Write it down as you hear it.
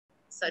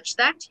search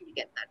that, you'll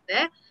get that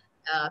there.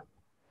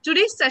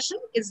 Today's session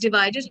is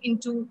divided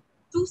into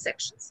two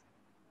sections.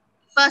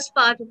 First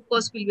part, of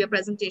course, will be a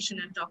presentation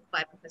and talk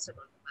by Professor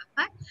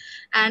Bandyopadhyay.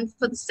 And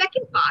for the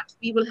second part,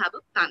 we will have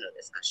a panel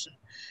discussion.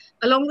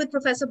 Along with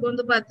Professor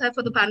Bandyopadhyay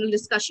for the panel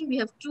discussion, we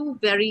have two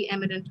very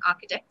eminent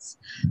architects,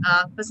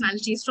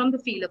 personalities from the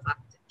field of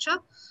architecture.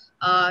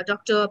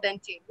 Dr.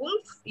 Bente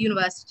Wolf,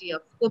 University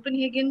of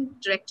Copenhagen,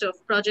 Director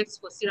of Projects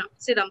for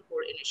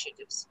Sirampur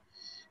Initiatives.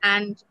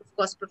 And of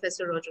course,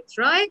 Professor Rajat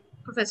Rai,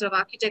 Professor of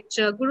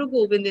Architecture, Guru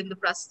Gobind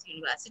Indraprasth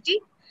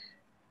University.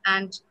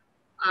 And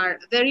our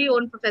very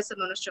own Professor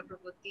Manoj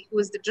Chakraborty, who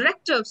is the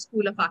Director of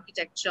School of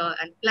Architecture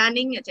and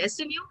Planning at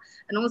SMU,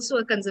 and also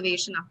a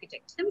conservation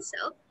architect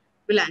himself,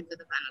 will anchor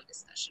the panel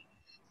discussion.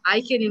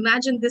 I can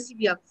imagine this will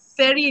be a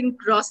very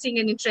engrossing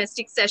and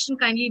interesting session.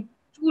 Kindly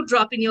do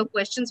drop in your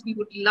questions. We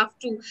would love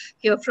to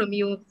hear from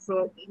you.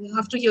 We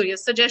love to hear your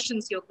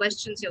suggestions, your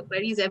questions, your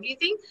queries,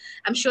 everything.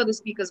 I'm sure the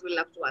speakers will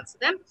love to answer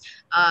them.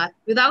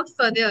 Without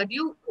further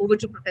ado, over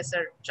to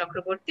Professor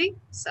Chakraborty,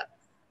 sir.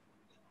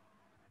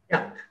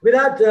 Yeah,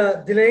 without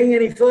delaying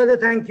any further,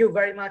 thank you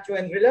very much,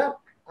 Wendrila.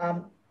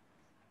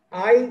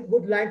 I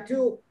would like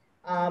to,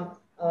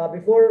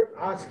 before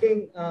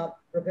asking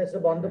Professor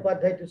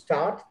Bandyopadhyay to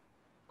start,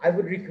 I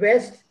would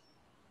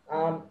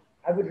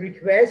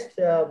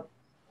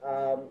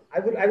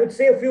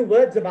say a few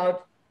words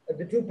about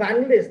the two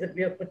panelists that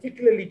we have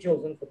particularly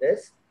chosen for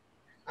this.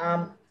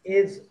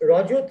 Is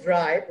Rajat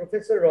Rai,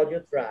 Professor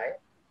Rajat Rai,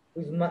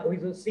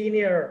 who's a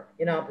senior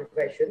in our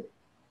profession.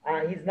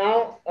 He's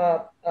now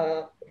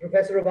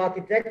Professor of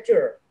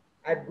Architecture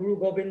at Guru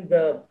Gobind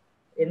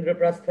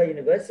Indraprastha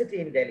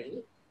University in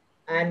Delhi.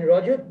 And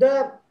Rajat,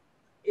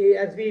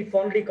 as we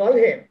fondly call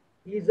him,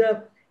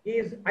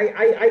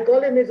 I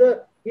call him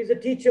he's a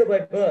teacher by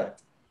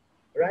birth,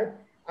 right?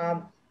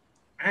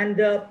 And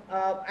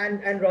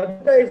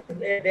Rajat is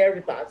there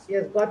with us. He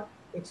has got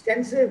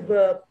extensive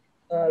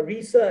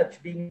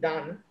research being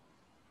done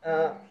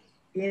on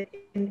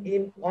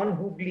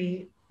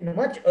Hooghly in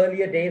much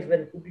earlier days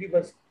when Hooghly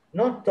was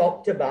not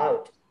talked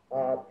about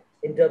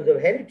in terms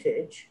of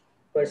heritage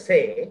per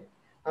se.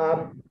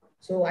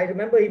 So I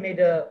remember he made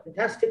a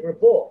fantastic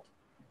report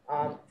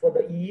for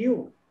the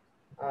EU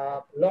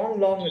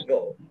long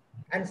ago.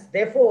 And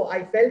therefore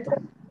I felt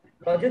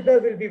Rajat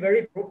will be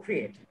very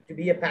appropriate to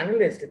be a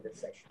panelist in this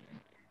session,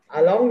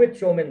 along with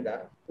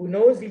Shominda, who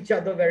knows each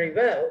other very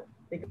well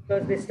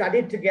because they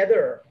studied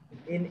together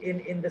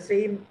in the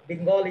same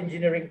Bengal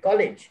Engineering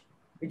College,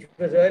 which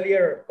was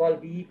earlier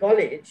called BE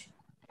College,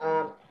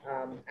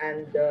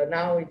 and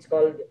now it's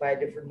called by a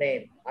different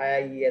name,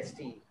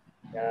 IIEST,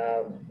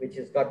 which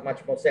has got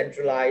much more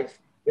centralized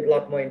with a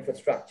lot more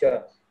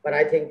infrastructure. But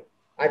I think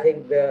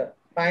the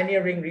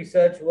pioneering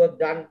research work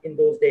done in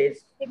those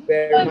days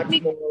were much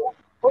more.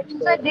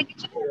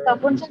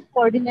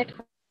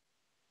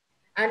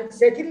 And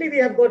secondly, we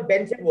have got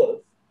Bente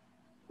Wolf,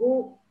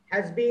 who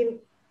has been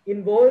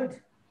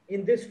involved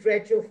in this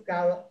stretch of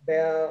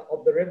the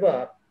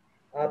river,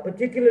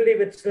 particularly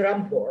with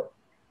Sirampur.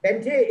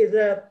 Bente is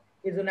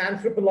an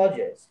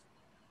anthropologist,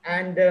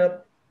 and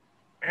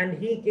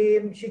she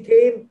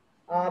came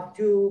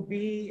to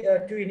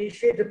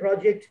initiate a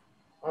project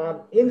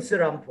in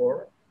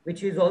Sirampur,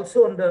 which is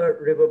also on the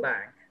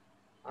riverbank,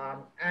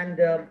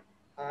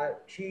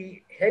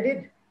 she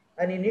headed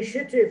an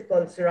initiative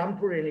called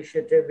Sirampur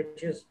Initiative,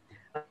 which is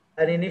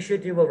an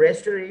initiative of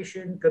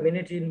restoration,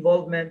 community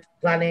involvement,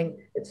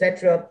 planning,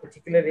 etc.,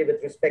 particularly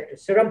with respect to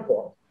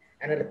Sirampur.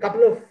 And a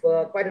couple of,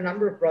 quite a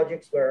number of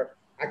projects were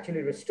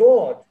actually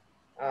restored,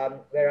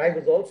 where I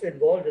was also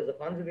involved as a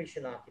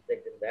conservation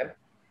architect in them.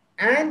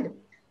 And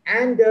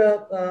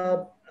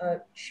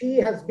she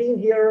has been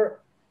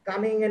here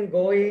coming and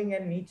going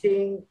and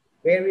meeting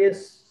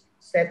various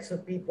sets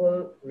of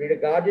people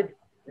regarded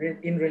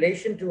in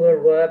relation to her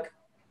work.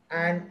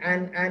 And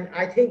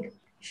I think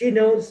she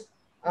knows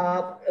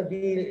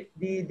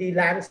the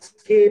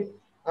landscape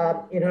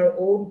in her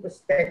own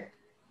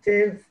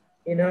perspective,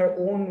 in her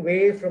own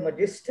way from a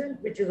distance,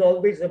 which is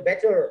always a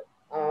better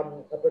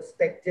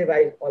perspective,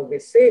 I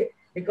always say,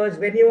 because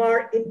when you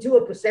are into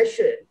a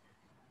procession,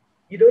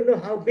 you don't know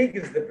how big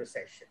is the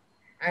procession.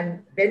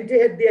 And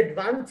Bente had the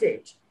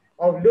advantage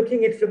of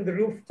looking it from the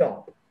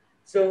rooftop.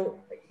 So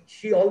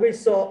she always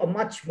saw a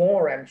much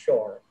more, I'm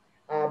sure,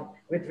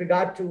 with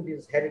regard to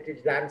this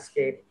heritage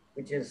landscape,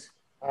 which is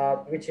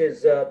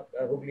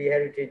Hooghly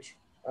heritage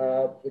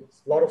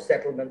with a lot of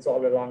settlements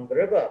all along the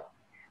river.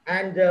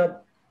 And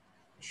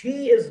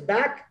she is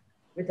back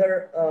with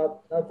her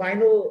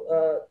final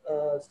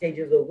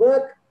stages of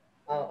work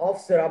of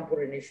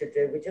Sirampur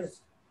Initiative, which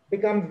has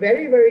become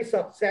very, very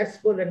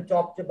successful and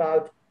talked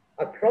about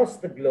across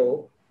the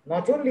globe,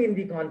 not only in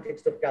the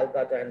context of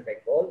Calcutta and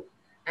Bengal.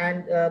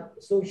 And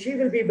so she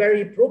will be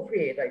very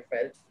appropriate, I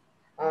felt,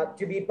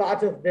 to be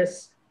part of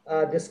this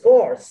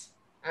discourse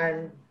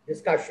and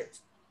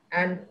discussions.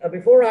 And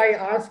before I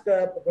ask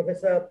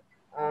Professor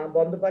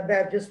Bandyopadhyay, I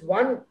have just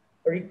one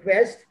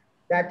request,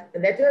 that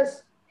let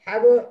us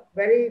have a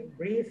very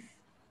brief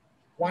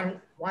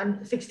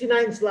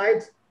 69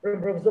 slides,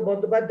 from Professor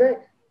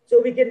Bandyopadhyay,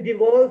 so we can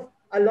devolve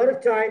a lot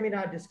of time in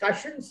our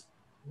discussions,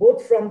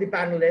 both from the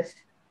panelists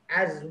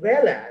as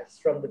well as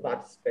from the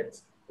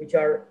participants, which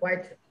are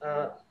quite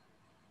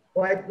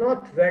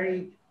not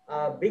very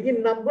big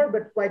in number,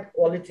 but quite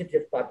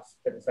qualitative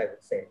participants, I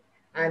would say.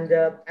 And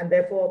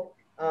therefore,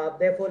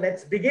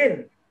 let's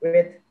begin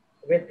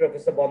with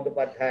Professor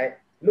Bandyopadhyay.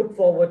 Look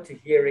forward to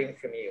hearing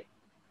from you.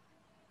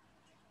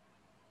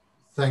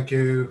 Thank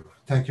you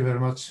very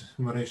much,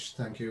 Manish.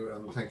 Thank you,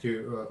 and thank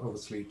you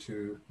obviously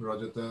to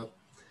Rajat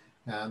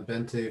and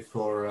Bente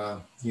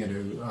for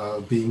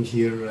being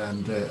here,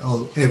 and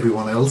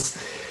everyone else.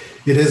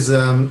 It is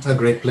a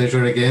great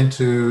pleasure again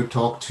to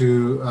talk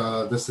to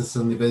the Sister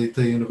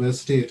Nivedita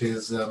University. It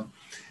is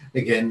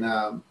again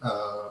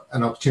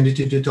an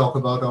opportunity to talk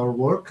about our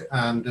work,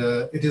 and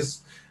it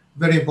is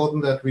very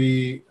important that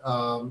we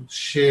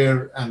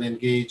share and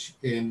engage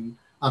in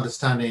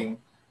understanding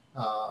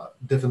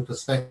different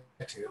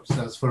perspectives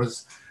as far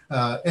as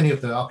any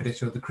of the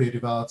architecture, the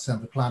creative arts,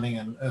 and the planning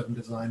and urban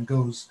design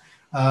goes.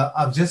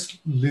 I've just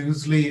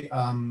loosely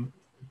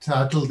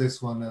titled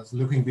this one as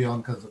Looking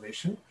Beyond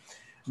Conservation,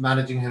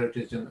 Managing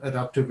Heritage and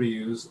Adaptive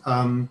Reuse.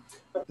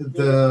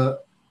 The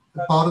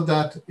part of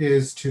that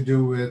is to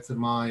do with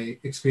my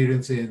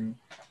experience in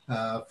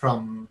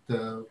from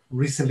the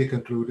recently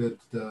concluded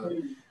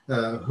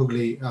the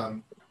Hooghly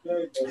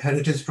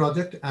Heritage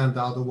Project, and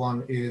the other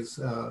one is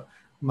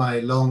my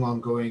long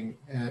ongoing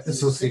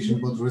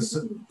association with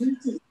research.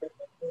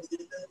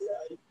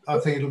 I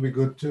think it'll be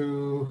good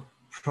to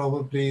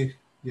probably,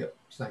 yeah,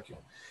 thank you.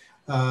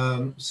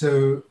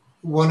 So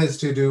one is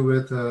to do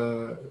with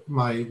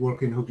my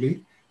work in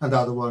Hooghly, and the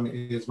other one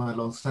is my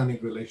long-standing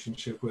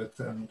relationship with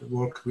and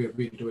work we have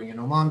been doing in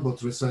Oman,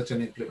 both research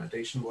and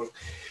implementation work.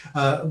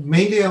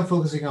 Mainly I'm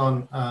focusing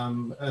on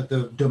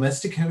the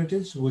domestic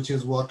heritage, which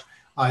is what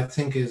I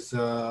think is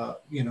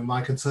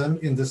my concern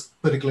in this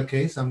particular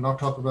case. I'm not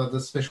talking about the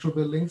special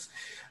buildings.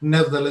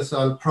 Nevertheless,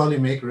 I'll probably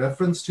make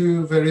reference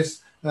to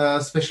various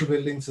special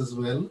buildings as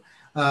well.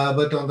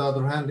 But on the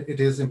other hand, it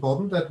is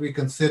important that we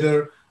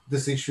consider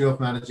this issue of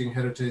managing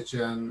heritage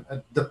and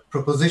the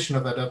proposition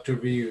of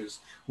adaptive reuse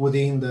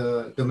within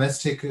the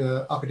domestic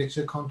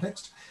architecture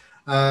context.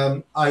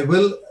 What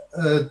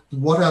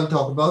I'll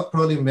talk about,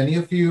 probably many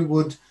of you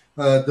would,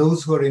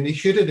 those who are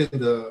initiated in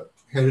the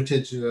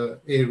heritage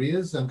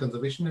areas and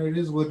conservation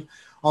areas would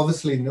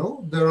obviously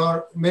know there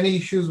are many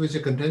issues which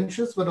are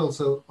contentious, but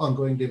also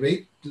ongoing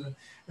debate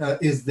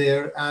is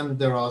there, and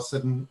there are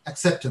certain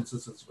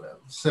acceptances as well.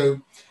 So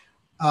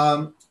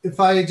if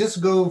I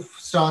just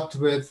start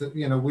with,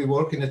 we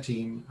work in a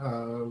team.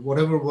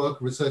 Whatever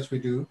research we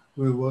do,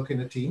 we work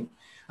in a team.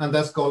 And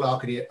that's called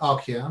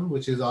Archiam,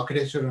 which is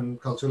Architecture and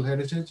Cultural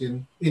Heritage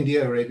in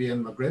India, Arabia,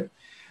 and Maghreb.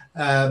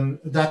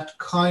 That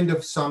kind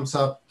of sums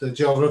up the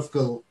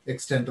geographical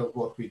extent of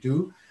what we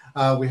do.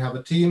 We have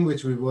a team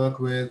which we work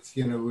with.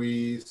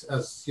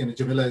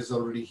 Jamila is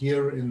already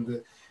here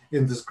in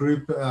this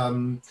group.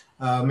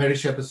 Mary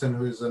Shepperson,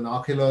 who is an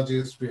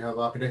archaeologist. We have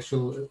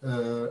architectural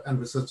and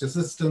research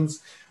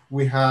assistants.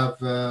 We have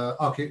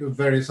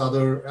various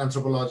other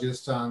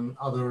anthropologists and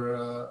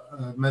other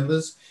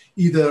members,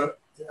 either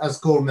as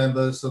core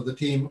members of the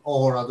team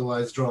or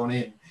otherwise drawn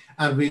in.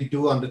 And we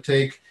do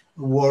undertake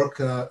work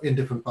in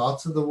different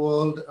parts of the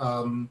world.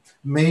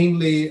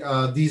 Mainly,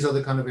 these are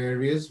the kind of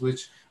areas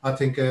which I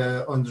think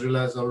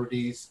Andrila has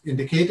already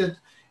indicated.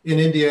 In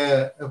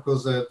India, of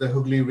course, the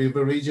Hooghly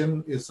River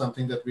region is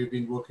something that we've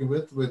been working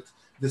with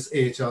this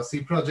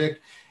AHRC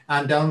project.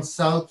 And down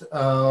south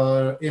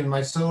in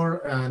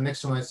Mysore,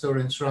 next to Mysore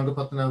in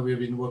Srirangapatna, we've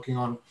been working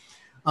on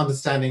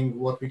understanding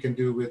what we can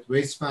do with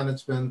waste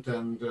management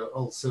and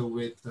also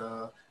with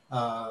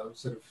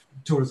sort of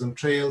tourism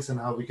trails and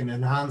how we can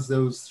enhance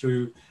those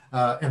through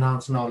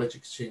enhanced knowledge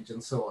exchange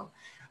and so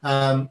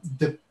on.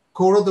 The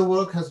core of the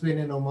work has been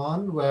in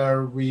Oman,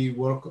 where we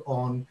work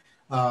on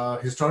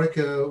historic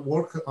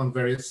work on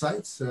various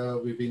sites.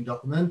 We've been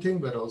documenting,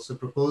 but also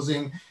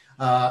proposing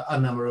a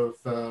number of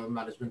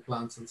management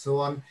plans and so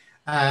on.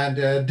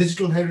 And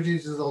digital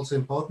heritage is also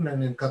important.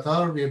 And in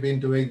Qatar, we have been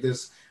doing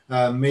this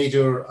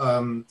major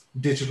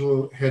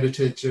digital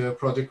heritage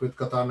project with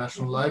Qatar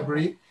National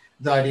Library.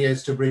 The idea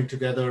is to bring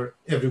together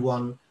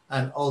everyone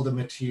and all the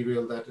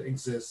material that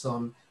exists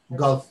on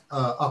Gulf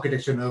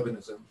architecture and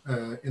urbanism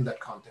in that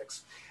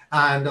context.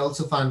 And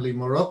also finally,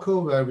 Morocco,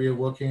 where we are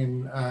working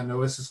in an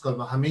oasis called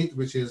Mohammed,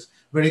 which is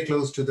very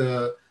close to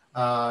the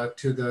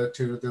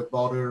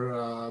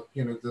border,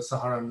 the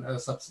Saharan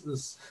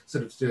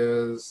sort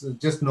of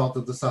just north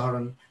of the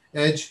Saharan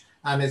edge,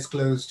 and it's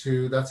close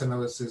to, that's an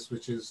oasis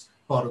which is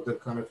part of the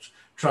kind of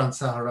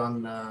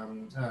trans-Saharan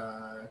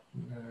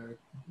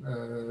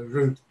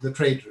route, the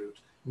trade route,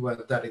 where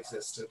that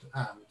existed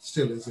and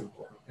still is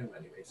important in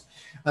many ways.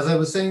 As I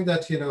was saying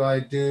that,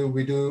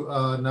 we do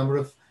a number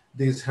of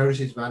these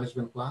heritage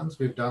management plans.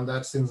 We've done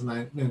that since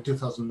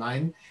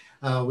 2009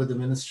 with the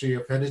Ministry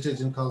of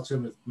Heritage and Culture,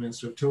 with the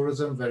Ministry of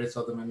Tourism, various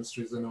other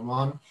ministries in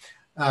Oman.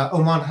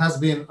 Oman has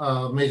been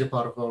a major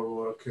part of our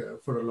work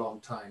for a long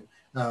time,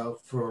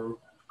 for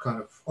kind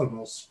of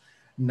almost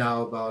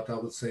now about, I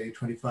would say,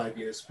 25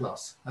 years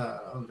plus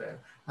on there.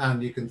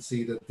 And you can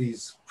see that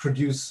these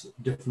produce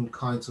different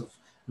kinds of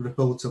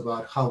reports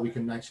about how we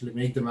can actually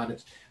make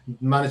the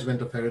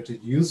management of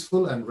heritage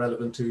useful and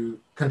relevant to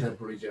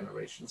contemporary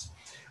generations.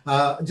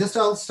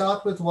 I'll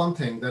start with one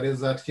thing, that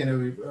is that,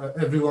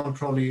 everyone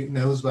probably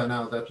knows by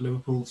now that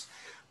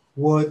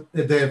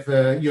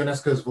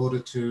UNESCO's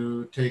voted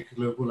to take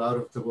Liverpool out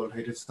of the World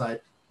Heritage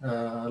Site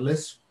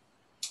list.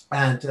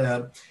 And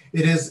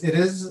it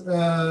is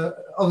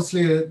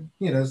obviously,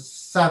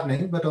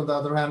 saddening, but on the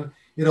other hand,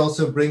 it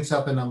also brings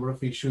up a number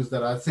of issues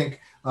that I think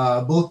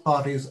both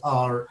parties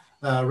are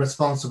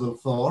responsible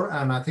for.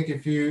 And I think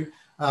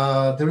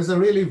there is a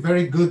really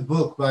very good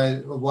book by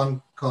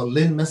one called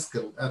Lynn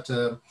Miskell at,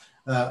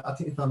 I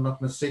think if I'm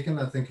not mistaken,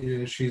 I think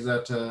she's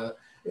at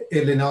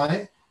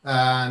Illinois,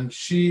 and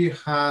she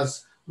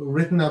has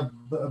written a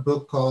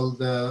book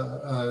called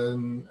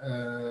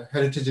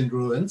Heritage in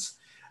Ruins.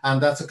 And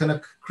that's a kind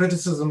of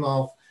criticism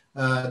of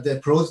the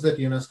approach that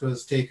UNESCO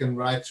has taken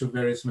right through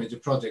various major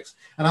projects.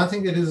 And I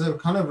think it is a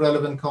kind of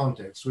relevant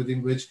context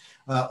within which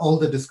all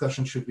the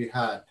discussion should be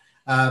had.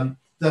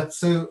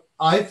 So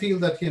I feel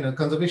that,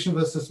 conservation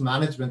versus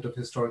management of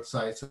historic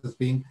sites has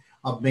been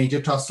a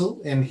major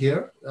tussle in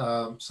here.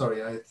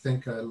 Sorry, I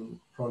think I'll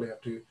probably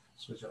have to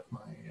switch off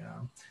my,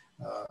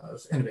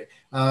 anyway.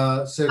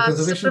 So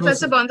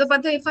Professor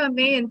Bandyopadhyay, if I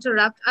may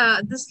interrupt,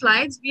 the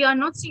slides, we are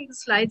not seeing the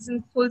slides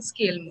in full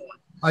scale mode.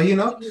 Are you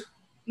not?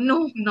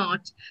 No,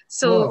 not.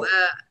 So,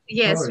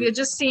 yes, sorry. we're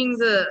just seeing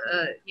the,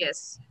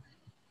 yes.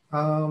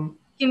 Can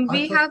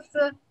we have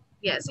the,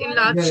 yes,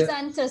 enlarge?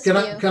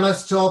 Can I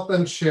stop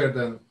and share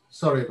then?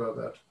 Sorry about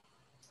that.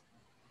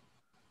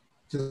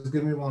 Just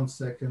give me 1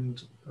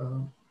 second.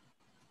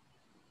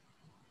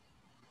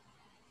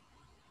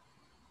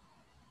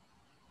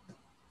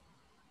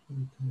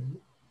 Okay.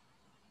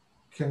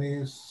 Can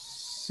you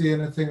see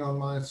anything on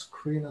my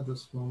screen at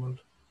this moment?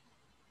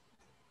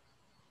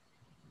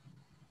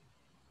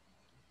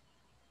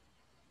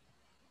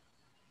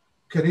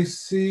 Can you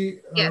see?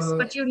 Yes,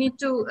 but you need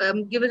to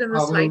give it in the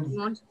slide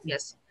mode.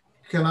 Yes.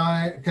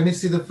 Can you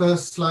see the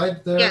first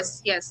slide there?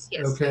 Yes.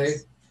 Okay.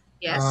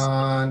 Yes.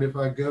 And if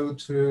I go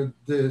to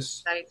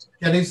this, right.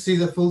 Can you see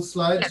the full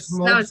slide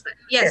mode? Now it's there.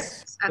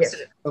 Yes,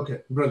 absolutely. Okay,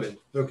 brilliant.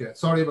 Okay,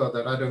 sorry about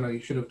that. I don't know. You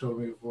should have told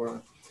me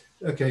before.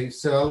 Okay,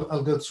 so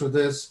I'll go through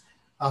this.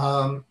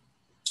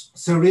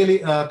 So really,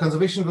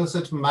 conservation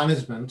versus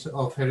management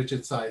of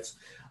heritage sites,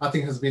 I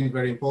think, has been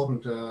very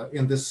important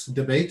in this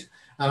debate.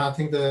 And I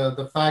think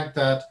the fact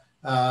that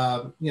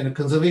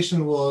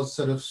conservation was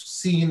sort of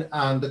seen,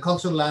 and the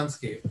cultural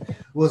landscape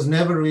was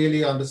never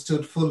really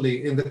understood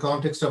fully in the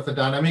context of a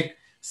dynamic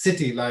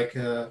city like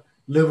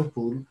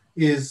Liverpool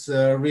is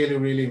really,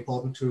 really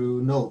important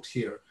to note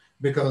here,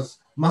 because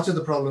much of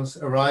the problems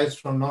arise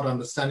from not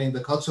understanding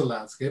the cultural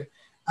landscape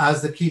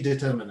as the key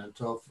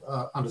determinant of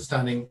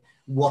understanding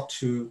what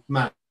to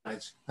manage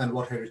and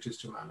what heritage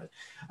to manage.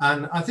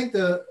 And I think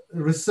the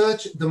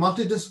research, the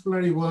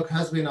multidisciplinary work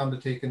has been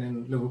undertaken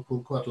in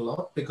Liverpool quite a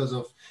lot because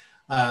of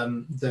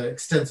the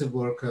extensive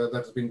work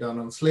that's been done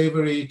on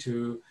slavery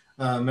to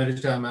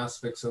maritime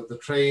aspects of the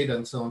trade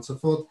and so on and so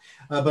forth.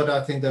 But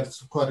I think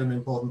that's quite an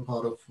important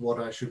part of what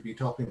I should be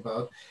talking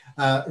about.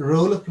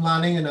 Role of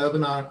planning in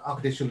urban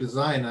architectural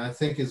design, I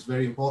think, is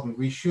very important.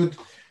 We should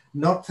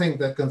not think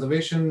that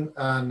conservation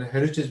and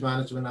heritage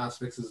management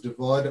aspects is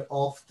devoid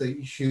of the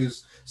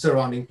issues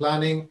surrounding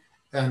planning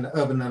and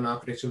urban and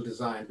architectural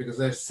design, because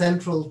they're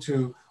central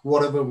to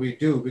whatever we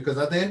do. Because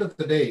at the end of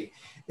the day,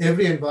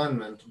 every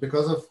environment,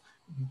 because of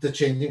the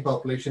changing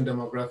population,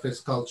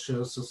 demographics,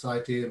 culture,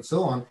 society, and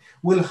so on,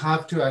 will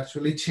have to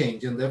actually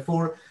change. And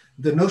therefore,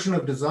 the notion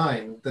of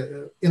design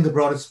in the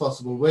broadest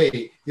possible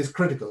way is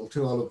critical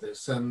to all of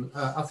this. And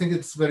I think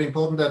it's very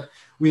important that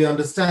we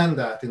understand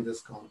that in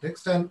this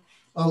context. And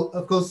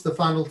of course, the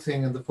final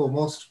thing and the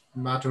foremost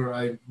matter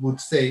I would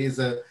say is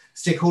a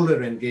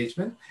stakeholder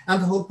engagement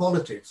and the whole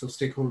politics of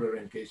stakeholder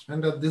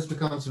engagement. And this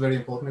becomes very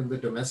important in the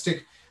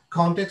domestic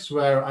context,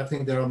 where I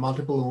think there are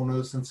multiple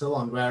owners and so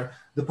on, where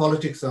the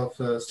politics of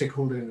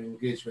stakeholder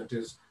engagement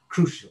is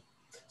crucial.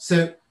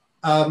 So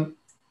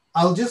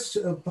I'll just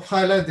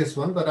highlight this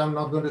one, but I'm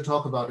not going to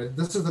talk about it.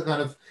 This is the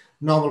kind of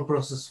normal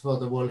process for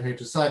the World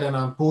Heritage Site, and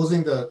I'm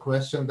posing the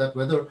question that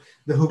whether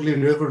the Hooghly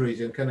River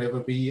region can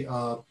ever be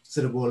a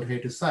sort of World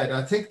Heritage Site.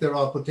 I think there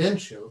are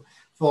potential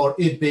for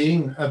it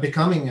being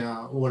becoming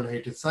a World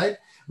Heritage Site,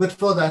 but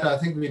for that, I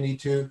think we need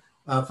to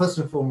first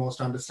and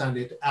foremost understand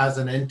it as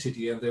an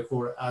entity, and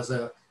therefore as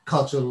a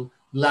cultural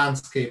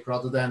landscape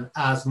rather than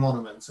as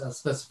monuments, as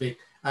specific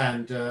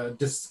and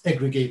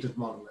disaggregated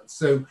monuments.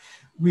 So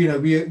we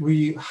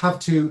have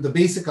to, the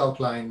basic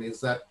outline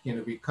is that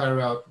we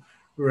carry out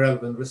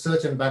relevant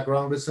research and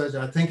background research.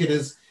 I think it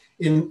is,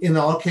 in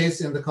our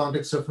case, in the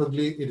context of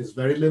Hooghly, it is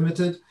very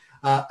limited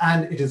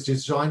and it is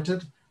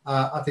disjointed.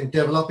 I think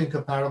developing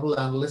comparable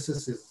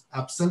analysis is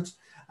absent.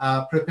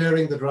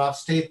 Preparing the draft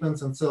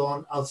statements and so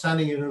on,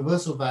 outstanding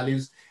universal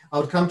values. I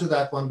would come to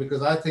that one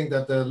because I think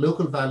that the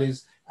local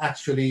values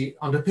actually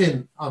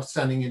underpin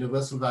outstanding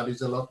universal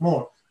values a lot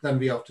more than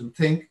we often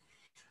think.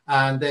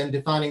 And then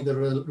defining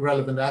the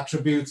relevant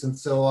attributes and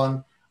so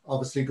on,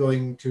 obviously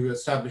going to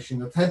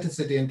establishing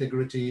authenticity,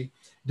 integrity,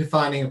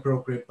 defining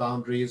appropriate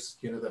boundaries,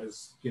 that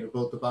is,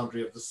 both the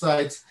boundary of the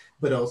sites,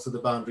 but also the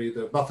boundary,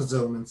 the buffer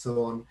zone and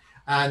so on,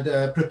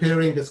 and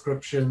preparing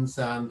descriptions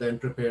and then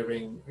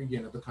preparing,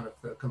 the kind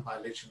of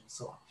compilation and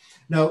so on.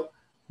 Now,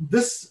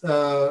 this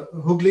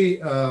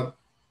Hooghly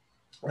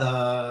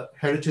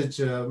heritage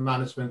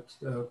management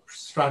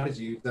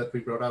strategy that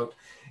we brought out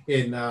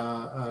in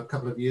a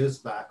couple of years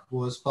back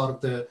was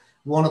part of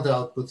one of the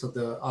outputs of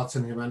the Arts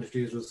and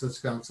Humanities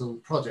Research Council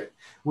project,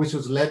 which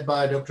was led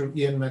by Dr.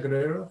 Ian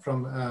Megadera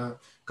from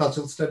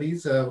Cultural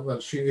Studies.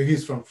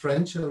 He's from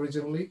French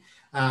originally,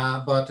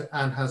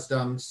 and has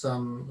done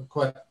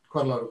quite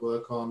a lot of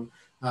work on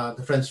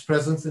the French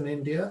presence in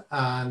India.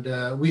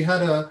 And we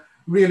had a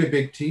really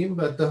big team,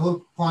 but the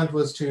whole point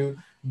was to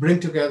bring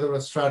together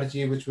a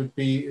strategy which would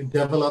be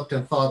developed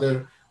and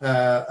further.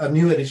 A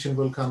new edition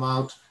will come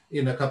out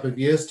in a couple of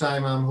years'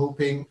 time, I'm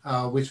hoping,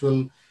 which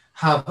will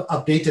have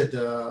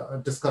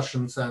updated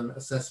discussions and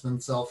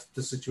assessments of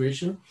the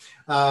situation.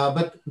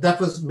 But that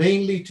was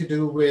mainly to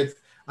do with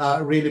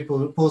really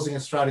posing a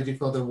strategy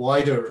for the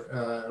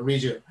wider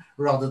region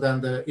rather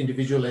than the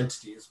individual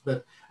entities.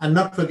 And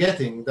not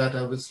forgetting that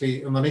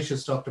obviously Manish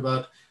has talked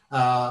about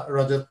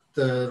Rajat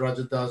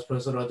Das,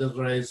 Professor Rajat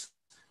Ray's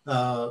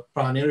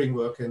pioneering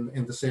work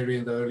in this area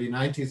in the early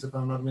 90s, if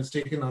I'm not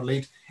mistaken, or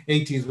late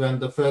 80s, when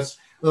the first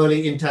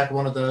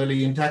one of the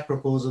early intact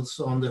proposals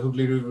on the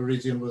Hooghly River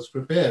region was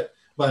prepared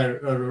by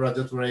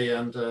Rajat Ray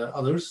and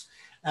others.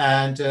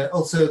 And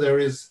also there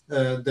is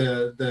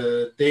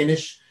the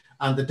Danish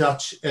and the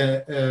Dutch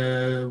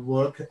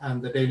work,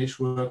 and the Danish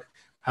work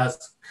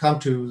has come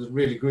to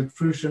really good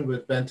fruition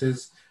with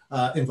Bente's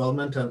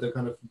involvement and the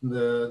kind of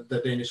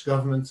the Danish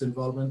government's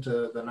involvement,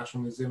 the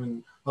National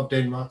Museum of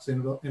Denmark's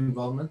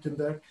involvement in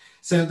there.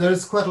 So there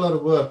is quite a lot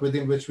of work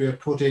within which we are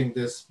putting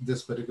this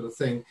particular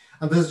thing.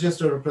 And this is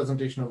just a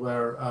representation of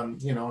where, on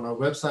our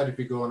website, if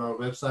you go on our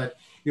website,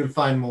 you'll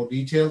find more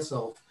details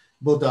of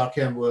both the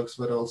Archeam works,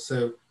 but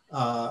also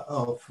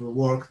of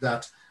work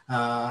that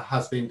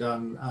has been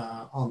done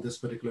on this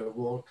particular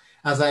work.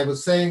 As I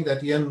was saying,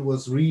 that Ian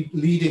was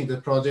leading the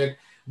project.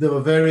 There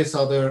were various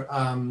other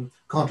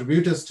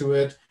contributors to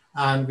it,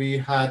 and we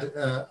had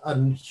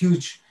a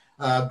huge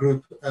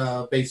group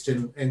based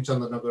in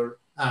Chandanagar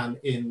and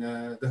in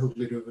the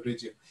Hooghly River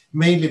region,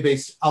 mainly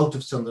based out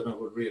of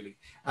Chandanagar, really,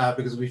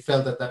 because we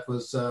felt that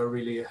was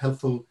really a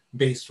helpful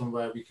base from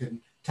where we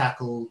can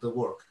tackle the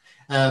work.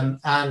 And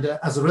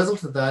as a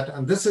result of that,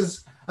 and this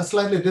is a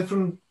slightly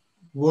different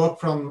work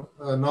from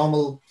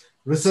normal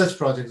research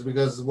projects,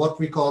 because what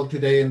we call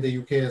today in the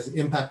UK as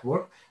impact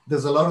work,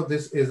 there's a lot of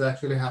this is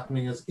actually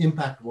happening as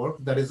impact work.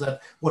 That is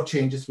what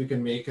changes we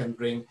can make and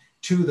bring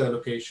to the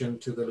location,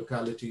 to the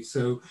locality.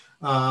 So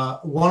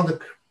one of the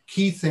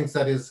key things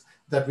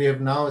that we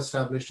have now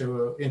established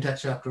an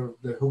intact chapter,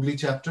 the Hooghly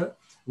chapter,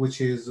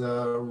 which is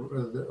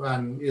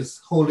and is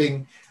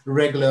holding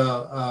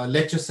regular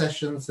lecture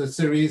sessions, a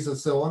series and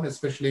so on,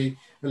 especially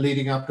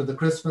leading up to the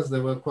Christmas.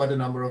 There were quite a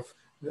number of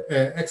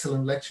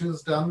excellent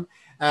lectures done.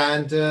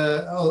 And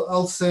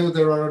also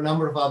there are a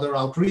number of other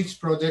outreach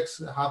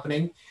projects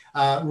happening,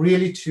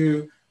 really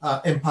to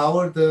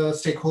empower the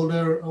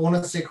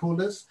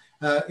stakeholders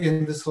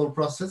in this whole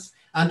process,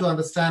 and to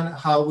understand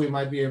how we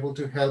might be able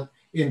to help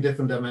in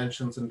different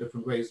dimensions in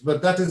different ways.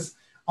 But that is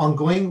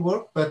ongoing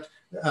work. But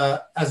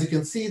as you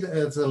can see,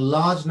 there's a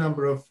large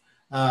number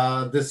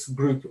of this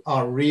group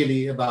are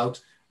really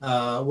about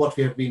what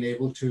we have been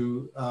able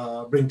to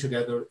bring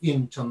together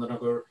in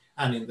Chandanagar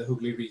and in the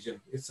Hooghly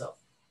region itself.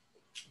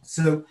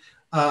 So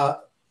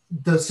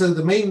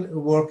the main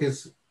work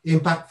is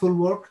impactful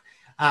work,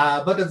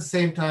 but at the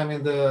same time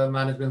in the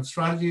management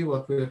strategy,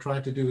 what we are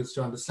trying to do is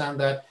to understand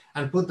that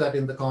and put that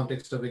in the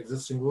context of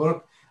existing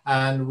work.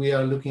 And we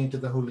are looking into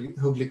the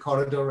Hooghly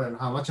corridor and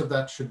how much of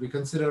that should we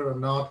consider or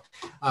not.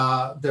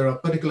 There are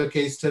particular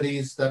case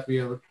studies that we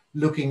are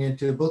looking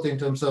into, both in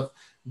terms of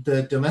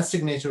the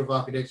domestic nature of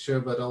architecture,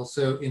 but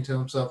also in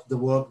terms of the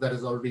work that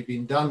has already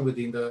been done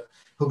within the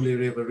Hooghly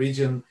River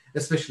region,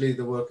 especially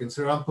the work in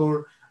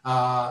Srirampur,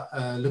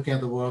 looking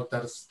at the work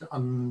that has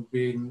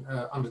been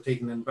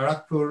undertaken in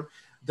Barakpur.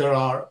 There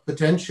are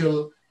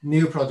potential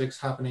new projects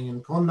happening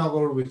in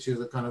Konnagar, which is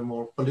a kind of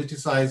more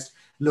politicized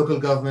local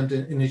government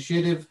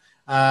initiative.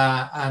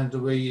 And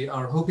we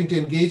are hoping to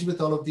engage with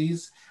all of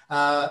these.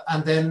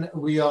 And then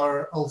we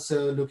are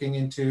also looking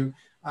into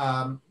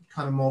kind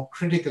of more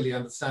critically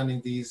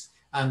understanding these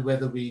and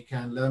whether we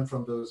can learn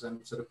from those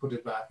and sort of put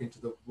it back into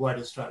the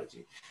wider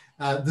strategy.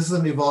 This is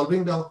an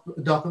evolving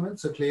document.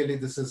 So clearly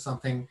this is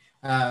something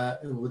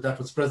that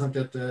was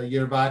presented a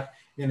year back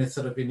in its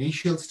sort of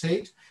initial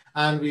state.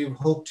 And we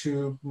hope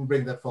to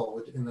bring that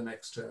forward in the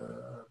next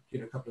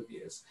couple of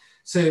years.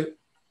 So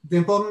the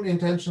important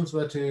intentions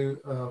were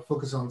to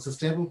focus on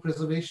sustainable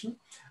preservation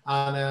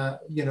and,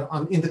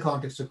 in the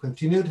context of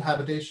continued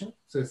habitation.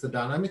 So it's the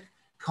dynamic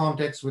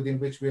context within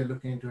which we are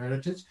looking into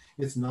heritage.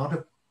 It's not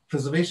a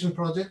preservation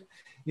project.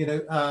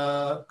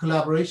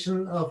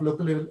 collaboration of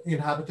local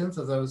inhabitants,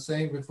 as I was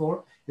saying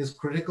before, is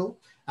critical.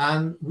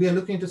 And we are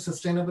looking into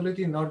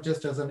sustainability, not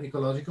just as an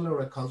ecological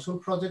or a cultural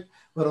project,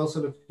 but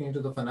also looking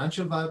into the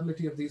financial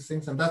viability of these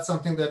things. And that's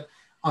something that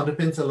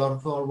underpins a lot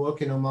of our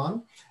work in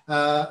Oman.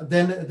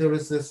 Then there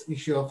is this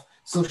issue of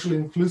social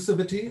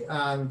inclusivity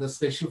and the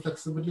spatial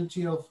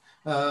flexibility of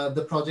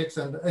the projects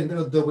and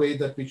the way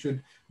that we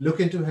should look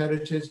into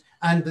heritage,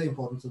 and the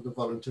importance of the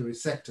voluntary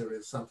sector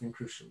is something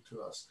crucial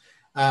to us.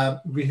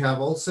 We have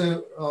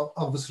also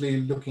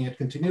obviously looking at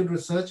continued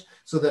research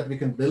so that we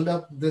can build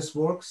up this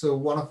work. So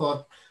one of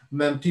our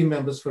team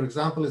members, for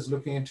example, is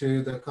looking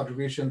into the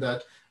contribution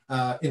that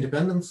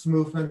independence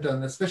movement,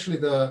 and especially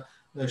the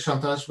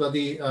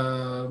Shantajwadi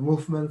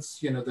movements,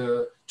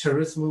 the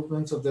terrorist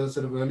movements of the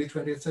sort of early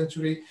 20th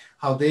century,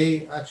 how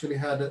they actually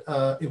had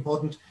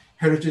important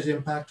heritage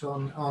impact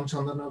on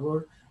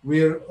Chandanagar.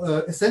 We're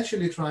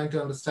essentially trying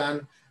to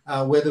understand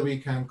whether we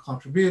can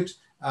contribute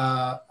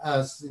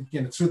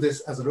through this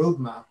as a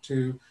roadmap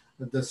to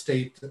the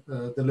state,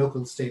 the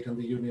local state and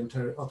the union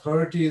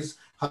authorities,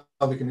 how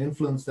we can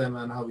influence them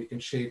and how we can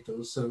shape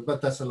those. But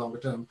that's a longer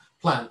term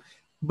plan.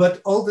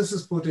 But all this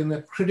is put in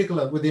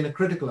within a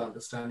critical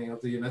understanding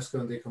of the UNESCO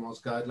and the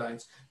ICOMOS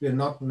guidelines. We are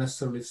not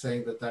necessarily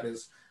saying that that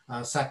is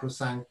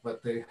sacrosanct,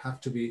 but they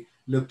have to be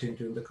looked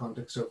into in the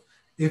context of,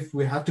 if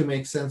we have to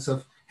make sense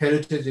of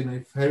heritage, and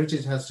if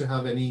heritage has to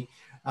have any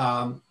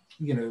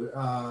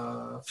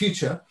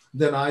future,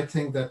 then I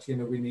think that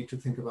we need to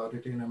think about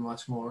it in a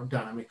much more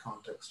dynamic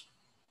context.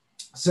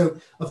 So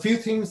a few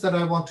things that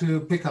I want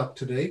to pick up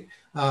today,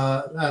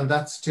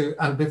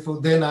 and before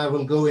then I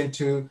will go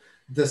into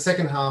the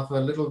second half a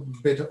little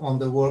bit on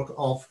the work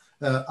of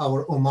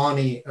our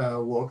Omani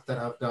work that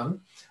I've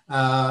done.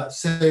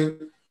 So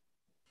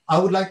I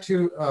would like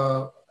to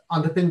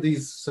underpin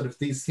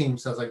these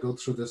themes as I go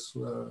through this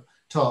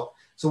talk.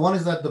 So one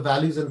is that the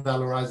values and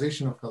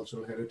valorization of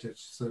cultural heritage.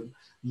 So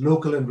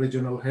local and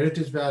regional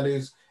heritage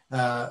values,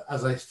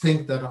 as I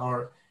think that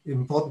are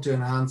important to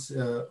enhance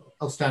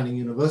outstanding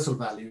universal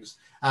values.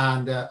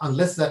 And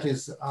unless that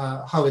is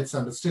how it's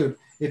understood,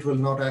 it will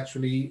not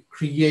actually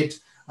create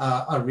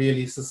a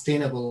really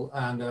sustainable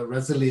and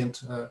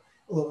resilient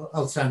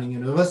outstanding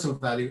universal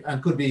value,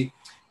 and could be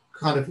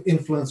kind of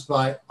influenced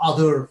by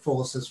other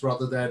forces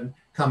rather than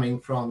coming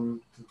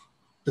from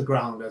the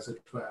ground, as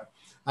it were.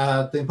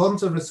 The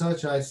importance of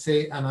research, I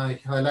say, and I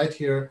highlight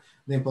here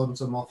the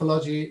importance of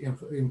morphology,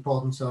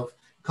 importance of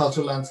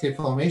cultural landscape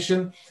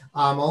formation.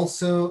 I'm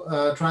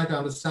also trying to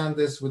understand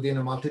this within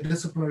a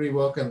multidisciplinary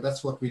work, and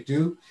that's what we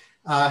do.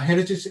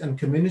 Heritage and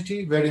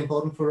community, very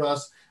important for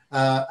us.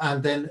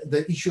 And then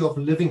the issue of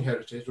living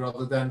heritage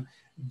rather than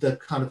the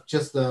kind of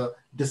just the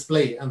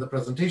display and the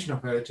presentation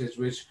of heritage,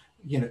 which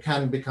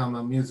can become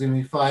a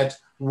museumified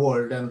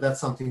world. And that's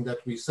something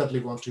that we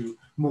certainly want to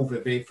move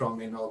away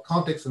from in all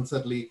contexts, and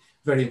certainly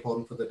very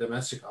important for the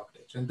domestic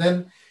architecture. And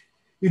then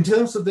in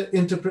terms of the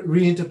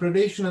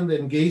reinterpretation and the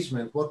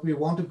engagement, what we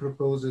want to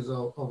propose is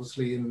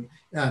obviously,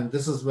 and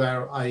this is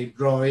where I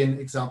draw in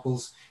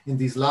examples in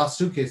these last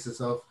two cases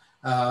of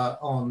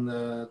on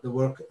the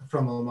work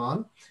from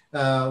Oman,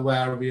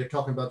 where we are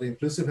talking about the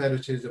inclusive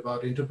heritage,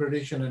 about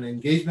interpretation and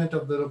engagement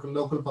of the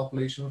local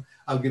population.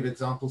 I'll give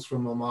examples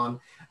from Oman.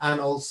 And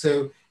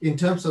also in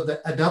terms of the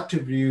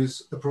adaptive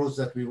reuse approach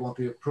that we want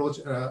to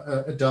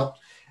adopt.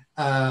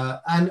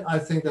 And I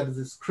think that it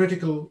is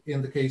critical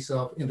in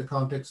the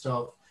context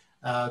of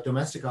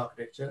domestic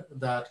architecture,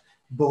 that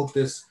both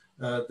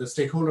the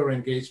stakeholder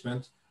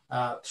engagement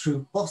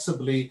through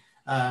possibly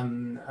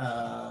kind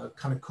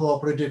of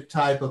cooperative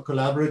type of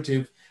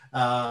collaborative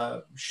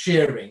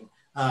sharing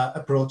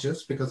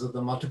approaches because of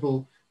the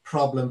multiple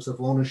problems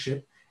of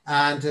ownership.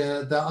 And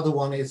the other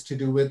one is to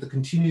do with the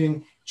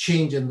continuing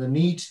change and the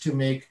need to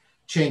make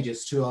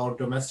changes to our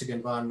domestic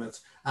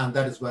environments. And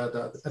that is where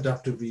the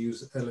adaptive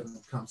reuse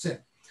element comes in.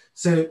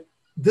 So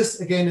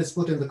this again is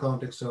put in the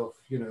context of,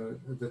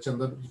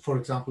 for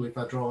example, if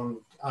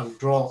I'll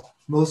draw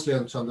mostly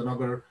on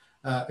Chandanagar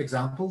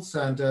examples.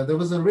 And there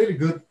was a really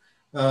good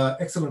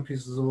excellent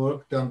pieces of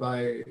work done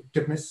by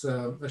Tipnis,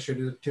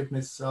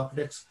 Tipnis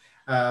Architects,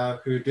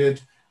 who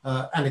did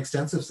an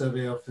extensive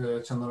survey of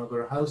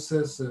Chandanagar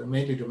houses,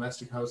 mainly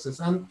domestic houses.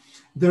 And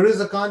there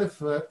is a kind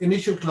of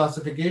initial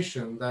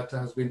classification that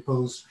has been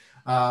posed,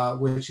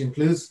 which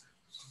includes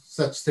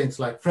such things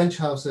like French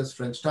houses,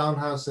 French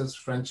townhouses,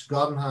 French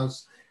garden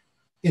house,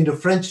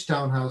 Indo-French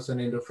townhouse,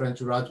 and Indo-French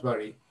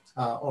Rajbari,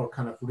 or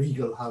kind of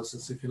regal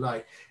houses, if you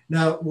like.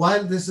 Now,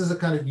 while this is a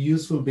kind of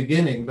useful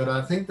beginning, but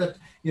I think that,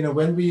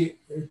 when we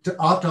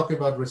are talking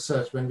about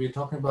research, when we're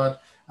talking about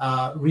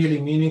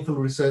really meaningful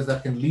research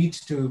that can lead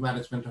to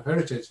management of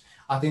heritage,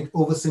 I think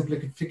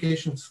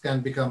oversimplifications can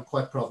become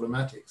quite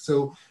problematic.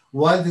 So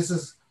while this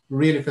is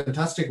really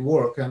fantastic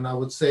work, and I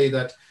would say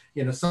that,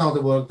 some of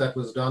the work that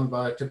was done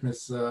by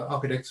Tipnis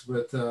Architects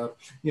with,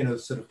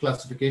 sort of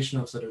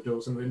classification of sort of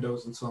doors and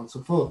windows and so on and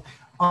so forth,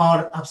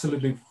 are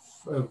absolutely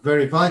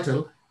very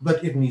vital,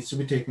 but it needs to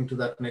be taken to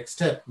that next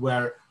step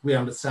where we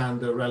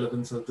understand the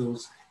relevance of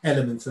those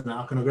elements and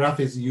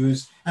iconographies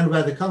used and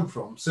where they come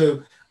from.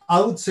 So I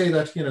would say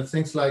that,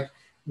 things like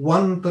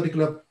one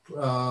particular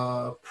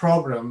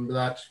program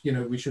that,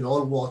 we should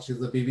all watch is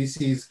the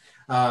BBC's,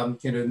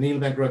 Neil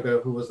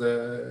McGregor, who was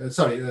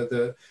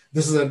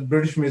this is a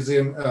British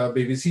Museum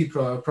BBC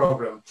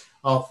program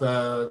of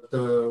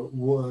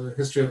the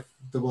history of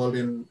the world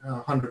in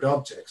 100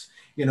 objects,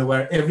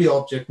 where every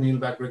object Neil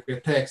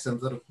McGregor takes and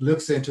sort of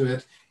looks into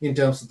it in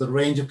terms of the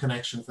range of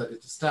connections that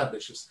it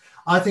establishes.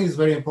 I think it's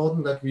very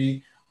important that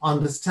we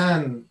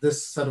understand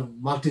this sort of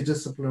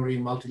multidisciplinary,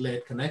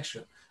 multi-layered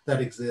connection that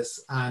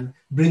exists and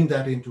bring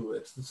that into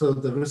it. So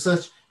the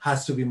research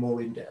has to be more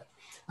in-depth.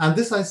 And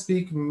this I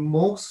speak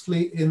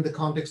mostly in the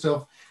context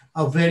of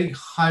a very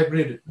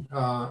hybrid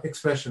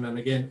expression. And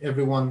again,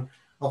 every one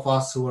of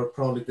us who are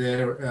probably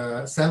there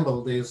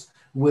assembled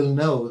will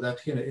know that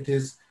it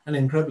is an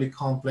incredibly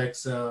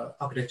complex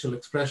architectural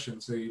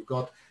expression. So you've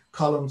got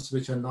columns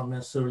which are not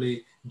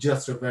necessarily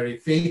just a very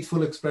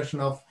faithful expression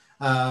of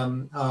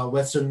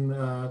Western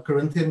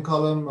Corinthian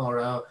column or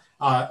a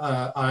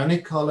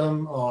Ionic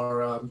column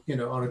or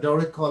or a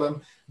Doric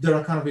column. There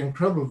are kind of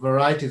incredible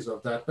varieties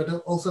of that, but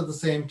also at the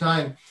same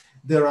time,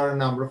 there are a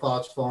number of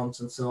arch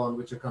forms and so on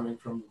which are coming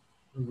from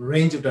a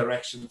range of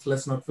directions.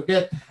 Let's not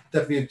forget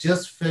that we have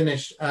just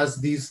finished, as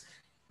these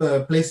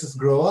places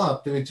grow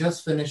up, we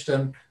just finished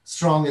a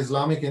strong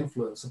Islamic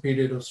influence, a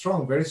period of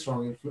very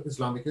strong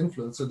Islamic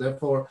influence. So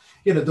therefore,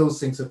 those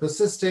things are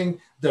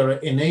persisting. There are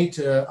innate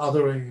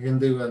other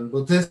Hindu and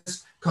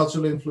Buddhist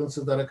cultural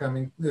influences that are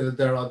coming,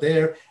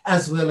 there,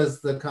 as well as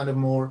the kind of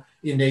more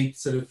innate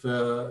sort of,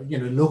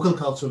 local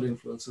cultural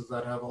influences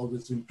that have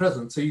always been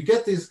present. So you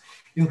get these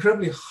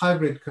incredibly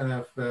hybrid kind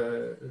of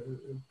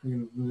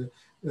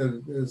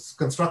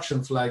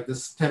constructions like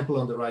this temple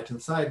on the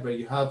right-hand side, where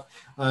you have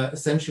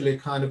essentially a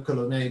kind of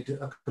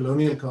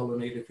colonial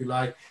colonnade, if you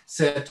like,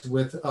 set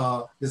with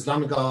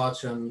Islamic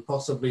arch and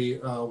possibly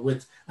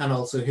and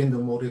also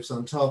Hindu motifs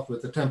on top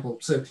with the temple.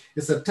 So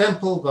it's a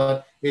temple,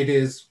 but it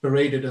is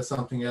paraded as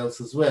something else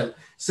as well.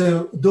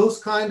 So those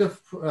kind of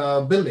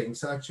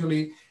buildings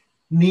actually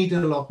need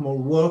a lot more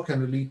work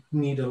and really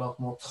need a lot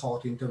more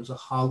thought in terms of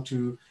how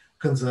to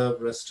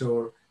conserve,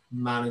 restore,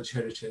 manage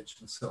heritage,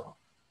 and so on.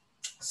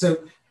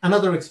 So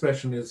another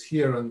expression is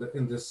here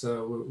in this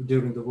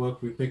during the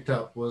work we picked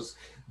up was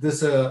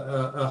this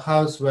a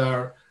house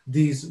where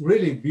these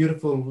really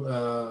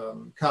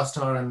beautiful cast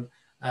iron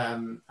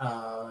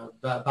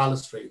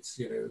balustrades,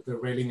 the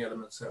railing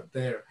elements are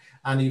there,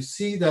 and you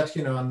see that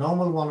a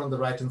normal one on the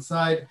right hand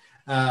side.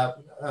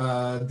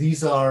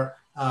 These are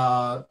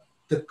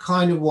the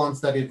kind of ones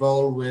that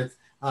evolve with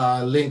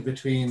link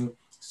between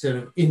sort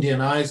of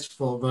Indianized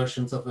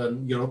versions of a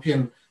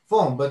European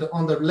form. But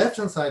on the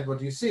left-hand side,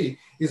 what you see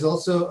is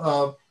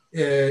also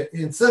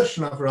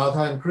insertion of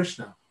Radha and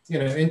Krishna,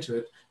 into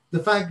it.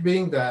 The fact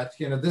being that,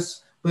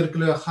 this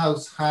particular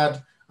house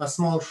had a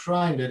small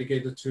shrine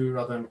dedicated to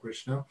Radha and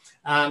Krishna,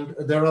 and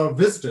there are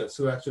visitors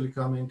who actually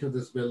come into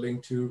this building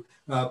to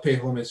pay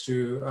homage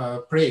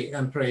to pray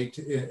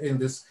in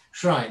this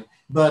shrine.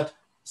 But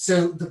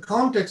so the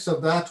context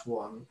of that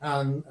one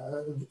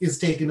is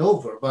taken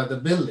over by the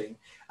building,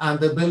 and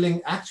the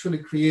building actually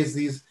creates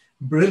these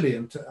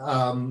brilliant,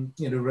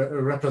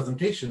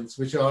 representations,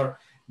 which are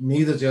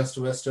neither just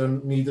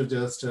Western, neither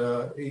just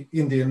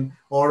Indian,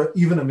 or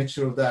even a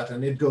mixture of that,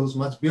 and it goes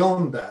much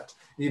beyond that,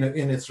 in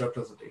its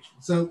representation.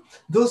 So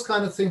those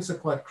kind of things are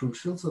quite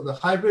crucial. So the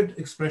hybrid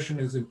expression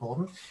is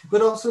important,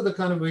 but also the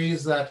kind of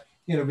ways that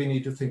we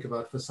need to think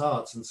about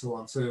facades and so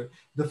on. So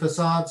the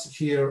facades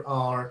here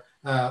are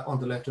on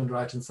the left and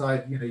right hand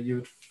side.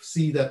 You'd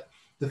see that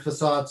the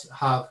facades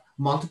have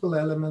multiple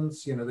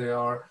elements. They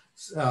are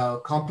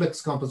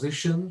complex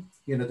composition.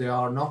 They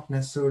are not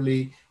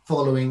necessarily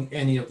following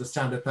any of the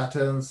standard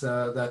patterns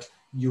that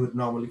you would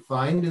normally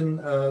find in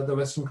the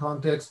Western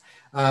context.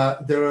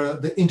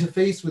 The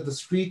interface with the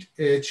street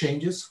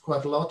changes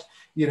quite a lot.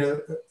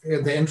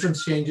 The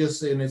entrance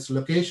changes in its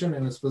location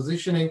and its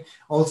positioning,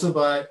 also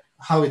by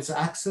how it's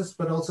accessed,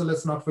 but also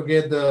let's not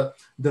forget the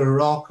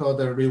rock or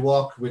the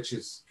rewalk, which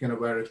is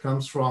where it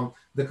comes from,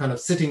 the kind of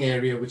sitting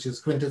area, which is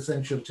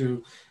quintessential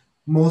to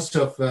most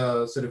of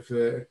the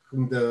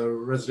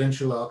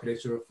residential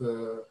architecture of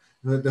the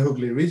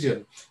Hooghly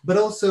region. But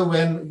also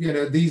when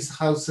these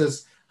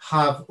houses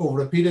have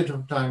over a period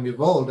of time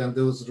evolved, and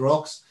those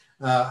rocks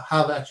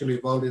have actually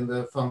evolved in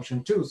the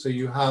function too. So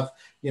you have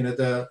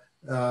the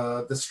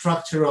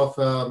structure of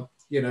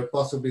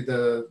possibly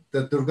the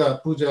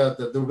Durga Puja,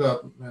 the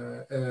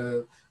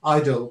Durga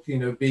idol,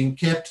 being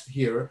kept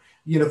here,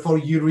 for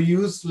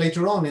reuse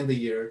later on in the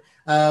year.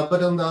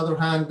 But on the other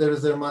hand, there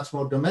is a much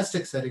more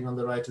domestic setting on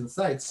the right-hand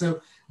side.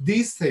 So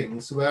these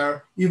things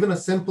where even a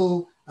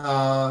simple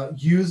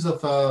use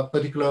of a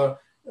particular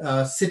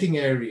sitting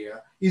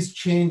area is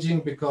changing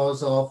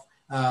because of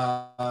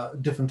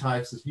different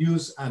types of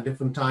use and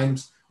different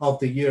times of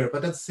the year.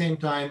 But at the same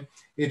time,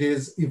 it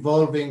is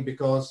evolving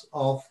because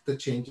of the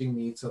changing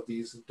needs of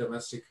these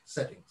domestic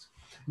settings.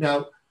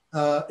 Now,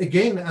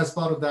 again, as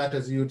part of that,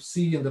 as you'd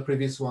see in the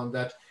previous one,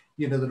 that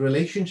the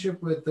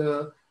relationship with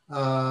the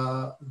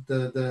the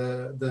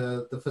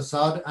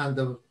facade and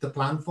the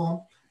plan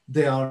form,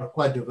 they are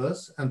quite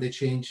diverse and they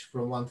change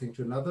from one thing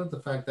to another.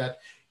 The fact that,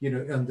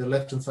 on the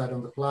left-hand side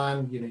on the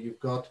plan, you've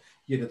got,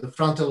 the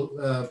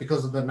frontal,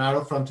 because of the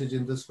narrow frontage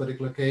in this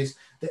particular case,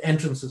 the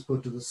entrance is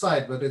put to the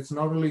side, but it's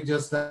not really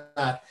just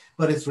that,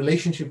 but its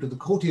relationship to the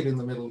courtyard in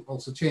the middle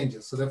also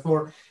changes. So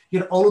therefore,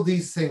 all of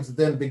these things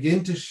then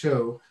begin to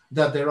show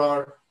that there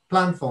are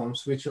plan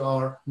forms which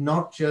are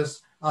not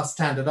just a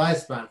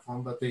standardized plan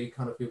form, but they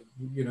kind of,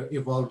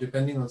 evolve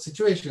depending on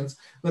situations,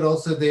 but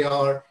also they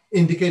are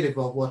indicative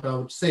of what I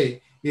would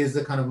say is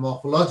the kind of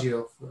morphology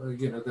of,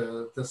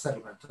 the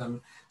settlement. And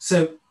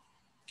so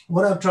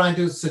what I'm trying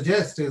to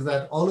suggest is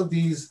that all of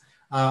these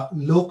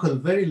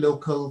very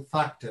local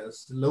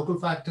factors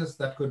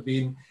that could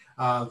be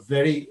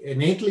very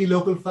innately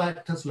local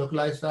factors,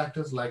 localized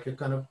factors, like a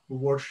kind of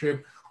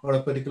worship or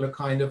a particular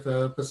kind of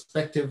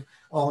perspective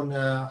on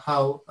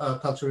how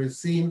culture is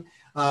seen,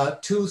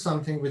 to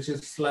something which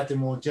is slightly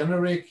more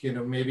generic,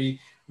 maybe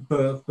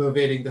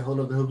pervading the whole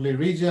of the Hooghly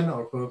region,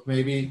 or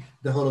maybe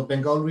the whole of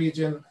Bengal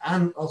region,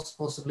 and also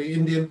possibly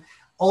Indian.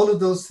 All of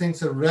those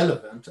things are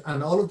relevant,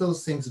 and all of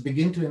those things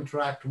begin to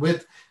interact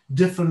with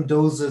different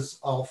doses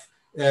of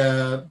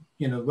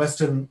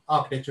Western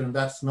architecture. And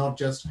that's not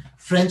just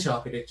French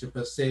architecture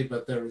per se,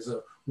 but there is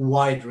a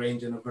wide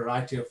range and a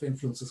variety of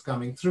influences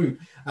coming through,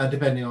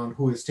 depending on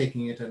who is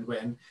taking it and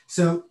when.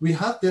 So we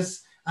have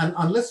this, and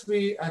unless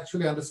we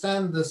actually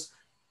understand this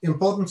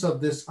importance of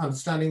this,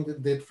 understanding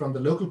that from the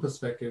local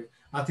perspective,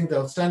 I think the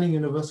outstanding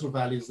universal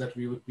values that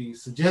we would be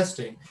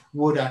suggesting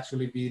would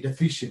actually be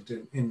deficient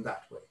in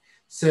that way.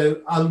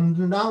 So I'll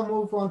now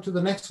move on to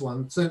the next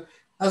one. So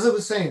as I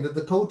was saying, that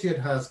the courtyard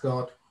has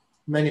got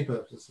many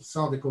purposes.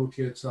 Some of the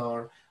courtyards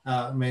are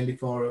mainly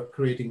for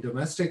creating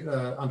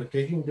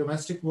undertaking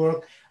domestic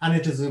work, and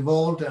it has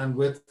evolved, and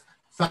with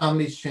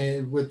families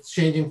with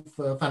changing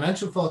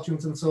financial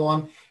fortunes and so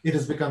on, it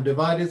has become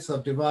divided,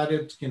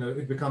 subdivided,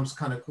 it becomes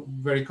kind of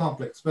very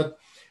complex. But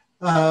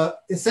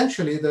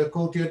essentially, the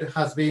courtyard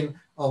has been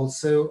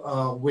also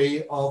a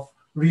way of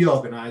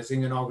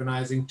reorganizing and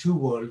organizing two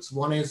worlds.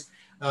 One is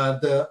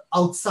the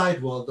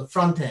outside world, the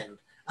front end,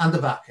 and the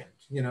back end.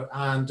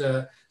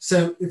 And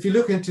so if you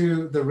look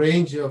into the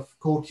range of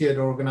courtyard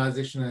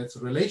organization and its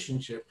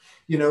relationship,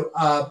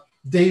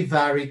 they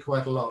vary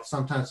quite a lot.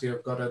 Sometimes you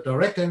have got a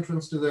direct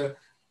entrance to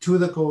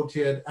the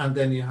courtyard, and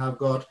then you have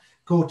got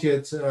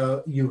courtyards,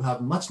 you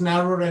have much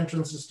narrower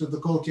entrances to the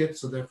courtyard,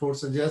 so therefore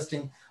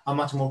suggesting a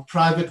much more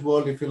private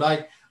world, if you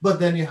like. But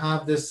then you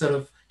have this sort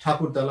of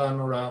Thakur Dalan,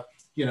 or a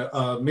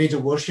major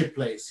worship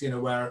place,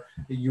 where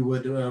you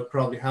would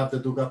probably have the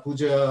Durga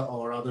Puja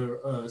or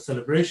other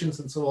celebrations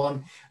and so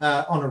on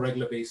a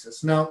regular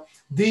basis. Now,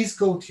 these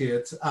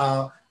courtyards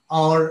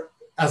are,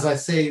 as I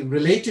say,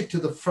 related to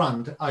the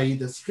front, i.e.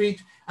 the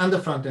street and the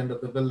front end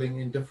of the building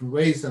in different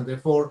ways, and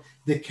therefore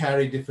they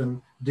carry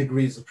different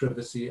degrees of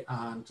privacy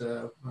and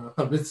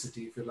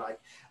publicity, if you like,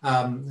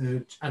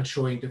 and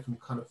showing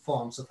different kind of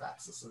forms of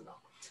access and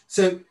all.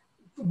 So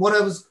what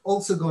I was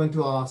also going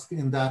to ask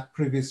in that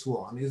previous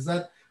one is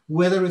that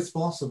whether it's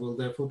possible,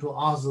 therefore, to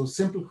ask those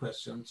simple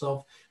questions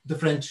of the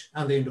French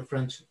and the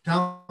Indo-French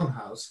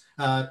townhouse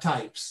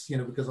types,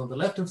 because on the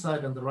left-hand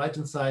side and the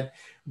right-hand side,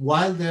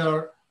 while they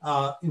are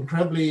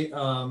incredibly,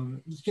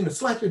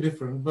 slightly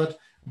different, but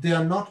they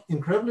are not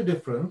incredibly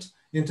different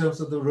in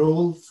terms of the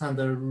roles and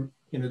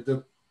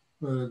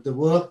the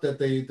work that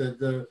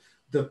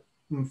the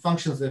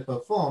functions they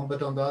perform.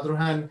 But on the other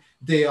hand,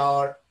 they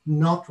are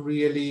not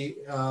really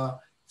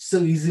so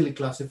easily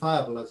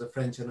classifiable as a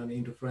French and an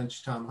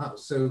Indo-French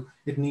townhouse. So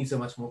it needs a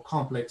much more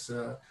complex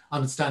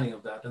understanding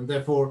of that. And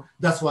therefore,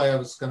 that's why I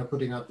was kind of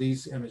putting up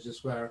these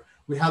images where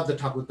we have the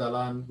Thakur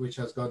Dalan, which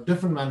has got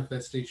different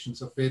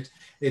manifestations of it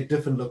at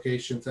different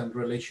locations and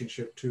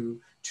relationship to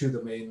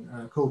the main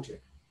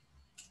courtyard.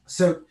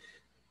 So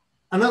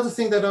another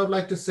thing that I would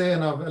like to say,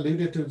 and I've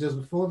alluded to just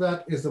before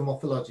that, is the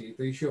morphology.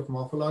 The issue of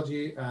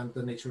morphology and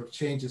the nature of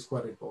change is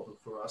quite important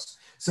for us.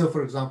 So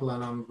for example,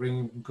 and I'm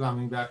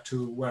coming back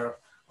to where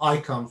I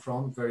come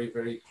from, very,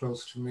 very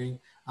close to me,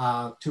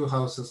 two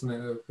houses,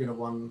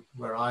 one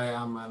where I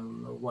am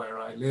and where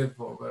I live,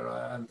 or where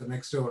I am the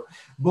next door.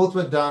 Both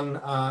were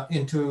done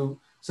into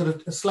sort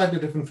of slightly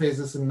different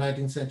phases in the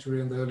 19th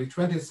century and the early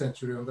 20th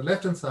century. On the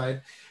left-hand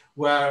side,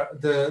 where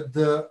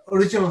the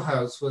original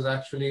house was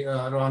actually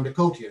around a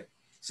courtyard.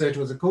 So it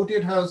was a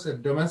courtyard house, a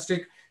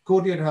domestic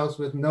courtyard house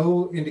with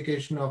no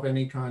indication of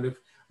any kind of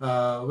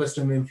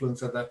Western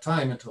influence at that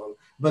time at all.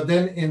 But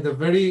then in the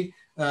very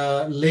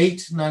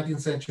late 19th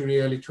century,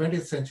 early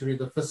 20th century,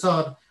 the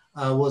facade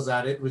was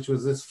added, which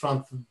was this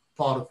front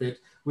part of it,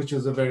 which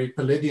was a very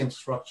Palladian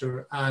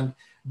structure. And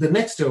the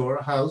next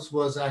door house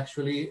was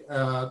actually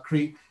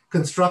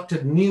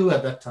constructed new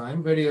at that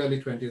time, very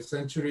early 20th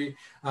century,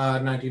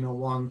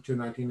 1901 to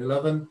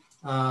 1911.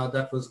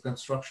 That was a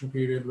construction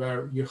period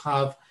where you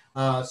have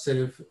sort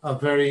of a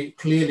very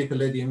clearly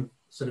Palladian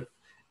sort of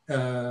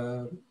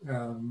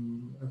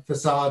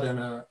facade and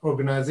an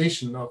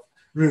organization of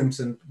rooms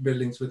and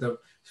buildings with a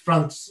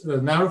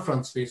narrow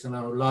front space and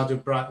a larger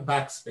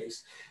back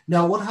space.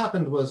 Now, what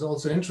happened was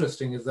also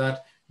interesting is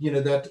that,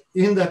 that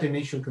in that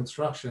initial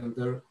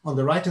construction, on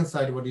the right-hand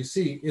side, what you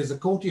see is a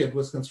courtyard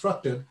was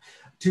constructed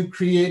to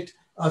create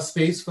a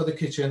space for the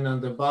kitchen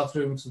and the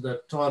bathrooms,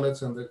 the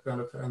toilets, and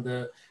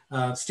the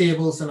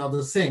stables and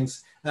other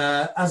things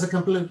as a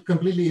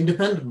completely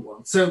independent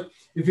one. So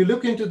if you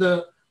look into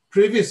the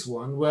previous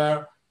one,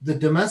 where the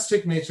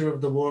domestic nature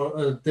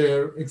of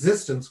their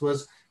existence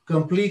was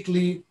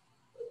completely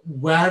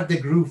where they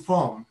grew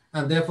from,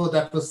 and therefore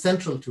that was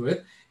central to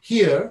it.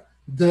 Here,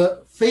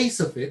 the face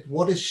of it,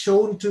 what is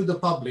shown to the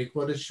public,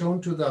 what is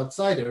shown to the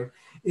outsider,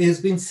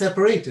 is being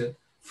separated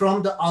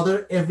from the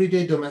other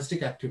everyday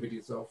domestic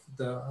activities of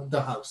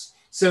the house.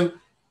 So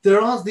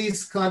there are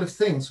these kind of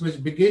things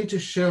which begin to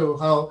show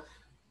how,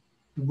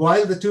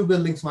 while the two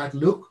buildings might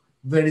look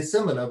very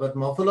similar, but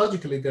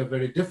morphologically they're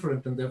very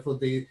different, and therefore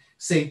they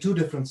say two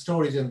different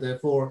stories, and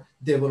therefore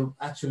they will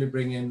actually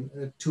bring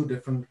in two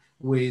different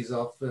ways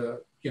of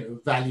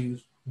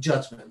values,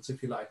 judgments,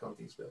 if you like, on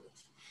these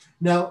buildings.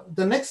 Now,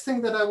 the next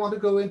thing that I want to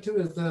go into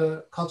is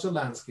the cultural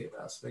landscape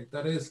aspect.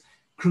 That is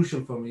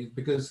crucial for me,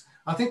 because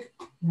I think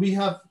we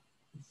have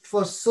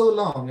for so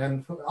long,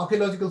 and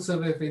Archaeological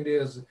Survey of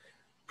India is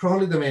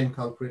probably the main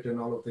culprit in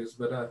all of this,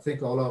 but I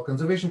think all our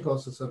conservation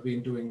courses have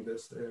been doing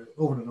this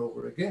over and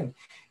over again,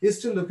 is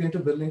to look into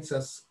buildings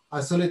as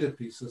isolated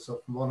pieces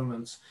of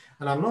monuments.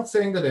 And I'm not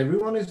saying that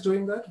everyone is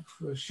doing that,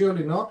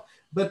 surely not,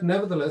 but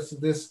nevertheless,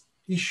 this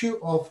issue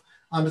of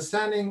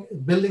understanding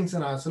buildings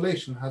in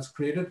isolation has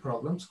created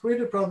problems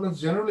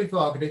generally for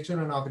architecture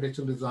and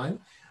architectural design,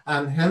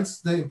 and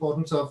hence the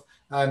importance of,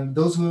 and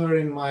those who were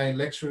in my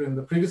lecture, in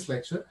the previous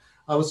lecture,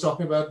 I was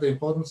talking about the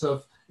importance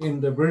of, in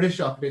the British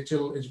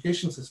architectural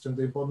education system,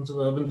 the importance of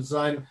urban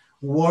design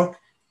work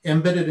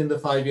embedded in the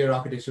 5-year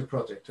architecture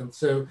project, and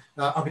so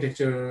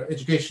architecture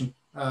education.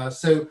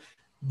 So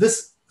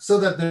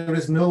that there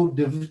is no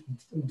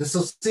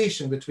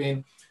dissociation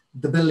between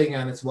the building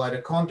and its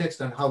wider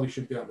context and how we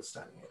should be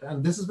understanding it.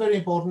 And this is very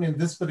important in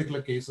this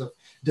particular case of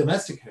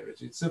domestic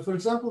heritage. So for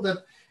example,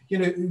 that,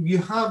 you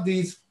have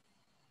these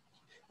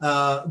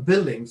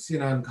buildings,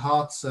 and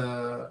ghats,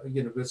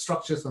 with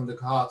structures on the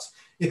ghats.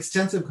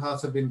 Extensive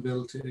ghats have been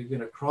built,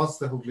 across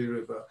the Hooghly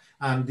River.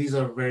 And these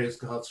are various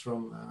ghats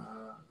from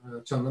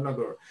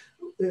Chandanagar,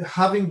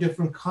 having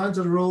different kinds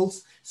of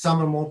roles.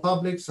 Some are more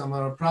public, some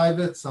are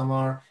private, some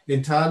are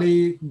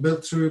entirely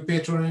built through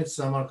patronage,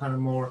 some are kind of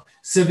more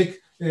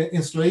civic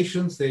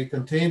installations. They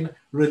contain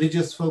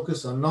religious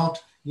focus or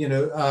not,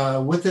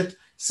 with it.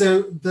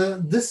 So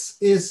this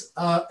is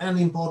an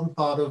important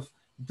part of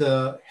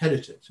the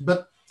heritage.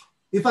 But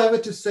if I were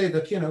to say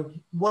that,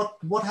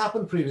 what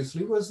happened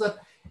previously was that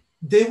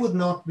they would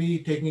not be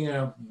taking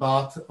a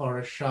bath or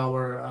a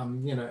shower,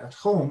 at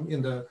home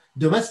in the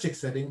domestic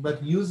setting,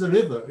 but use the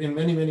river in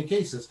many, many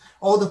cases,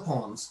 or the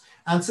ponds.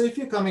 And so if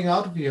you're coming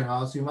out of your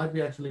house, you might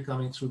be actually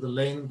coming through the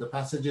lane, the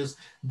passages,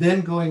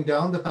 then going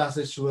down the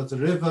passage towards the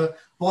river,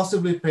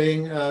 possibly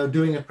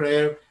doing a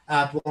prayer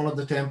at one of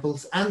the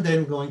temples, and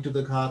then going to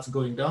the ghats,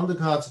 going down the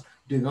ghats,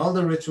 doing all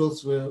the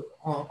rituals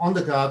on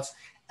the ghats,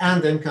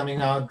 and then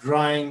coming out,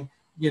 drying,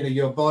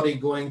 your body,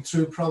 going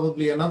through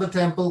probably another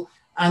temple,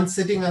 and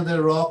sitting on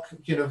the rock,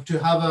 to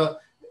have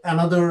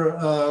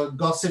another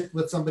gossip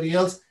with somebody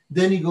else.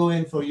 Then you go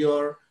in for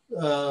your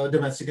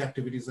domestic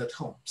activities at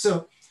home.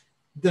 So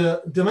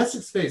the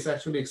domestic space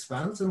actually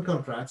expands and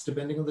contracts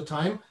depending on the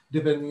time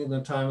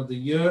of the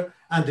year,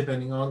 and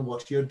depending on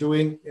what you're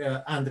doing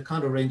and the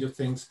kind of range of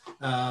things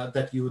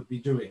that you would be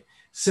doing.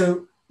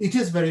 So it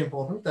is very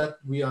important that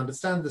we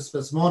understand the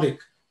spasmodic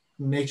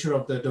nature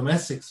of the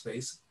domestic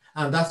space.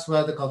 And that's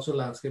where the cultural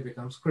landscape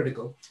becomes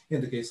critical in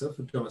the case of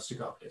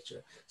domestic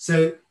architecture.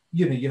 So,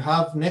 you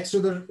have next to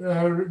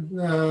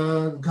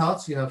the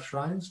ghats, you have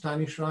shrines,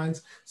 tiny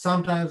shrines.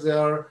 Sometimes there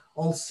are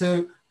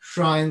also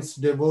shrines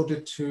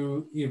devoted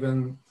to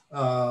even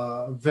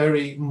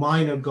very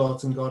minor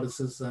gods and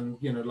goddesses, and,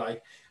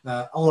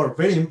 or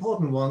very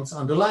important ones,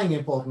 underlying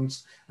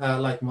importance,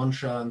 like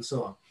Mansha and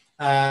so on.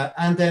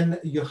 And then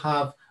you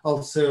have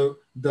also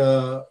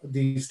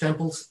these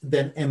temples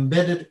then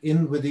embedded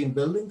within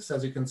buildings,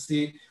 as you can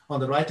see on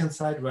the right-hand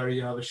side, where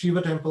you have a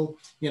Shiva temple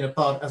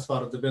as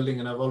part of the building.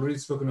 And I've already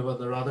spoken about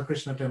the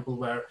Radhakrishna temple,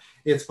 where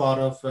it's part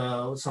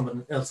of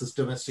someone else's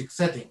domestic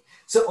setting.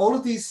 So all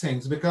of these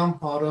things become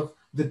part of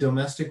the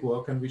domestic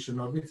work, and we should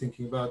not be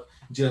thinking about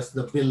just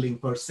the building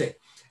per se.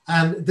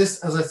 And this,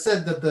 as I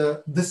said, that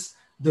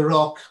the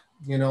rock,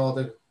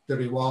 the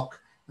rewalk,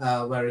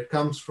 where it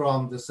comes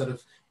from, the sort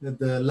of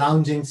the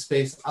lounging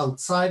space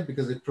outside,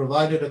 because it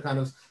provided a kind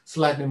of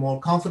slightly more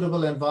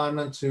comfortable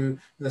environment to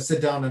sit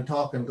down and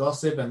talk and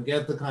gossip and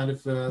get the kind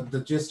of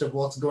the gist of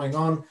what's going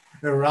on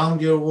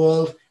around your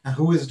world and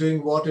who is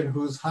doing what in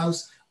whose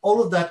house.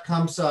 All of that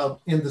comes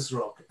out in this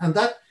rock. And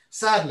that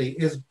sadly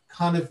is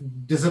kind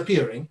of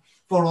disappearing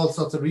for all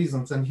sorts of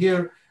reasons. And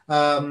here,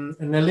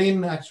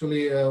 Nalin,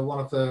 actually one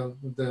of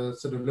the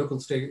sort of local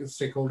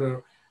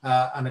stakeholder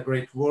and a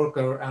great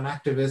worker and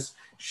activist,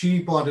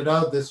 she pointed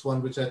out this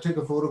one, which I took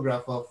a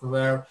photograph of,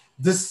 where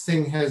this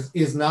thing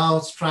is now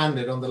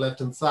stranded on the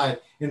left-hand side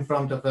in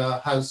front of a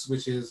house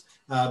which is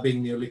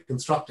being newly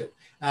constructed.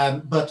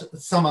 But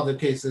some other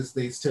cases,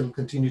 they still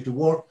continue to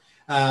work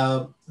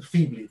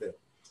feebly there.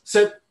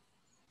 So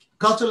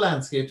cultural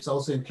landscapes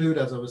also include,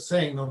 as I was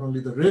saying, not only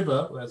the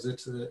river, as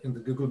it's in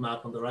the Google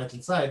map on the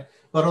right-hand side,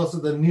 but also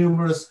the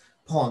numerous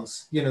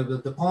ponds. You know,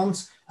 the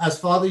ponds, as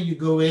farther you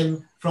go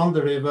in from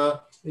the river,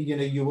 you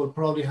know, you will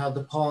probably have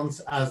the ponds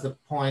as the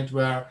point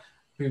where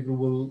people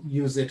will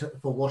use it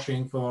for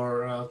washing,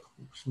 for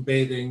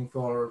bathing,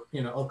 for,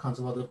 you know, all kinds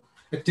of other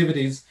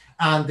activities,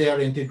 and they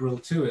are integral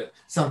to it.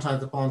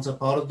 Sometimes the ponds are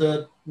part of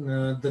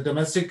the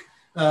domestic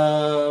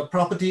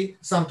property,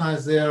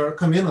 sometimes they are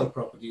communal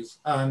properties.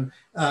 And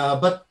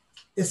but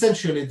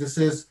essentially, this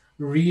is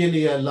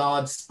really a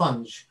large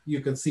sponge.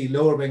 You can see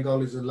Lower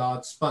Bengal is a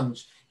large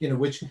sponge, you know,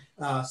 which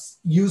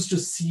used to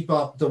seep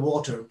up the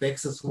water, the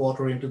excess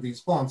water into these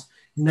ponds.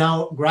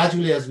 Now,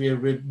 gradually, as we are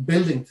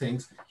rebuilding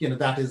things, you know,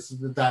 that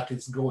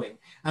is going.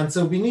 And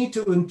so we need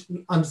to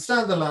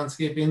understand the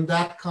landscape in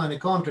that kind of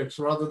context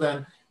rather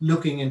than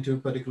looking into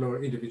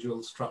particular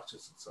individual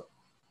structures and so on.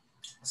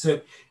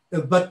 So,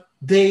 but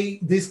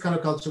these kind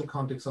of cultural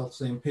contexts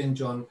also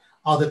impinge on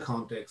other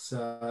contexts,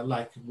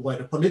 like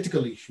wider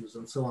political issues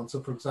and so on.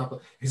 So, for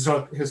example,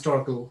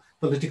 historical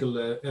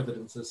political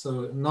evidences.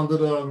 So,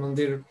 Nandadwara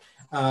Mandir,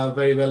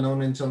 very well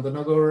known in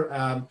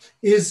Chandanagar,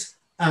 is,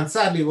 and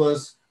sadly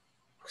was,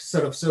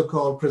 sort of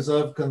so-called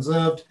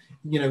conserved,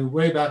 you know,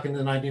 way back in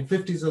the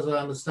 1950s, as I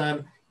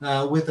understand,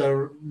 with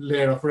a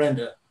layer of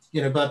render,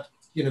 you know, but,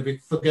 you know, we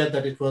forget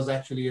that it was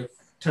actually a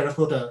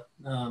terracotta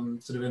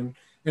sort of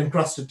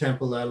encrusted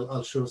temple.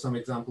 I'll show some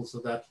examples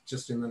of that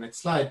just in the next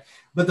slide.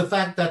 But the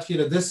fact that, you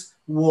know, this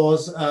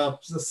was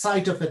the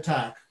site of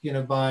attack, you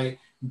know, by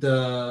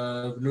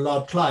the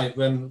Lord Clive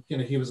when, you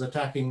know, he was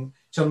attacking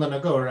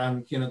Chandanagar,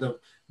 and, you know,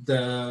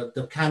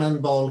 the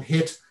cannonball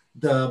hit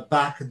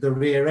the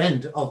rear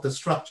end of the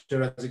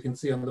structure, as you can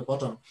see on the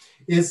bottom,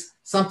 is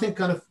something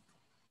kind of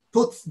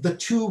puts the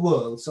two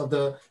worlds of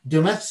the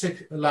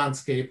domestic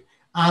landscape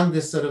and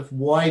this sort of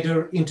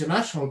wider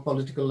international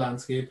political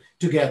landscape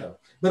together.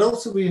 But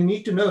also we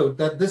need to note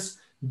that this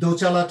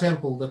Dochala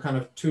temple, the kind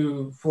of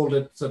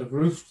two-folded sort of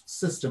roof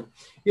system,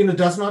 you know,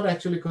 does not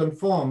actually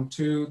conform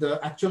to the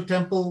actual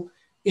temple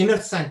inner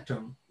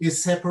sanctum,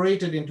 is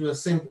separated into a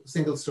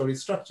single-story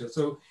structure.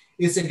 So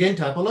it's again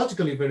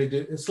typologically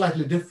very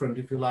slightly different,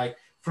 if you like,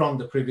 from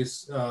the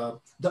previous,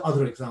 the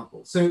other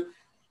example. So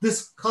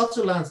this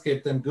cultural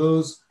landscape then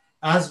goes,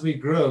 as we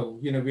grow,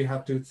 you know, we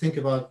have to think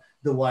about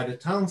the wider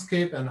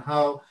townscape and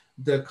how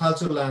the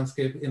cultural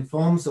landscape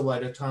informs the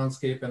wider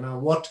townscape, and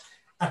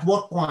at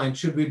what point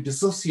should we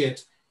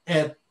dissociate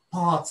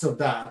parts of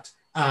that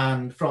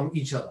and from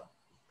each other.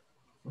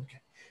 Okay,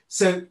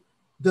 so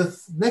the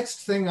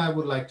next thing I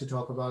would like to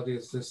talk about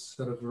is this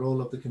sort of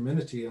role of the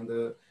community and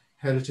the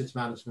heritage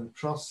management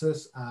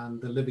process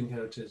and the living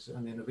heritage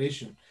and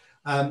innovation.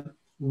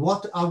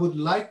 What I would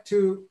like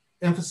to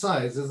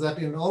emphasize is that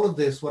in all of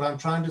this, what I'm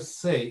trying to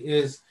say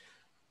is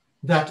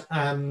that,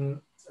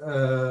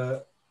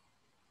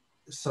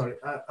 sorry,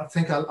 I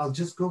think I'll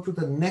just go to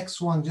the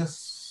next one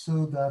just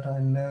so that I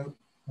know.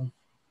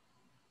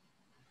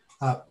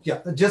 Yeah,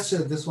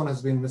 just this one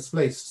has been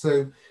misplaced.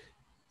 So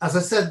as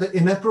I said, the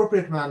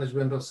inappropriate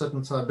management of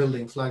certain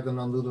buildings like the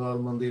Nandadwara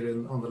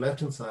Mandir on the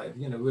left-hand side,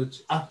 you know,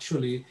 which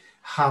actually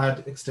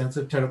had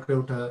extensive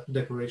terracotta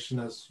decoration,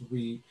 as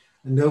we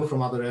know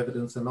from other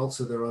evidence, and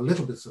also there are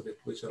little bits of it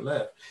which are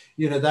left,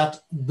 you know,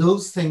 that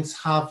those things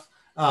have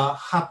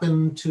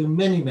happened to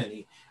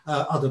many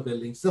other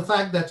buildings. The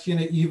fact that, you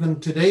know, even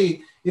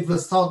today, it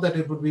was thought that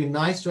it would be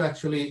nice to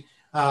actually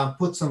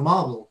put some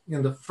marble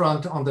in the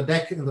front, on the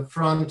deck in the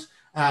front,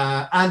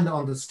 and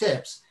on the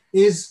steps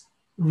is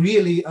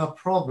really a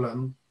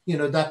problem, you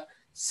know, that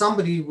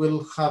somebody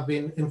will have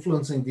been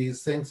influencing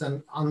these things.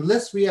 And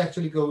unless we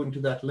actually go into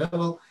that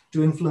level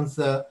to influence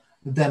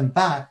them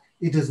back,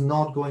 it is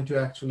not going to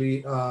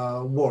actually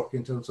work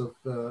in terms of,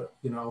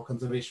 you know, our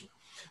conservation.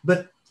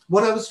 But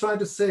what I was trying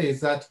to say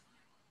is that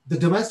the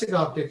domestic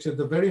architecture,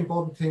 the very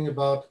important thing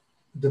about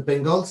the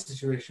Bengal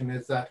situation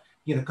is that,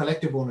 you know,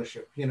 collective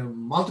ownership, you know,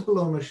 multiple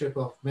ownership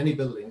of many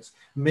buildings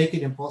make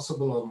it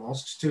impossible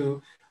almost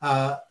to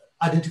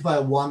identify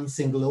one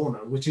single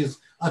owner, which is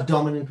a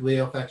dominant way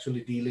of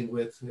actually dealing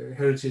with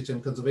heritage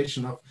and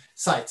conservation of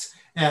sites.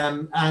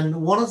 And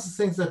one of the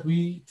things that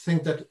we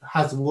think that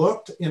has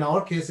worked in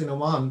our case in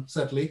Oman,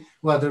 certainly,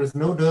 where there is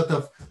no dearth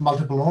of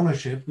multiple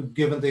ownership,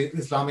 given the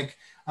Islamic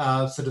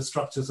sort of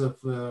structures of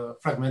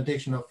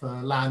fragmentation of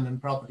land and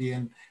property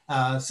and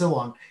so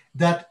on,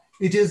 that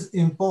it is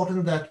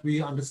important that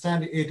we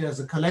understand it as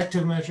a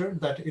collective measure,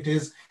 that it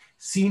is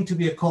seen to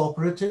be a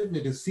cooperative,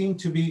 it is seen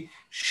to be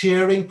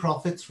sharing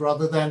profits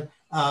rather than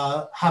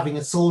having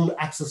a sole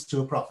access to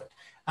a profit.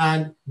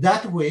 And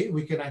that way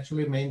we can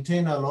actually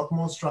maintain a lot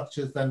more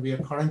structures than we are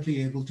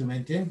currently able to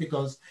maintain,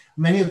 because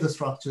many of the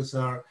structures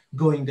are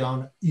going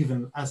down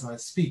even as I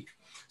speak.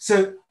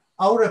 So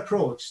our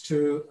approach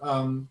to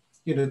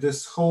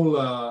this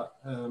whole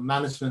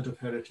management of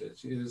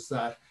heritage is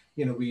that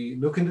we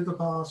look into the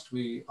past,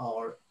 we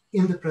are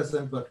in the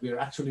present, but we are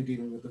actually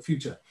dealing with the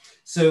future.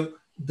 So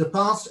the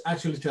past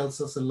actually tells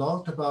us a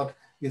lot about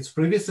its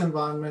previous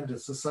environment,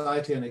 its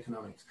society and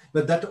economics.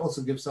 But that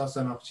also gives us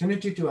an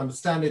opportunity to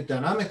understand it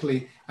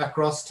dynamically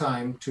across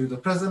time to the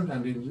present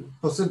and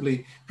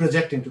possibly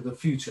project into the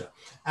future.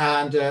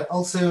 And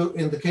also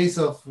in the case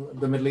of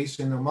the Middle East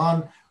and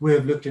Oman, we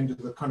have looked into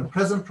the kind of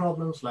present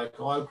problems like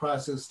oil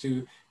crisis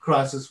to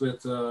crisis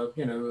with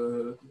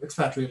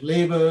expatriate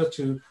labor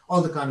to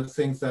all the kind of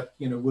things that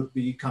would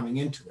be coming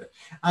into it.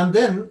 And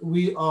then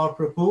we are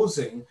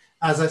proposing,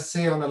 as I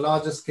say, on a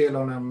larger scale,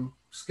 on a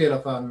scale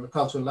of a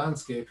cultural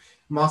landscape,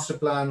 master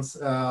plans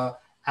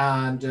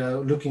and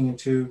looking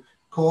into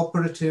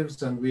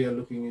cooperatives, and we are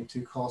looking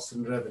into costs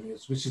and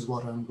revenues, which is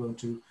what I'm going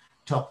to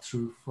talk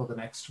through for the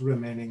next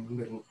remaining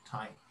little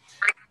time.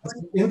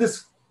 In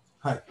this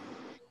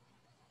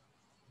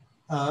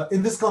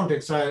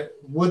context, I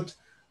would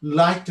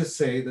like to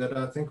say that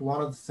I think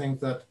one of the things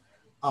that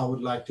I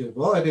would like to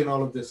avoid in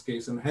all of this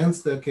case, and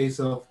hence the case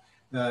of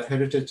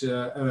heritage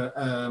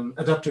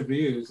adaptive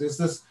reuse, is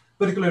this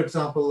particular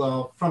example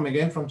of from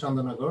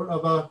Chandanagar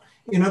about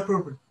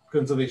inappropriate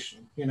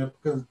conservation,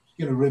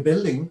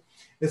 rebuilding,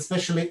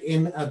 especially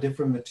in a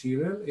different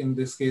material, in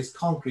this case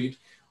concrete,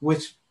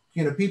 which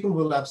people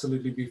will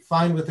absolutely be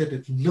fine with it.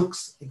 It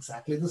looks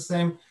exactly the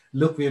same.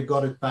 Look, we have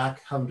got it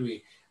back. How do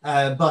we?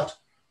 But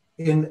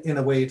in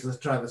a way, it's a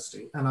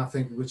travesty, and I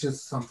think which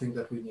is something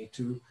that we need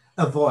to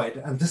avoid.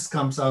 And this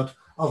comes out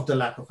of the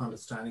lack of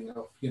understanding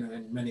of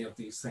in many of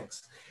these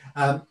things,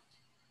 and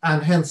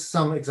hence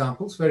some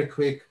examples, very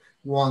quick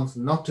ones,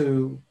 not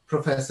to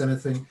profess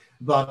anything,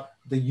 but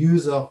the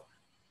use of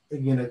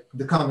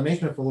the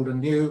combination of old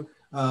and new,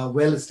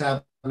 well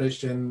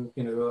established in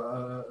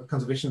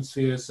conservation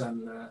spheres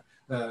and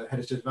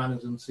heritage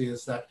management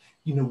spheres that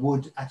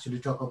would actually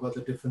talk about the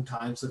different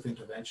types of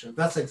intervention.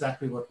 That's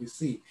exactly what we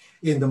see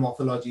in the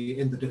morphology,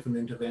 in the different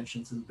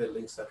interventions in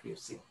buildings that we have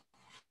seen.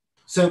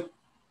 So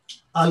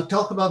I'll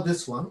talk about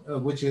this one,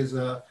 which is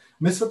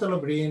Misfat Al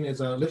Abreen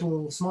is a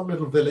small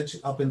little village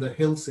up in the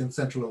hills in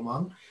central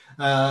Oman.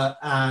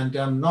 And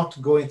I'm not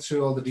going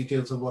through all the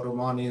details of what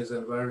Oman is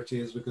and where it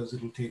is because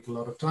it'll take a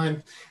lot of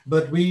time.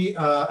 But we,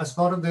 as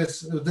part of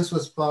this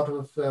was part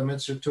of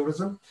Ministry of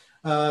Tourism.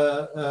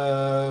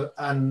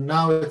 And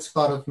now it's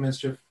part of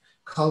Ministry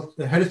of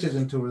Heritage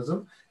and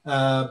Tourism.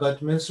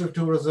 But Ministry of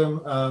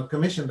Tourism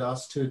commissioned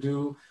us to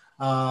do,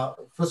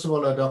 first of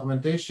all, a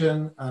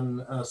documentation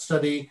and a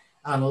study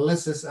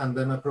analysis, and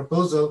then a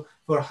proposal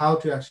for how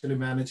to actually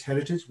manage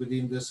heritage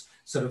within this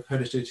sort of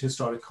heritage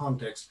historic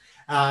context.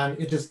 And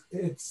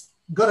it's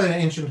got an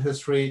ancient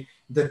history.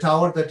 The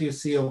tower that you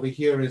see over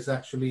here is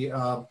actually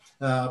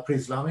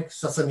pre-Islamic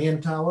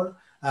Sasanian tower.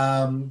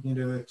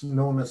 It's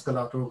known as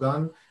Qalat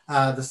Urgan.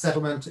 The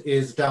settlement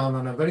is down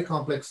on a very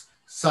complex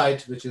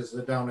site, which is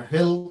down a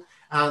hill.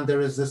 And there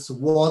is this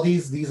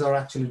wadis. These are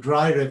actually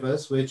dry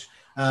rivers which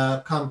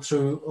come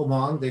through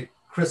Oman. They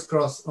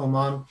crisscross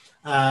Oman.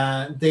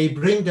 They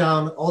bring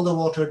down all the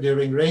water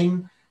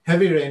during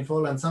heavy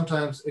rainfall, and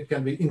sometimes it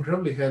can be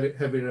incredibly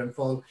heavy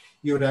rainfall.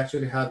 You would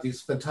actually have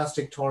these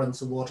fantastic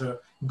torrents of water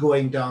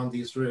going down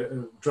these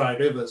dry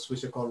rivers,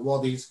 which are called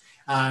wadis,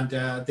 and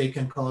they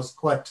can cause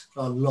quite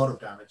a lot of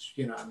damage,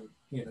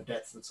 and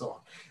deaths and so on.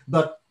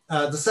 But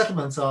the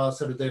settlements are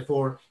sort of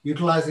therefore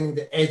utilizing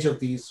the edge of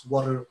these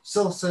water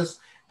sources,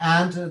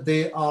 and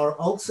they are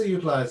also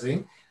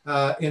utilizing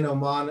in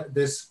Oman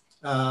this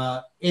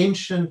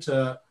ancient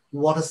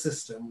water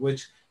system,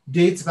 which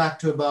dates back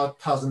to about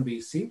 1000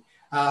 BC,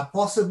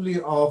 possibly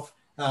of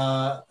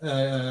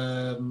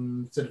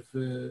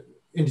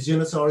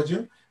indigenous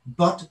origin,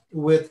 but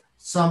with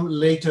some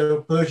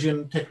later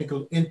Persian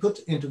technical input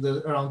into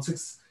the around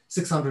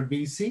 600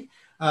 BC,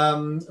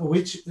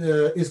 which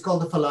is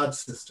called the Falaj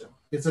system.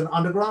 It's an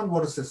underground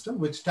water system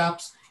which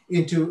taps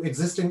into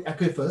existing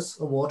aquifers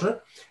of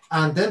water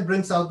and then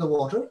brings out the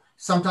water,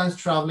 sometimes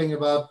traveling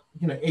about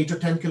 8 or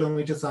 10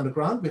 kilometers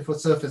underground before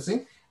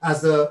surfacing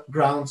as the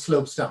ground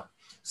slopes down.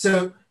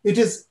 So it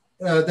is,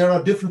 there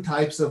are different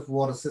types of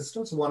water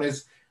systems. One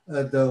is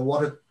the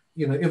water,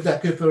 if the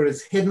aquifer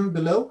is hidden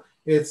below,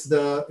 it's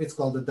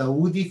called the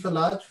Dawoodi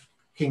Falaj.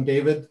 King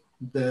David,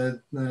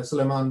 the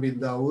Sulaiman bin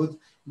Dawood,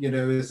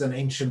 is an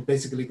ancient,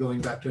 basically going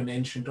back to an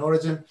ancient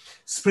origin.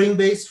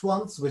 Spring-based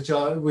ones, which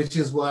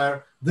is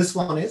where this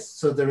one is.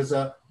 So there is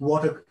a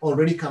water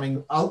already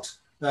coming out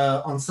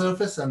on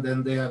surface, and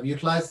then they have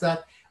utilized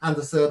that. And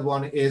the third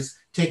one is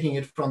taking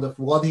it from the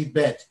wadi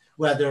bed,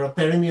 where there are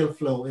perennial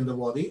flow in the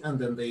wadi, and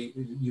then they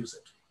use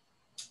it.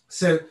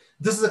 So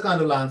this is a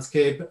kind of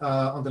landscape.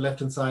 On the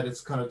left-hand side,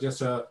 it's kind of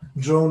just a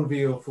drone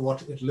view of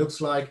what it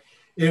looks like.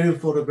 Aerial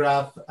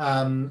photograph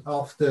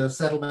of the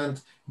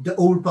settlement, the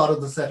old part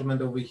of the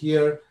settlement over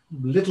here,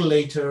 little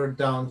later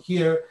down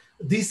here.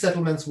 These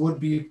settlements would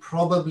be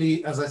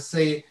probably, as I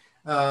say,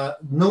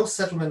 no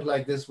settlement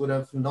like this would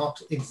have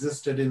not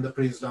existed in the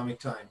pre-Islamic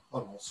time,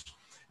 almost,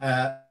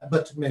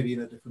 but maybe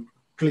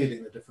clearly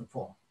in a different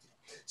form.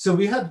 So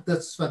we had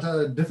this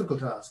difficult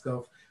task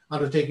of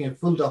undertaking a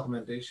full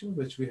documentation,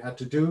 which we had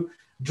to do.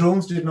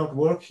 Drones did not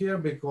work here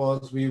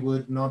because we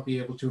would not be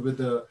able to, with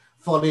the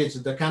foliage,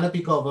 the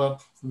canopy cover,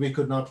 we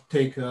could not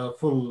take a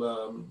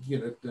full,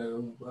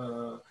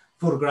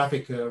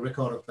 photographic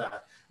record of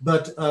that.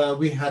 But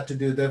we had to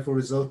do, therefore,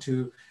 resort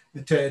to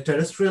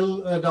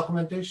terrestrial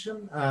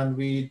documentation, and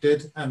we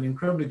did an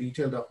incredibly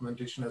detailed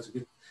documentation, as you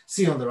can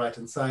see on the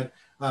right-hand side,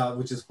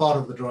 which is part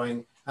of the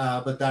drawing,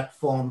 but that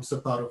forms a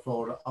part of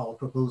our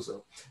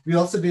proposal. We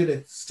also did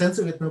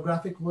extensive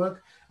ethnographic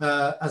work,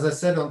 as I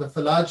said, on the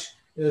Falaj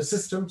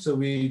system. So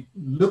we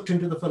looked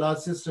into the Falaj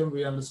system,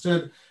 we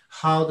understood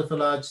how the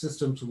Falaj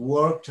systems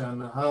worked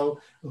and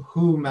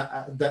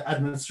the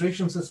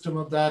administration system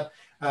of that,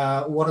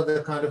 what are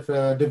the kind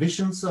of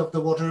divisions of the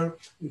water,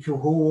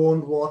 who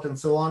owned what and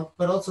so on,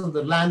 but also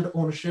the land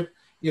ownership,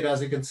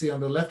 as you can see on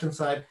the left-hand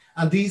side.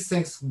 And these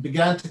things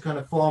began to kind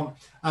of form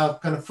a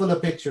kind of fuller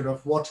picture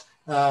of what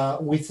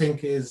we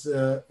think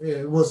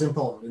was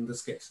important in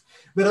this case.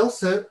 But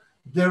also,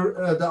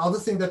 the other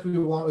thing that we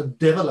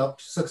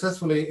developed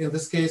successfully in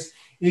this case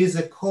is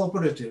a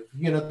cooperative.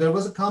 There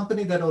was a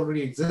company that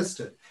already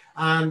existed,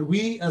 and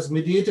we, as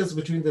mediators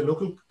between the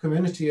local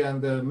community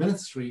and the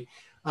ministry,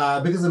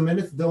 because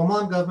the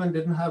Oman government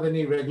didn't have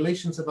any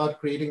regulations about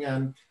creating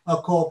a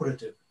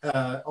cooperative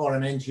or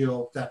an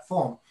NGO of that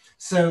form.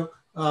 So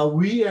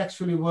we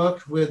actually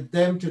worked with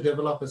them to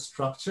develop a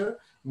structure.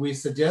 We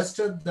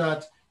suggested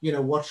that,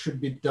 what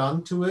should be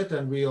done to it.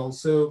 And we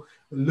also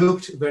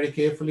looked very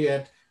carefully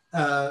at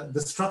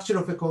the structure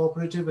of a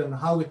cooperative and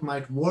how it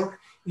might work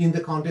in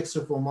the context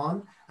of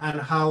Oman and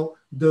how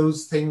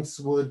those things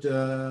would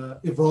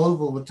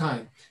evolve over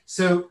time.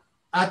 So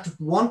at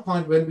one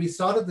point when we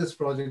started this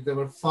project, there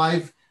were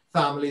 5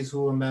 families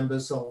who were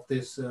members of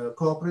this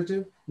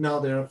cooperative. Now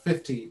there are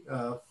 50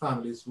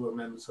 families who are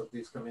members of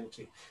this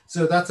community.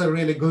 So that's a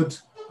really good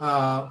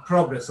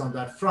progress on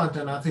that front.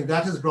 And I think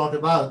that has brought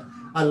about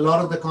a lot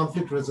of the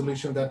conflict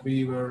resolution that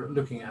we were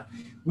looking at.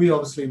 We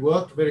obviously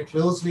worked very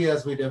closely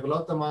as we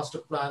developed the master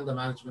plan, the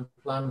management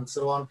plan, and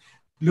so on,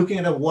 looking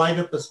at a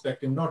wider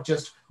perspective, not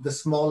just the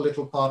small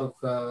little part of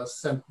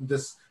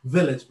this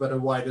village, but a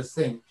wider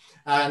thing.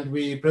 And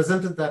we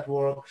presented that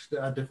work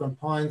at different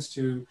points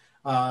to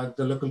the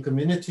local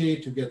community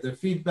to get their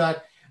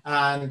feedback.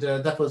 And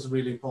that was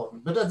really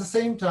important. But at the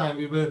same time,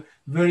 we were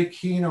very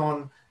keen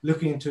on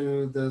looking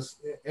into this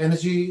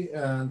energy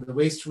and the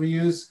waste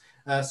reuse.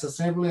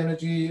 Sustainable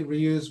energy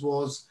reuse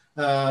was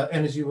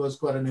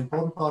quite an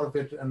important part of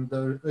it. And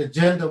the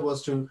agenda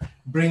was to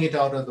bring it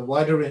out of the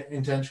wider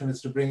intention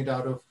is to bring it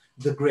out of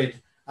the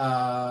grid,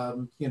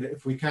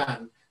 if we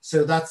can.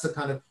 So that's the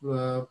kind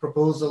of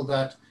proposal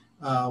that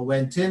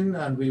went in,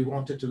 and we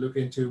wanted to look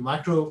into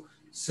micro,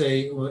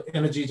 say,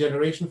 energy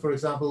generation, for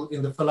example,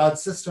 in the Falaj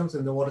systems,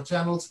 in the water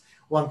channels.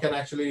 One can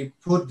actually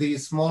put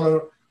these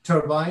smaller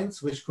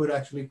turbines, which could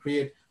actually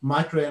create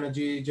micro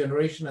energy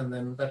generation, and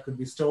then that could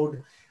be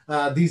stored.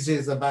 These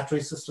days, the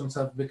battery systems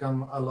have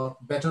become a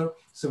lot better,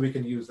 so we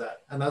can use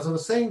that. And as I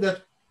was saying,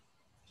 that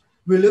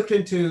we looked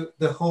into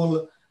the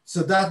whole,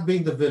 so that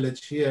being the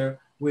village here,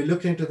 we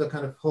looked into the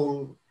kind of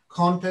whole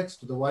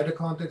context, the wider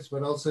context,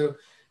 but also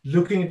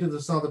looking into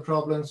some of the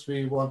problems.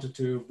 We wanted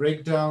to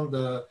break down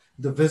the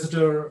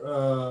visitor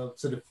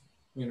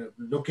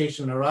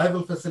location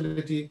arrival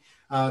facility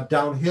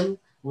downhill,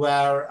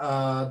 where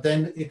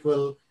then it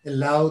will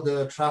allow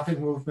the traffic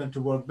movement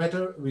to work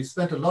better. We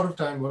spent a lot of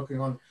time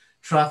working on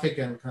traffic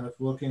and kind of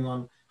working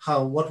on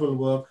what will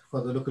work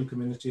for the local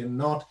community and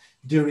not.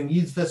 During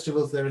Eid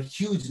festivals, there are a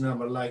huge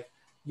number, like,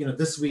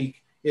 this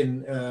week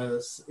in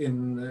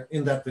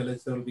that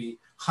village, there will be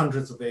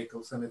hundreds of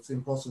vehicles and it's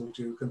impossible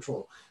to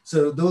control.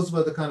 So those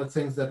were the kind of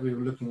things that we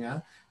were looking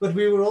at. But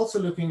we were also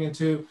looking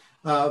into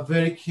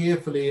very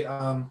carefully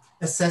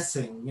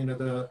assessing,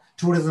 the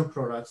tourism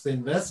products, the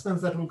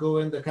investments that will go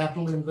in, the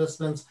capital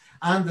investments,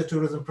 and the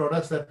tourism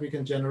products that we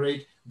can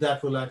generate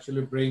that will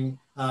actually bring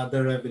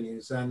the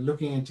revenues, and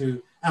looking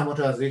into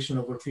amortization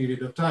over a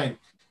period of time.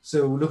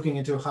 So looking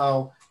into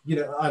how,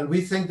 and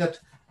we think that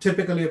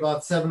typically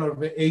about 7 or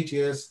 8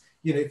 years,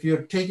 if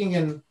you're taking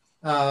in,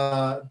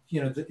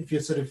 if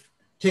you're sort of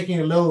taking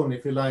a loan,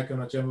 if you like,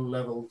 on a general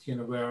level,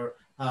 where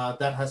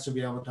that has to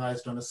be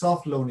amortized on a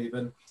soft loan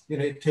even,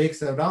 it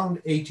takes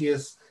around 8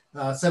 years,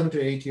 7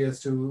 to 8 years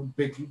to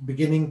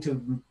beginning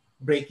to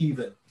break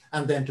even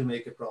and then to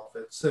make a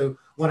profit. So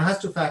one has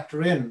to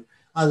factor in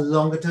a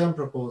longer term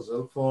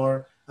proposal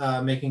for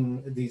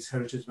making these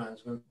heritage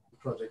management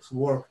projects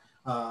work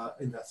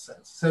in that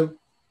sense. So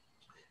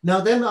now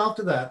then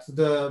after that,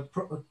 the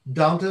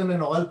downturn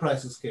in oil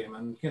prices came,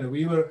 and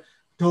we were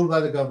told by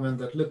the government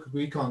that, look,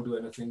 we can't do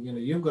anything.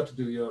 You've got to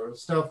do your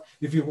stuff.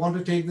 If you want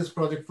to take this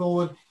project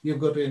forward,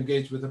 you've got to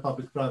engage with a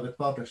public-private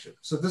partnership.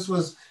 So this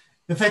was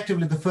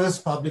effectively the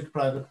first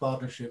public-private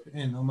partnership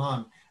in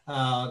Oman.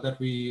 that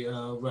we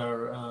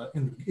were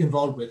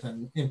involved with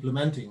and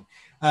implementing.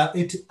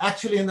 It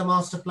actually, in the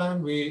master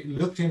plan, we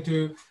looked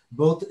into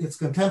both its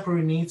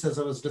contemporary needs, as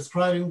I was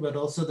describing, but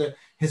also the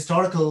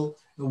historical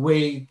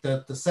way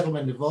that the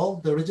settlement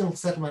evolved. The original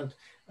settlement,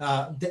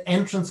 the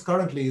entrance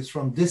currently is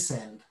from this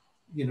end,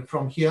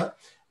 from here,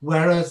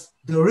 whereas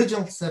the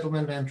original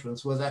settlement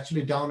entrance was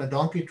actually down a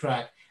donkey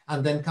track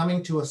and then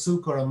coming to a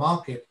souk or a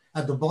market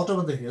at the bottom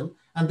of the hill,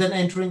 and then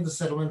entering the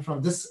settlement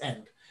from this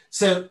end.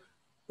 So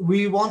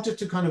we wanted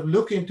to kind of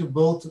look into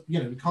both,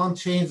 we can't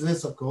change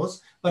this, of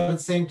course, but at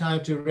the same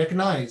time to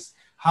recognize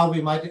how we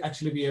might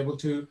actually be able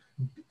to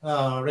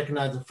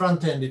recognize the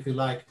front end, if you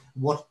like,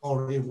 what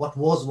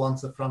was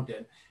once the front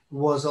end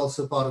was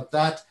also part of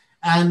that.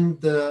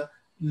 And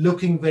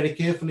looking very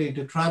carefully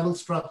into tribal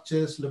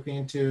structures, looking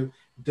into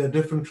the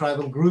different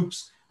tribal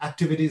groups,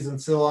 activities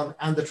and so on,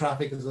 and the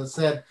traffic, as I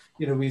said,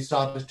 we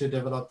started to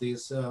develop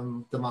these,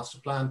 the master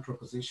plan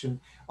proposition.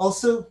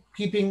 Also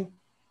keeping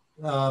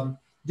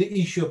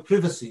the issue of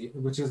privacy,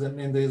 which is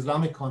in the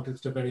Islamic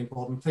context, a very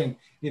important thing,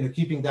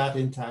 keeping that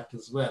intact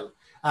as well.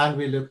 And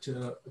we looked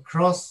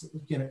across,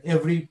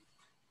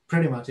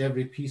 pretty much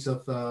every piece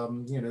of,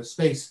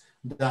 space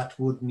that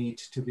would need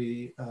to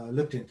be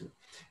looked into.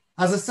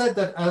 As I said,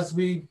 that as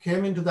we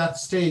came into that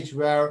stage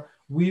where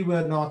we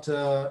were not,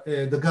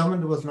 the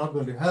government was not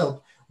going to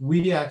help,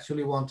 we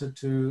actually wanted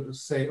to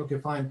say, okay,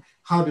 fine,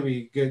 how do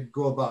we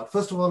go about?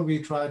 First of all, we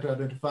tried to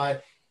identify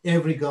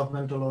every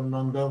governmental or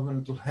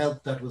non-governmental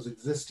help that was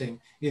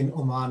existing in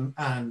Oman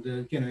and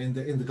in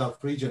the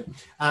Gulf region,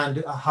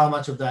 and how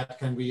much of that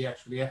can we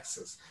actually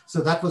access.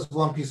 So that was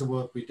one piece of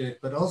work we did,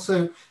 but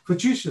also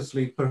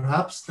fortuitously,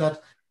 perhaps,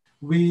 that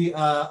we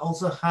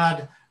also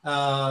had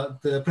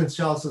the Prince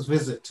Charles's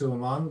visit to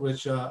Oman,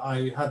 which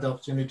I had the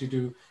opportunity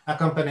to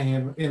accompany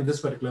him in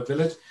this particular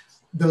village.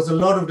 There was a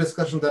lot of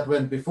discussion that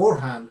went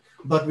beforehand,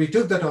 but we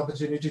took that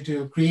opportunity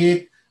to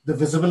create the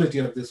visibility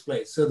of this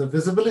place. So the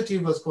visibility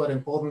was quite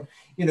important.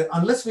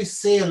 Unless we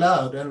say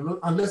aloud and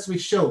unless we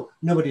show,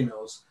 nobody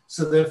knows.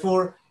 So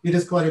therefore, it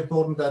is quite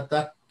important that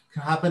that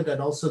happened. And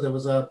also there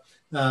was a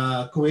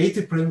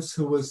Kuwaiti prince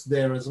who was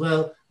there as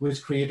well,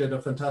 which created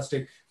a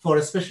fantastic,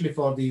 especially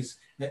for these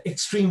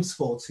extreme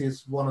sports.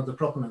 He's one of the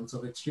proponents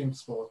of extreme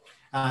sport,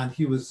 and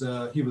he was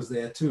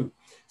there too.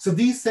 So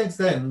these things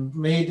then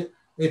made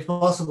it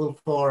possible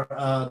for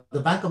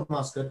the Bank of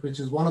Muscat, which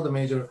is one of the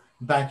major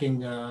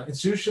banking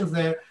institutions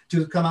there,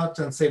 to come out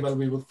and say, well,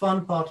 we will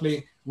fund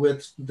partly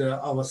with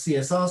our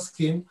CSR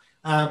scheme,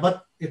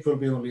 but it will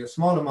be only a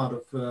small amount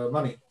of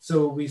money.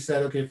 So we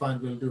said, okay,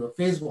 fine, we'll do a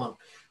phase one.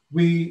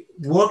 We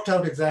worked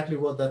out exactly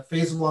what that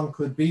phase one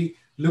could be,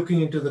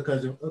 looking into the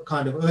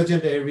kind of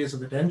urgent areas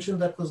of attention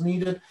that was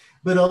needed,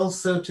 but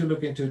also to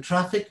look into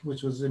traffic,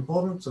 which was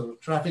important. So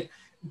traffic,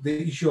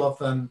 the issue of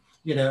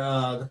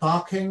the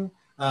parking,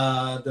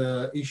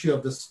 the issue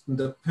of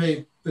the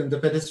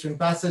pedestrian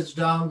passage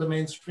down the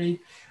main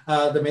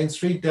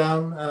street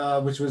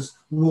down, which was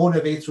worn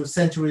away through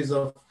centuries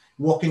of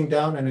walking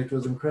down, and it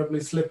was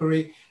incredibly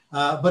slippery.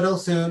 But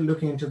also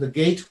looking into the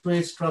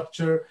gateway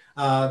structure,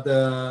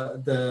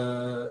 there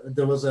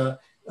was a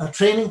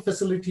training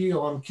facility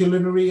on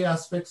culinary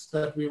aspects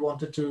that we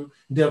wanted to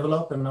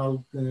develop, and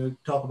I'll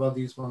talk about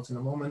these ones in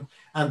a moment.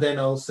 And then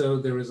also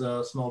there is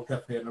a small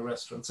cafe and a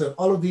restaurant. So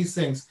all of these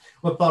things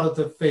were part of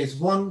the phase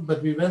one,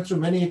 but we went through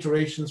many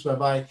iterations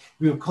whereby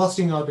we were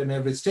costing out in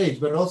every stage,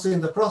 but also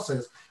in the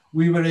process,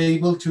 we were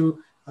able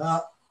to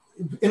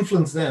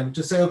influence them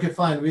to say, okay,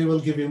 fine, we will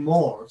give you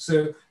more.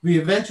 So we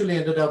eventually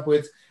ended up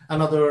with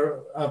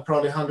another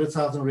probably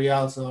 100,000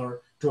 riyals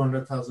or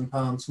 200,000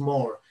 pounds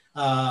more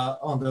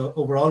on the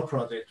overall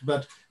project.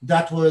 But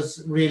that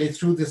was really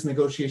through this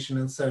negotiation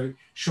and so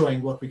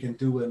showing what we can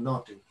do and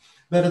not do.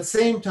 But at the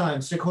same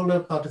time, stakeholder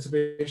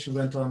participation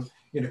went on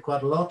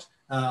quite a lot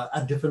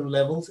at different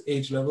levels,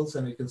 age levels,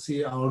 and you can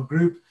see our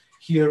group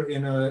here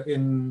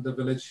in the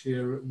village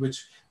here,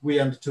 which we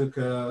undertook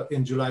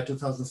in July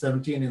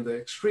 2017 in the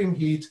extreme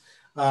heat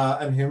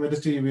and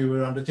humidity. We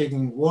were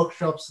undertaking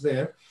workshops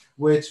there,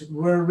 which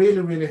were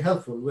really, really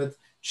helpful with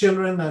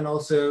children and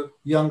also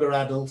younger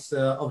adults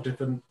of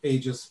different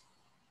ages.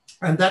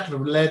 And that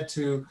led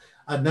to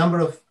a number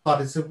of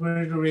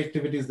participatory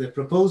activities. They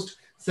proposed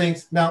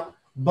things. Now,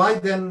 by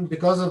then,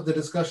 because of the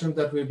discussion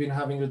that we've been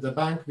having with the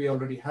bank, we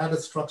already had a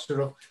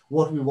structure of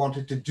what we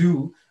wanted to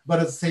do. But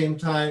at the same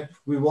time,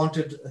 we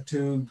wanted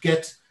to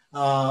get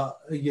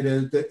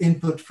the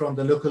input from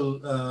the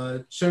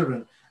local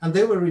children. And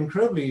they were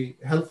incredibly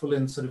helpful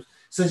in sort of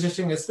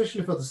suggesting,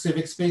 especially for the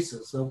civic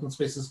spaces, the open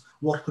spaces,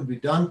 what could be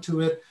done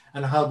to it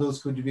and how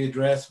those could be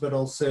addressed, but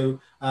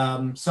also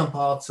some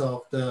parts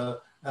of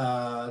the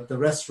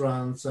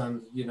restaurants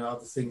and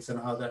other things and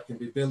how that can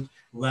be built,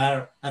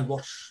 where and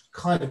what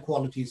kind of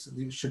qualities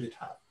should it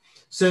have.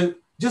 So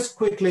just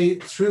quickly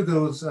through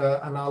those,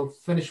 and I'll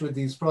finish with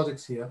these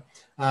projects here.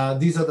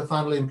 These are the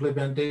final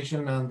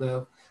implementation, and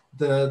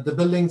the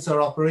buildings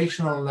are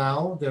operational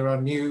now. There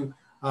are new,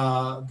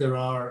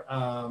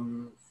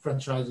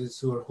 franchises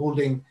who are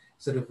holding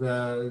sort of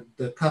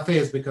the cafe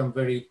has become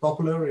very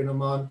popular in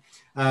Oman.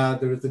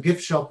 There is the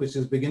gift shop, which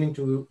is beginning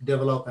to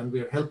develop, and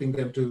we're helping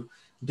them to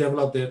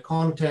develop their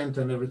content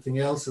and everything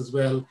else as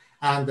well.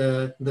 And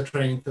the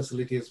training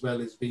facility as well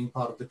is being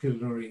part of the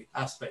culinary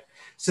aspect.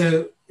 So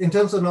in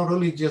terms of not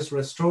only just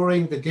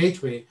restoring the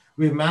gateway,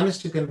 we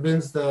managed to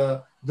convince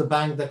the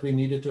bank that we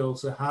needed to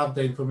also have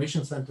the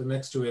information center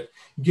next to it,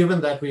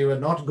 given that we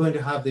were not going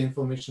to have the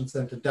information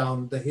center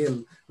down the hill,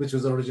 which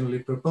was originally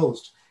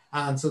proposed.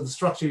 And so the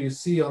structure you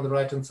see on the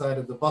right-hand side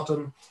at the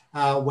bottom,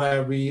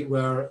 where we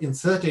were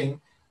inserting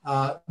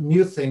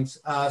new things.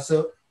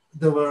 So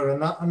there were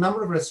a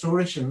number of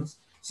restorations.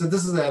 So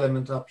this is the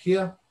element up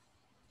here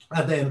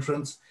at the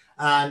entrance.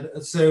 And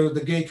so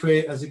the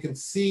gateway, as you can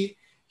see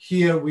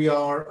here, we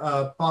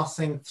are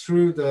passing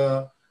through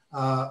the,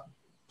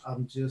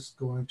 I'm just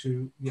going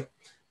to, yeah.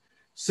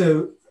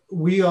 So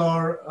we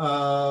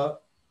are,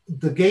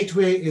 the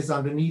gateway is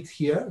underneath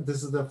here.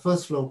 This is the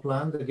first floor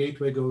plan. The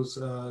gateway goes,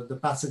 the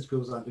passage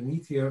goes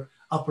underneath here,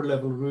 upper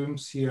level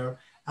rooms here,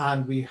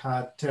 and we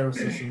had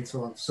terraces and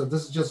so on. So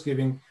this is just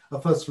giving a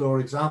first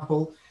floor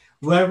example.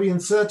 Where we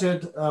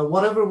inserted,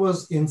 whatever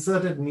was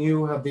inserted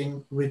new have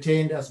been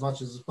retained as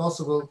much as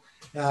possible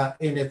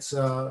in its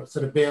sort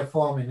of bare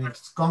form, in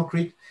its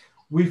concrete.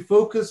 We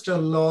focused a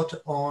lot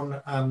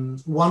on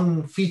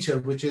one feature,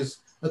 which is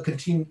a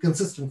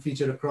consistent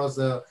feature across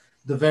the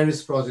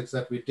various projects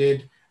that we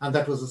did, and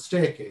that was a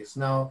staircase.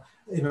 Now,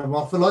 in a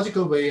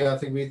morphological way, I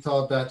think we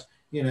thought that,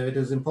 you know, it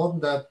is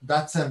important that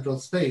that central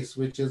space,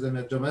 which is in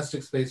a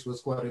domestic space,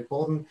 was quite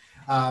important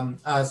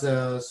as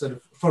a sort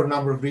of, for a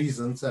number of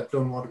reasons. I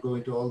don't want to go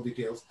into all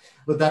details,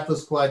 but that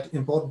was quite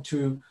important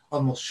to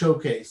almost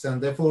showcase.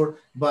 And therefore,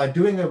 by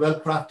doing a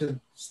well-crafted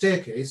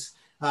staircase,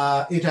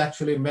 it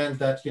actually meant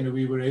that, you know,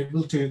 we were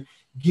able to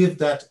give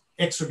that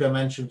extra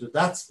dimension to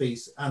that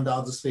space, and the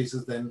other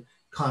spaces then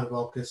kind of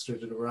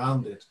orchestrated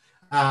around it.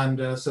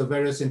 And so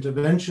various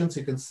interventions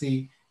you can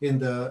see in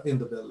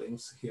the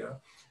buildings here.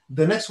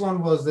 The next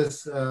one was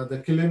this,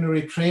 the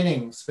culinary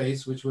training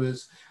space, which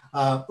was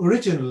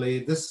originally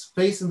this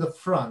space in the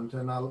front,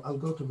 and I'll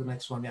go to the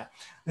next one, yeah.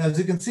 As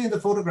you can see in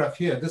the photograph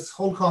here, this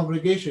whole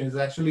congregation is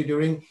actually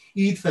during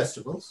Eid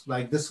festivals,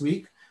 like this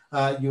week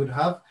you would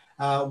have,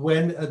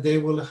 when they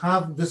will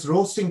have this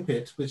roasting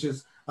pit, which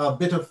is a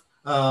bit of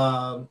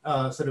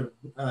sort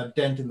of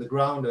dent in the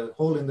ground, a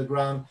hole in the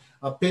ground,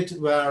 a pit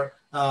where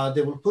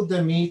they will put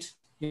their meat,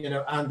 you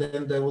know, and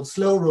then they will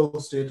slow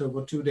roast it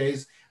over 2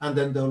 days, and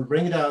then they'll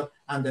bring it out,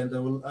 and then they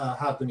will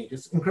have the meat.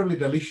 It's incredibly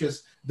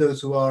delicious, those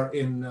who are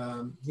in,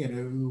 you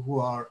know, who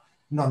are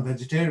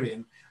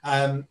non-vegetarian.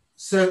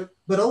 So,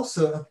 but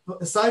also,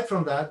 aside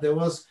from that, there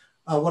was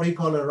what you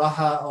call a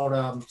raha,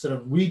 or sort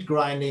of wheat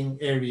grinding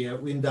area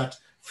in that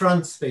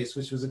front space,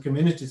 which was a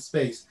community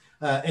space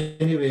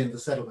anyway in the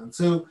settlement.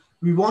 So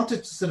we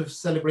wanted to sort of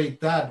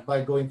celebrate that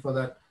by going for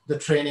that, the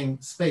training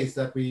space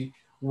that we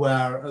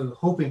were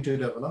hoping to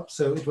develop.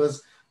 So it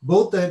was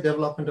both the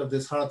development of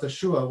this Harata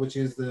Shua, which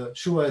is the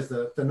Shua is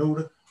the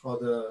tanur,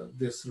 or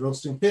this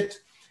roasting pit,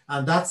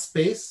 and that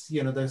space,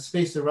 you know, the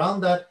space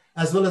around that,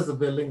 as well as the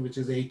building, which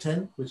is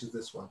A10, which is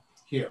this one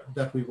here,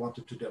 that we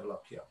wanted to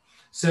develop here.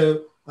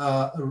 So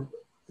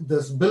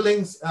those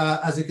buildings,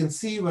 as you can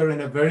see, were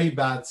in a very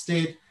bad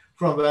state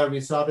from where we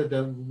started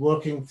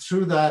working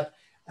through that,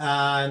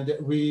 and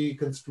we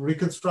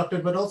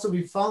reconstructed, but also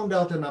we found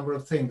out a number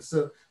of things.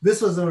 So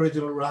this was the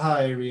original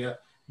Raha area.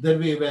 Then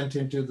we went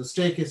into the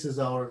staircases,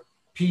 our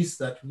piece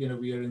that, you know,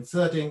 we are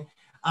inserting,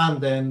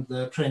 and then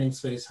the training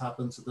space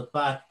happens at the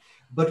back.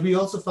 But we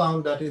also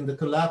found that in the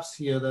collapse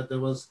here, that there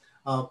was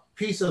a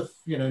piece of,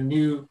 you know,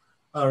 new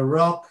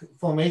rock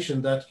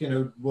formation that, you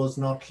know, was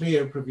not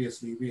clear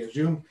previously. We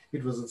assumed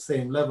it was at the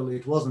same level.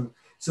 It wasn't.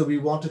 So we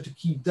wanted to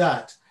keep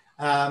that.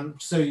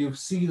 So you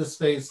see the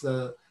space,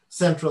 the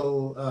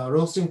central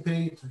roasting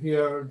pit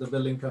here, the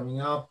building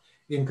coming up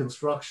in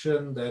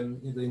construction,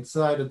 then in the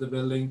inside of the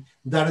building.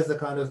 That is the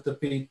kind of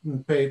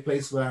the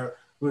place where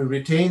we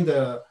retain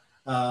the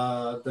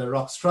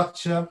rock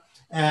structure,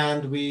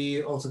 and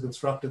we also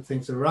constructed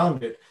things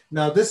around it.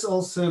 Now, this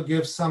also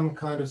gives some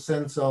kind of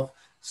sense of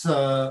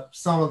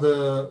some of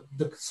the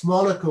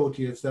smaller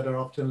courtyards that are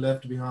often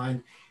left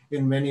behind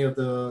in many of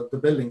the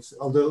buildings,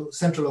 although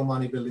central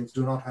Omani buildings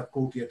do not have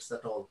courtyards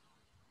at all.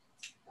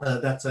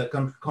 That's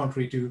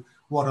contrary to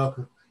what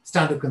our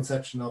standard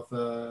conception of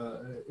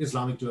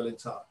Islamic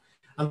dwellings are.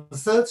 And the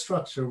third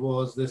structure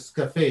was this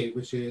cafe,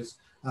 which is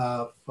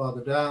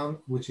farther down,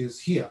 which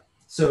is here.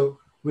 So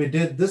we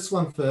did this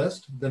one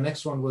first. The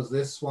next one was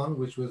this one,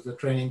 which was the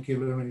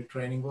culinary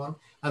training one.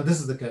 And this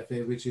is the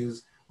cafe, which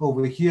is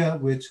over here,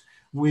 which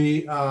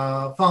we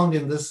found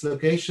in this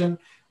location,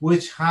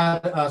 which had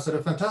a sort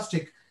of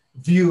fantastic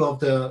view of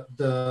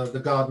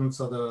the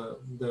gardens or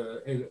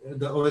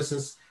the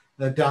oasis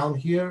down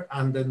here.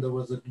 And then there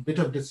was a bit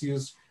of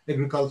disused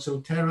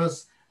agricultural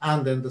terrace,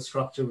 and then the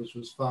structure which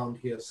was found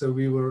here. So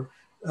we were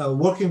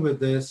working with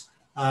this.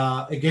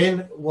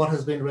 Again, what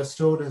has been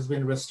restored,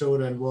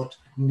 and what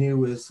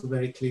new is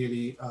very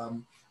clearly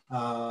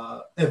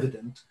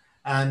evident.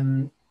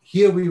 And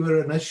here we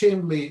were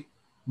unashamedly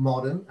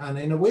modern. And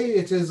in a way,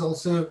 it is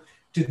also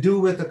to do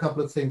with a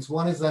couple of things.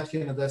 One is that,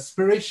 you know, the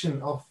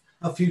aspiration of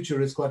a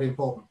future is quite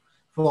important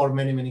for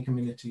many, many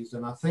communities.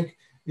 And I think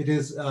it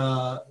is,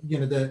 you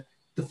know,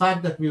 the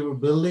fact that we were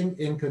building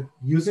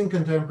using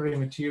contemporary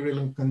material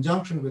in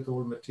conjunction with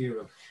old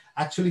material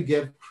actually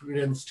gave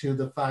credence to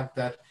the fact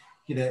that,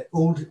 you know,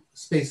 old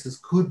spaces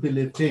could be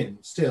lived in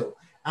still,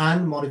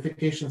 and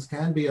modifications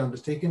can be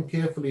undertaken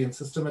carefully and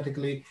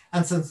systematically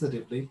and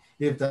sensitively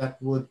if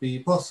that would be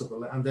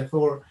possible. And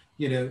therefore,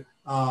 you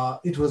know,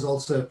 it was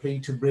also a plea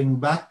to bring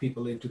back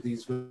people into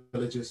these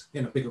villages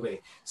in a bigger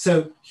way.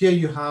 So here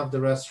you have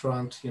the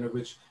restaurant, you know,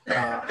 which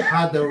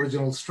had the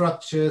original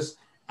structures,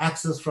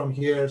 access from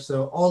here.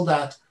 So all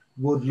that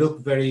would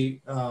look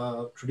very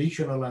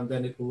traditional, and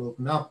then it will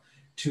open up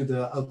to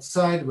the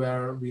outside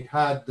where we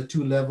had the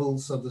two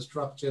levels of the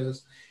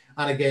structures.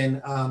 And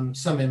again,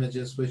 some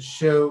images which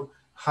show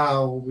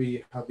how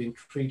we have been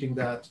treating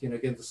that. You know,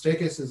 again, the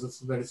staircases is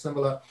very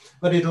similar,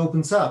 but it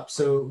opens up.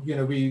 So, you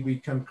know, we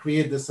can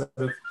create this sort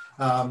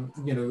of,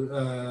 you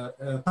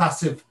know,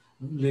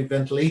 passively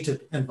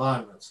ventilated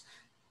environments.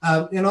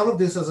 In all of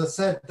this, as I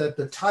said, that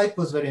the type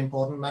was very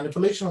important.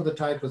 Manipulation of the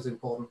type was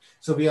important.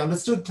 So we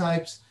understood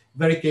types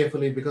very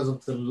carefully because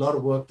of the lot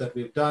of work that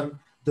we've done,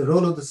 the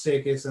role of the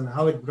staircase and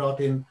how it brought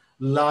in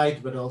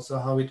light, but also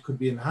how it could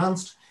be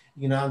enhanced.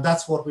 You know, and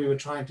that's what we were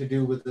trying to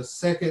do with the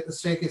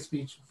staircase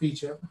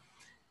feature.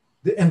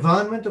 The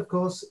environment, of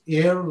course,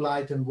 air,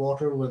 light, and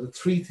water were the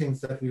three things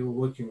that we were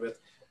working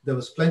with. There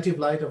was plenty of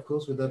light, of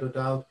course, without a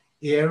doubt.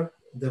 Air,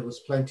 there was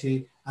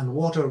plenty, and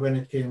water when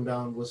it came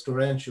down was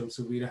torrential.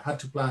 So we had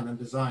to plan and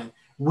design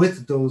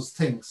with those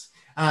things.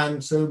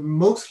 And so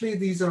mostly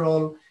these are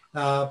all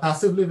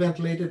passively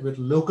ventilated with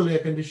local air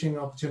conditioning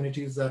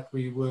opportunities that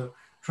we were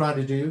trying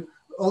to do.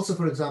 Also,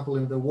 for example,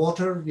 in the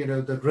water, you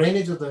know, the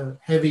drainage of the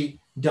heavy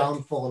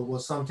downfall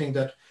was something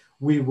that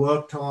we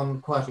worked on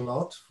quite a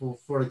lot.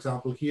 For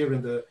example, here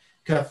in the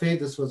cafe,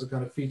 this was a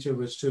kind of feature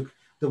which took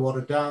the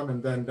water down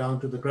and then down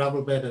to the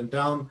gravel bed and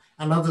down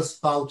another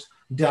spout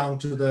down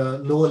to the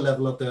lower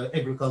level of the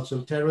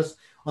agricultural terrace.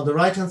 On the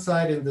right-hand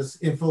side in this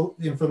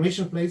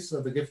information place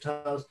of the gift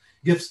house,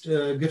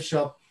 gift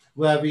shop,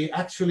 where we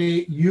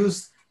actually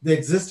used the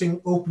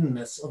existing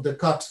openness of the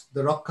cut,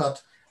 the rock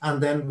cut,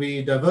 and then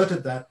we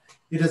diverted that.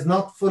 It is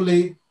not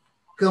fully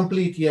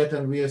complete yet,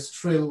 and we are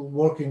still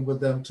working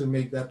with them to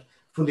make that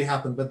fully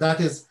happen. But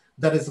that is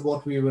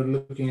what we were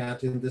looking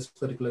at in this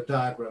particular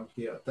diagram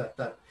here,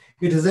 that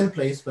it is in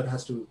place, but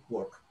has to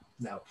work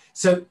now.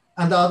 So,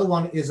 and the other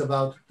one is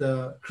about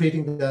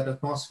creating that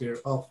atmosphere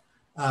of,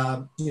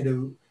 you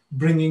know,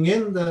 bringing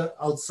in the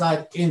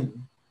outside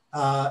in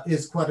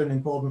is quite an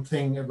important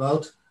thing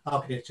about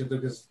architecture,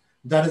 because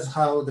that is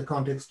how the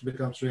context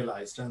becomes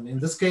realized. And in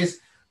this case,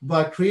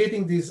 by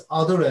creating these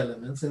other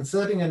elements,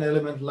 inserting an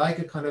element like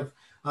a kind of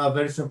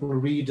very simple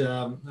reed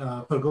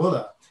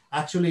pergola,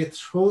 actually it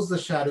throws the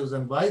shadows,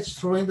 and by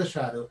throwing the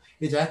shadow,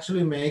 it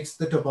actually makes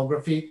the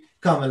topography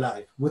come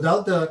alive.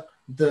 Without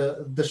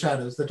the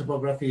shadows, the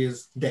topography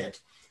is dead.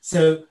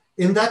 So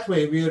in that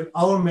way,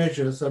 our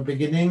measures are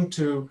beginning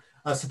to,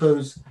 I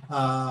suppose,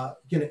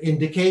 you know,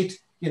 indicate,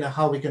 you know,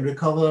 how we can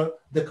recover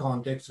the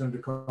context and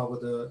recover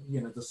the, you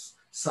know, the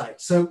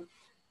site. So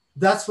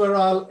that's where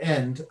I'll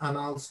end, and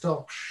I'll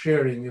stop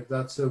sharing if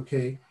that's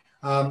okay.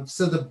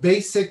 So the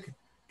basic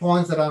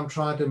points that I'm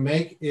trying to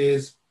make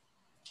is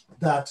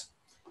that,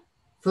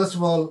 first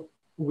of all,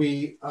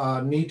 we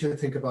need to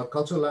think about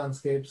cultural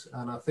landscapes,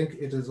 and I think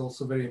it is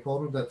also very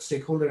important that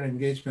stakeholder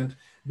engagement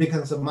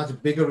becomes a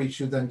much bigger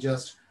issue than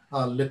just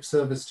lip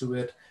service to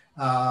it.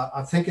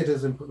 I think it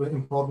is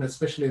important,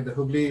 especially in the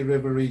Hooghly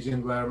River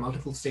region, where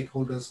multiple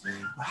stakeholders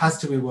has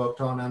to be worked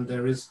on, and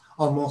there is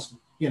almost,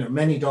 you know,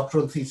 many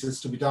doctoral theses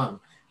to be done,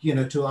 you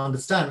know, to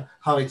understand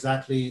how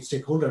exactly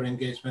stakeholder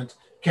engagement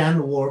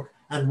can work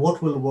and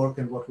what will work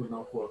and what will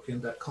not work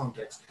in that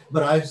context.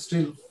 But I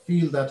still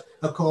feel that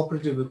a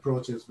cooperative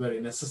approach is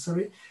very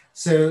necessary.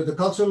 So the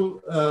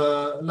cultural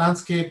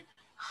landscape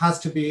has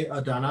to be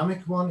a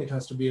dynamic one. It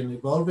has to be an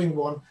evolving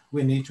one.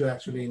 We need to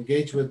actually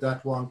engage with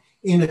that one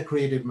in a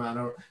creative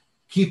manner,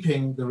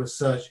 keeping the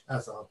research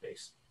as our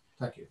base.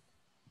 Thank you.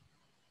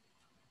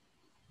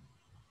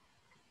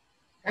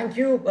 Thank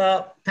you,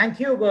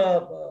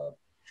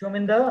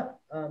 Shominda.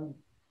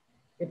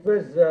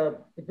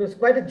 It was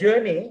quite a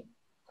journey.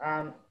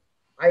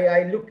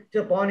 I looked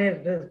upon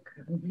it as a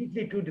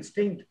completely two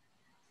distinct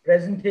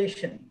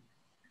presentation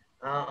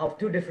of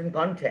two different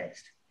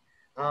contexts.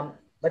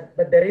 But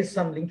there is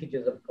some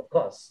linkages, of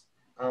course.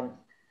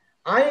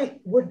 I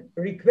would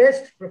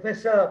request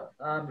Professor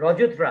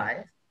Rajat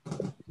Rai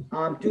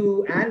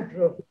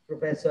and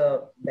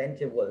Professor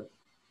Bente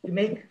to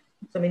make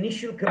some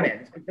initial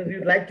comments, because we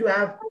would like to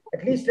have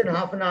at least a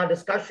half-an-hour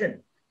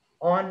discussion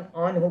on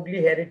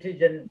Hooghly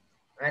heritage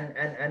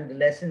and the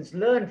lessons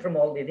learned from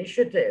all the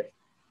initiatives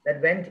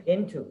that went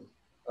into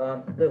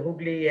the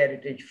Hooghly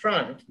Heritage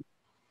Front.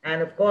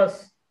 And of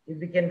course, if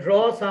we can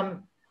draw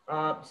some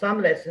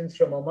lessons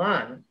from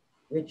Oman,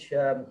 which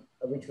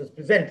was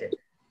presented.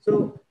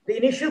 So the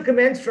initial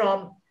comments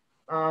from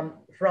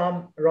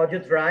from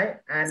Rajat Rai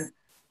and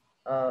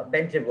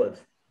Bente Wolf.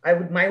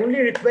 My only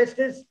request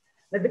is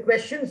that the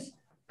questions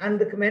and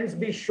the comments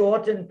be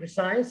short and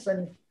precise,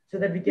 and so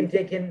that we can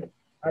take in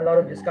a lot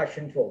of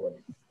discussion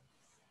forward.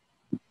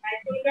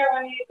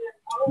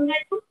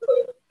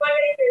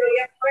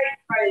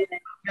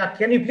 Yeah,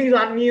 can you please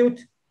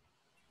unmute?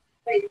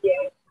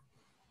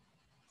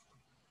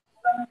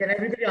 Can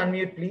everybody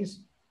unmute, please?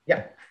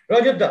 Yeah,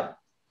 Rajat.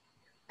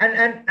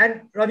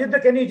 And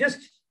Rajat, can you just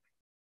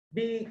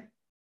be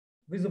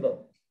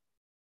visible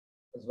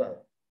as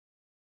well?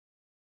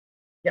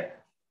 Yeah.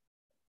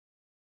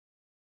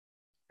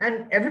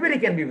 And everybody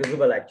can be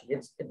visible, actually.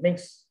 It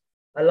makes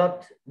a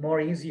lot more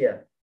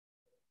easier.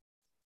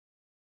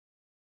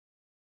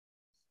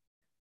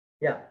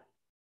 Yeah.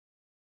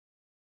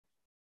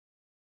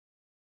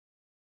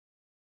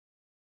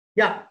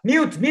 Yeah,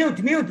 mute.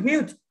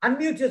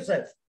 Unmute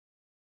yourself.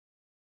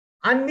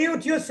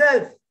 Unmute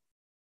yourself.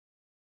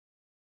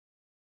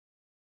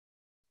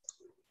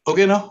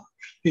 Okay now?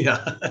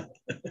 Yeah.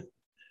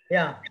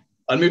 Yeah.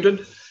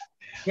 Unmuted?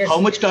 Yes. How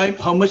much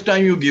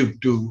time you give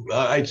to,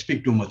 I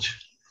speak too much.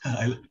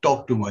 I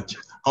talk too much.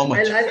 How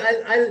much?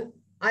 I'll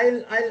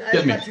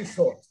cut you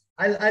short.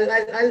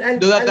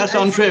 That's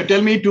unfair.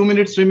 Tell me 2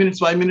 minutes, 3 minutes,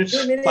 5 minutes,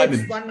 2 minutes, 5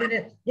 minutes. 1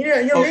 minute.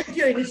 You make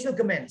your initial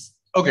comments.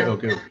 Okay, yeah.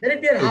 okay. Let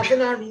it be a half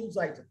an hour news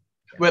item.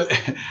 Yeah. Well,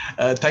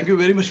 thank you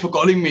very much for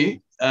calling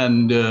me.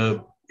 And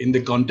in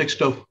the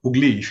context of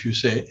Hooghly, if you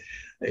say,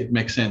 it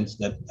makes sense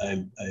that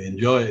I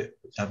enjoy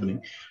what's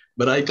happening.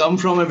 But I come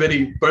from a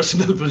very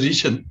personal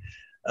position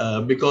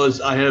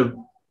because I have,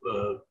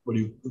 what do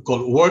you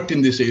call, worked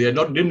in this area.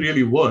 Didn't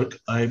really work.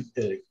 I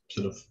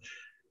sort of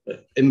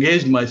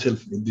engaged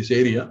myself in this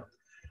area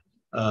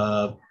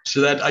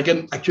so that I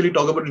can actually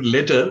talk about it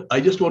later. I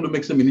just want to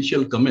make some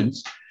initial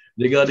comments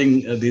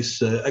regarding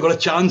this. I got a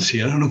chance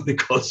here. I don't know what it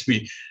calls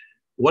me.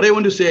 What I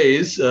want to say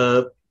is,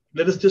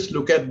 let us just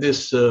look at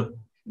this,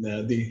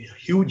 the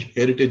huge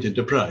heritage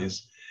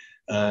enterprise,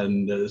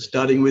 and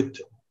starting with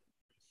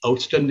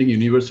outstanding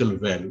universal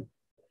value.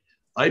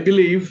 I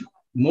believe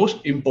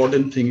most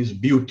important thing is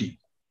beauty.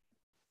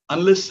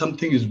 Unless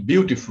something is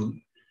beautiful,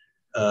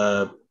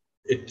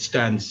 it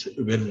stands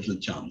very little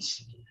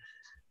chance.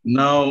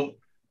 Now,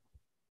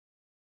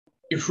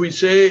 if we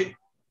say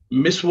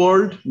Miss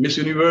World, Miss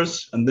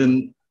Universe, and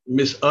then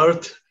Miss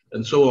Earth,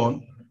 and so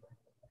on,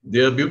 they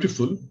are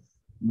beautiful,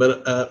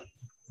 but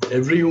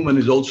every human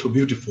is also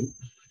beautiful.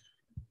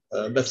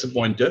 That's the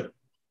pointer.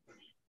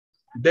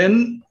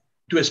 Then,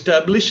 to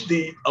establish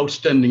the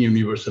outstanding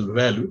universal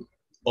value,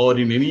 or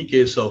in any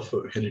case of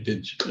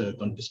heritage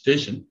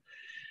contestation,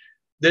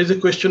 there is a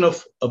question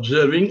of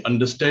observing,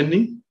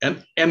 understanding,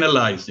 and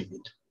analyzing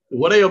it.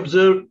 What I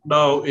observe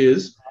now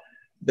is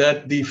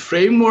that the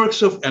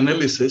frameworks of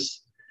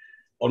analysis,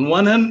 on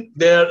one hand,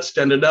 they are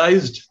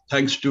standardized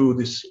thanks to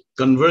this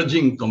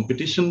converging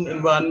competition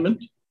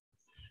environment.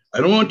 I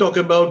don't want to talk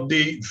about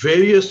the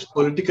various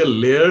political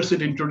layers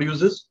it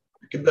introduces,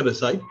 keep that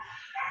aside.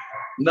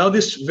 Now,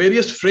 these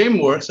various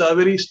frameworks are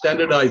very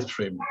standardized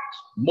frameworks.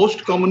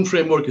 Most common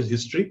framework is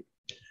history.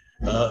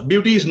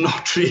 Beauty is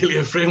not really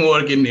a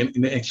framework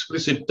in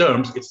explicit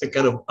terms. It's a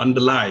kind of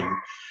underlying.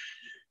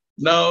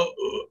 Now,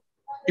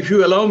 if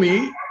you allow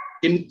me,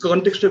 in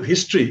context of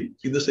history,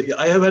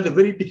 I have had a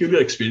very peculiar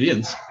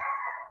experience.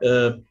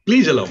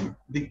 Please allow me.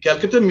 The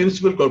Calcutta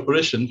Municipal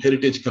Corporation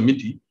Heritage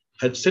Committee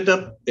had set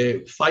up a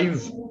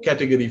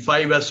 5-category,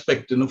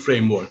 5-aspect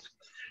framework.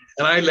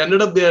 And I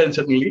landed up there, and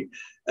suddenly,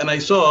 and I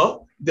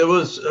saw there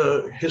was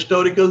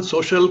historical,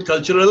 social,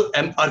 cultural,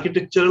 and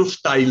architectural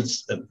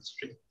styles in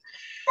history.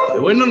 I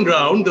went on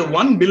ground, the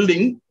one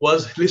building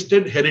was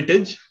listed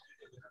heritage.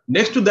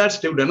 Next to that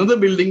stood another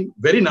building,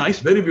 very nice,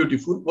 very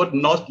beautiful, but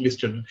not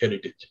listed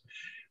heritage.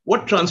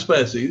 What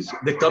transpires is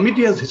the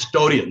committee has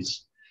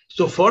historians.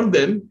 So for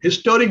them,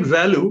 historic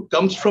value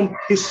comes from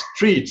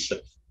history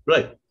itself,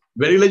 right?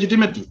 Very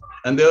legitimately.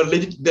 And they are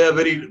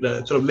very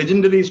sort of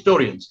legendary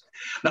historians.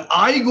 Now,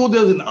 I go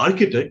there as an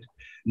architect.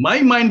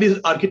 My mind is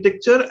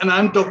architecture, and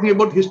I'm talking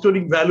about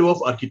historic value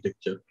of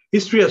architecture.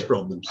 History has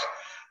problems.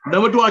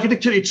 Number 2,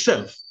 architecture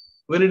itself.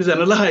 When it is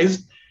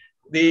analyzed,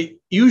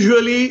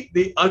 usually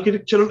the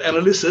architectural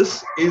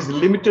analysis is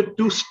limited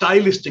to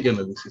stylistic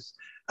analysis.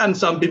 And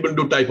some people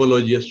do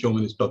typology, as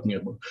Showman is talking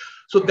about.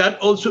 So that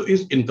also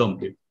is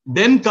incomplete.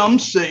 Then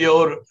comes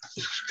your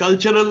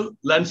cultural,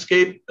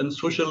 landscape, and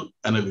social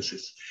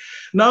analysis.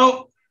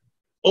 Now,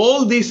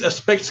 all these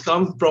aspects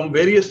come from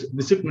various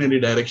disciplinary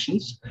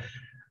directions,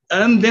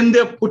 and then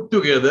they're put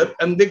together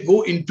and they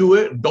go into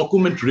a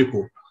document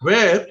report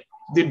where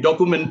the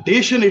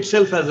documentation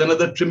itself has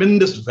another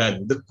tremendous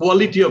value. The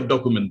quality of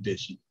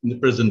documentation in the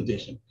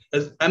presentation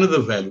has another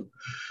value.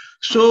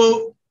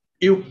 So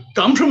you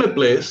come from a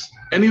place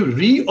and you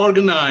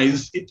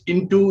reorganize it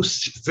into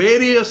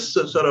various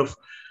sort of,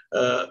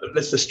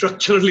 let's say,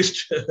 structuralist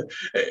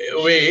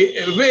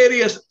way,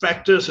 various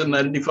factors, and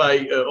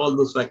identify all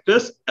those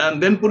factors,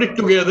 and then put it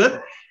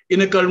together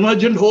in a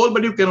convergent whole,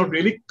 but you cannot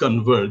really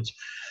converge.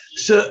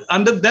 So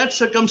under that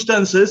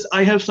circumstances,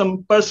 I have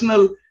some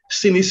personal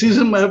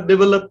cynicism I have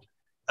developed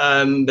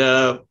And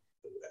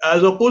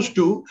as opposed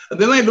to,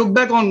 then I look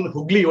back on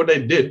Hooghly, what I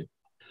did,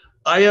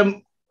 I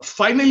am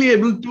finally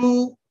able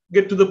to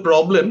get to the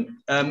problem.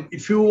 And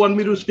if you want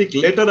me to speak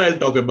later, I'll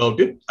talk about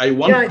it. I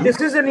want to.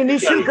 This is an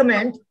initial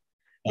comment.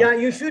 Yeah,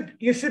 you should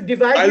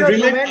divide your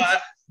comments.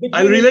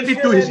 I'll relate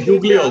it to his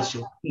Hooghly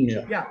also.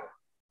 Yeah.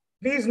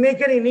 Please make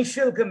an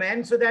initial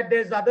comment so that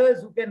there's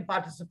others who can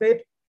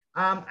participate.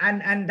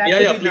 And that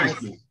would be nice.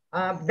 Please.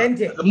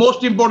 The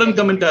most important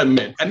comment I've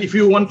made. And if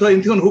you want to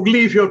anything on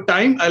Hooghly, if you have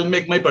time, I'll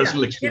make my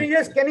personal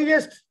experience. Can you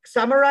just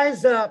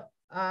summarize?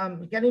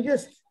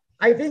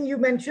 I think you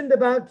mentioned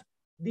about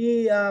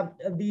the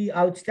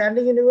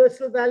outstanding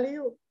universal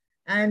value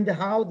and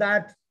how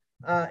that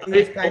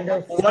is kind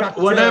of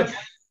structured.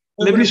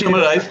 Let me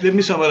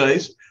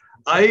summarize.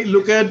 I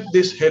look at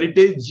this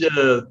heritage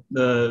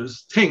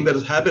thing that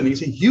is happening.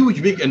 It's a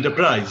huge, big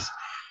enterprise.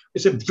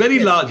 It's a very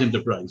large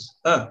enterprise.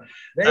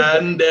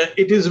 And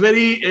it is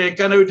very it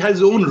has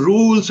its own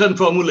rules and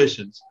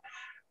formulations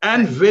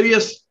and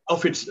various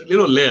of its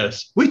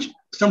layers, which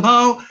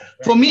somehow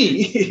for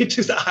me, it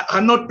is,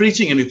 I'm not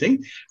preaching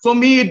anything. For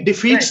me, it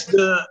defeats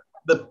the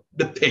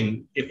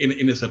thing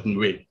in a certain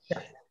way.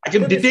 I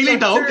can detail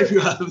it out if you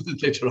have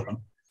later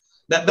on.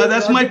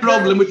 That's my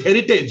problem with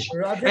heritage.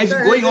 It's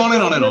going on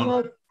and on and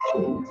on.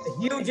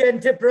 Huge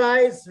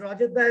enterprise.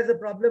 Rajat has a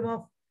problem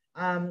of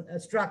a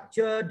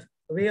structured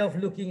way of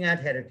looking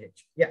at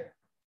heritage. Yeah.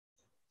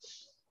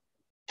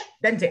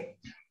 Bente.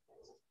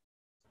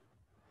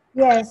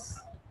 Yes.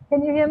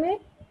 Can you hear me?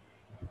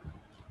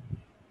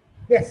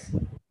 Yes.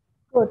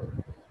 Good.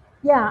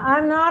 Yeah,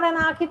 I'm not an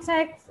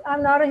architect.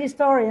 I'm not a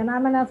historian.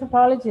 I'm an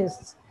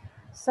anthropologist.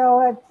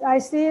 So I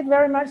see it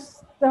very much,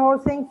 the whole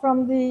thing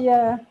from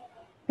the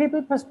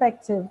people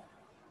perspective.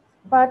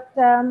 But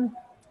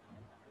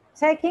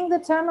taking the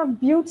term of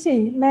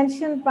beauty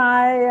mentioned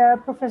by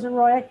Professor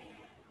Roy,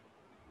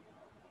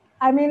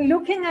 I mean,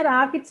 looking at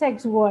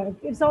architects' work,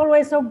 it's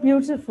always so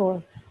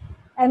beautiful.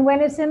 And when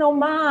it's in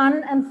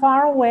Oman and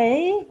far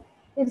away,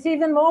 it's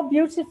even more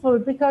beautiful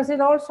because it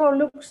also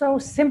looks so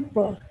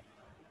simple.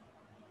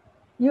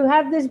 You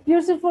have this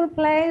beautiful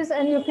place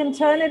and you can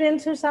turn it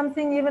into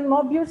something even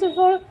more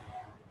beautiful.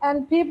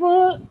 And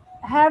people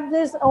have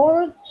this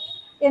old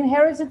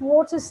inherited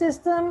water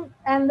system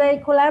and they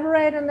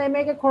collaborate and they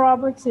make a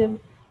cooperative.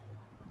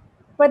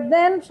 But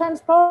then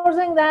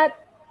transposing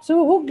that to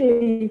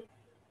Hooghly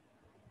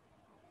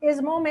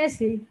is more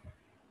messy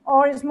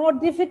or is more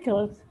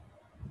difficult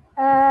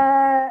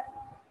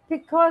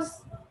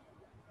because,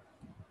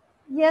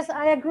 yes,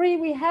 I agree,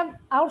 we have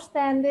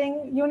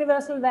outstanding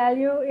universal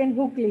value in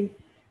Hooghly,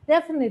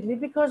 definitely,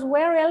 because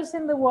where else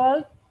in the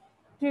world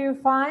do you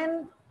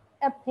find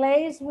a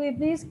place with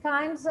these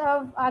kinds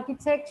of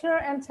architecture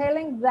and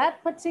telling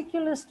that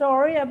particular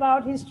story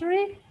about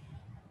history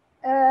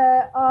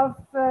of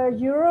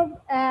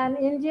Europe and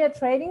India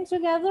trading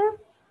together,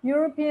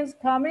 Europeans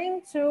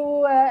coming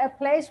to a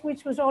place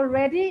which was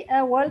already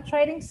a world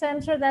trading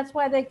center. That's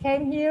why they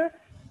came here.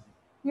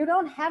 You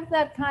don't have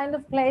that kind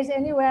of place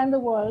anywhere in the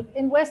world.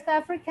 In West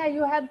Africa,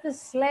 you had the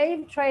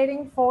slave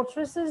trading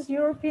fortresses,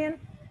 European,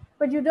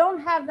 but you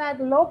don't have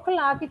that local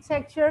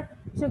architecture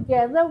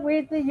together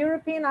with the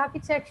European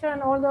architecture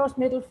and all those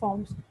middle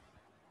forms.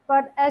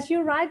 But as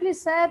you rightly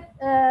said,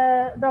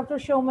 Dr.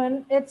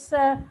 Schoeman, it's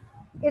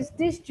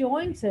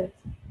disjointed.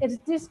 It's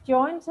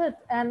disjointed,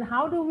 and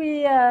how do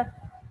we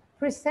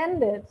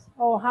present it,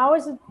 or how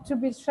is it to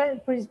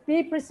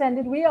be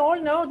presented? We all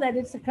know that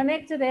it's a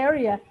connected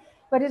area,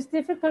 but it's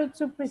difficult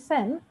to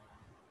present.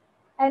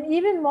 And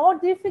even more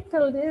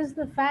difficult is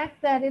the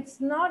fact that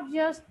it's not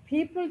just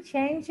people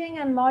changing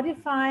and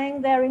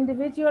modifying their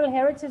individual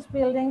heritage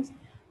buildings,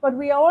 but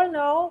we all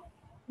know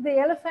the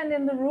elephant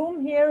in the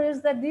room here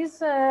is that these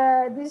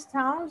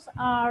towns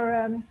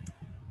are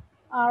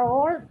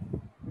all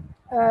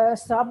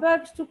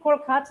suburbs to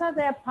Kolkata.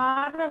 They're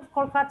part of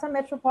Kolkata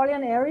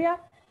metropolitan area.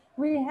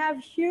 We have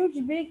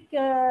huge, big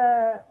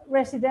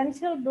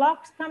residential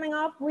blocks coming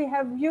up. We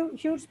have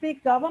huge,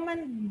 big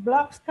government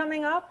blocks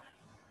coming up.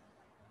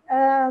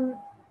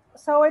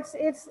 So it's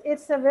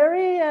a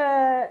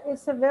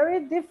very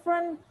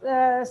different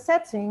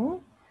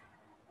setting.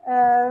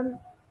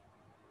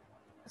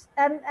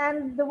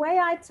 And the way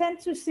I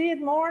tend to see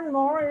it more and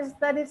more is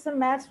that it's a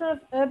matter of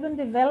urban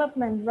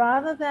development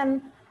rather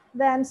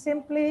than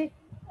simply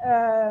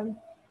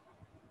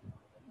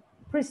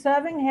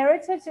preserving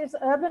heritage. It's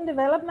urban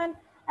development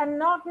and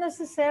not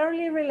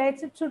necessarily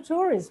related to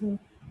tourism,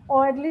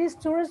 or at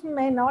least tourism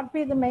may not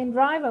be the main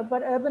driver,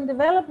 but urban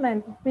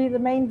development be the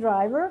main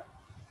driver.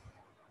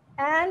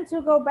 And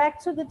to go back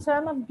to the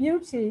term of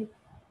beauty,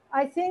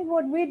 I think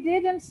what we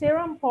did in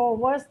Serampore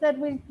was that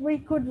we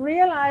could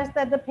realize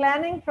that the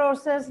planning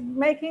process,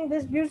 making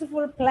this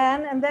beautiful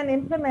plan and then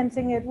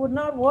implementing it, would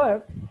not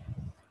work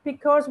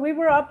because we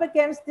were up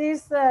against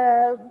these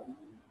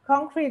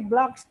concrete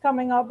blocks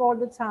coming up all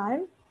the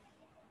time.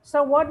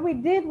 So what we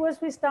did was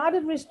we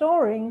started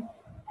restoring,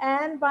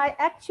 and by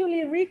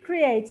actually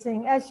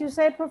recreating, as you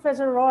said,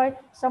 Professor Roy,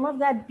 some of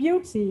that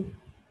beauty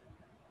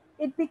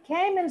it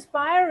became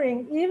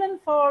inspiring even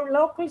for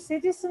local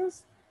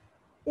citizens,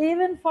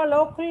 even for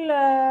local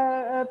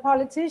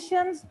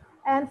politicians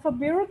and for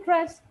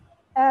bureaucrats,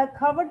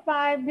 covered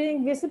by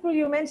being visible.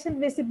 You mentioned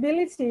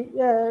visibility,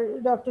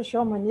 Dr.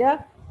 Schoeman,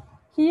 yeah?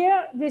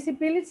 Here,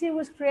 visibility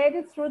was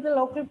created through the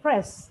local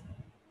press.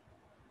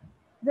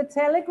 The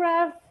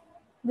Telegraph,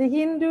 the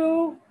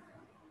Hindu,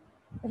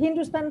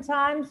 Hindustan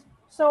Times,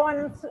 so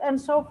on and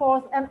so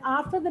forth. And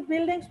after the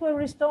buildings were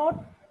restored,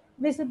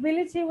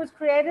 visibility was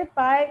created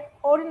by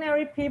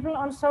ordinary people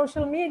on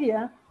social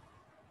media,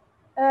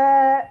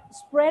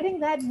 spreading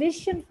that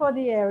vision for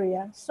the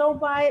area. So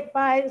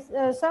by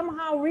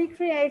somehow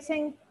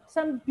recreating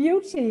some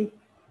beauty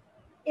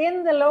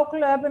in the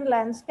local urban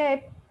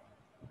landscape,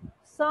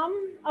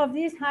 some of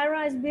these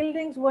high-rise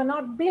buildings were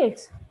not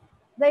built.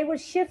 They were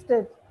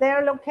shifted.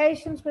 Their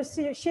locations were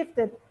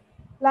shifted.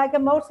 Like a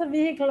motor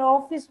vehicle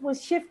office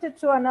was shifted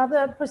to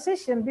another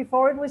position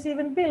before it was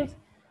even built.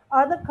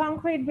 Other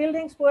concrete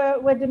buildings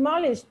were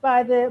demolished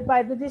by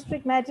the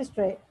district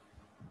magistrate.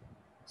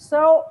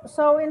 So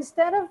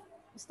instead of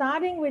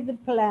starting with the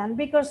plan,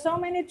 because so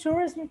many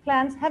tourism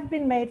plans have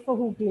been made for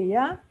Hugli,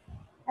 yeah?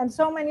 And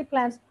so many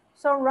plans.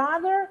 So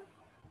rather,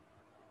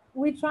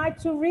 we try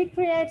to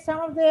recreate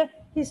some of the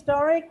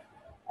historic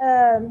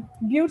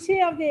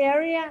beauty of the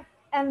area,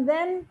 and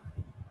then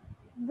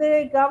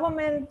the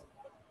government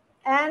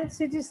and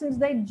citizens,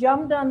 they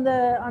jumped on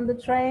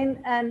the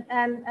train, and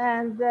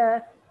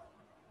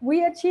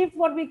we achieved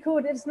what we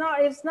could. It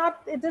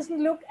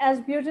doesn't look as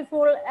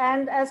beautiful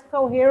and as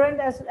coherent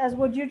as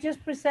what you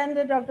just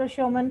presented, Dr.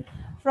 Schoeman,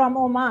 from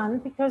Oman,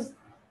 because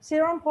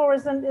Serampore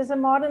is a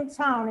modern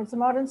town. It's a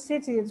modern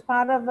city. It's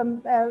part of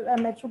a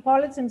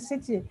metropolitan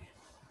city.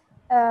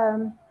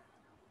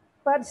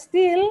 But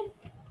still,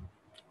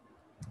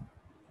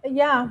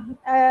 yeah,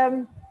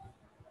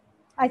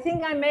 I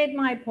think I made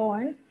my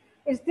point.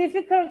 It's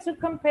difficult to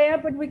compare,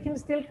 but we can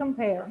still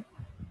compare.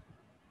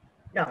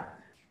 Yeah,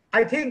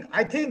 I think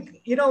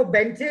you know,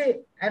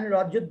 Bente and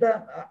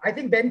Rajuddha. I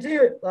think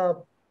Bente,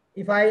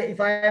 if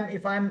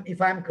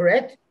I'm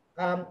correct,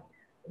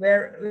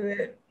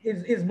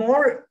 is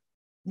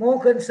more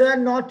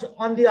concerned not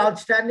on the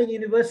outstanding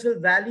universal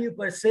value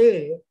per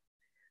se,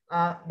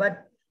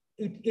 but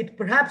it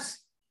perhaps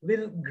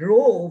will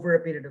grow over a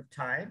period of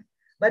time.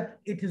 But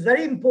it is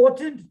very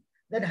important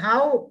that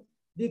how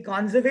the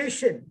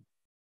conservation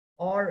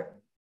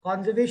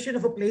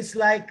of a place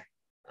like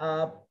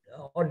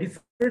or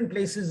different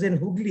places in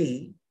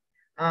Hugli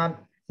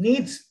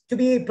needs to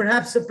be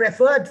perhaps a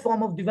preferred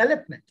form of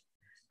development.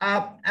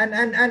 And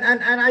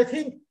I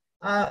think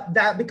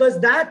that because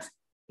that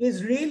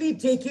is really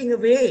taking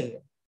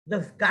away,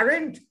 the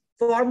current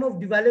form of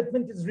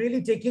development is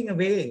really taking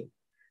away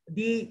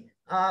the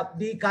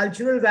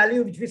cultural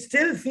value, which we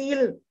still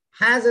feel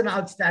has an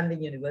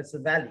outstanding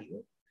universal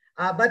value,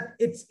 but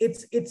it's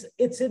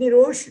an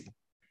erosion.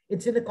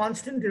 It's in a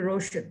constant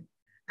erosion,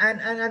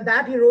 and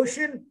that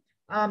erosion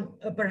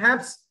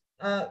perhaps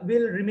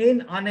will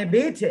remain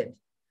unabated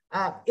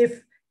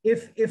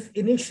if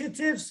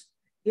initiatives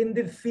in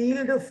the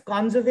field of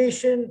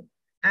conservation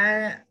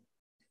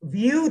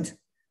viewed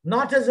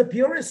not as a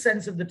purest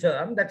sense of the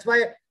term. That's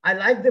why I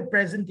like the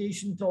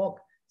presentation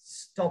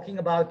talking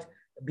about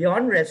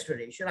beyond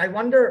restoration. I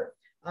wonder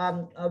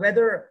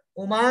whether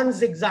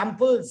Oman's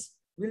examples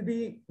will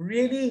be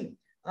really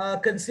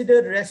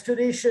considered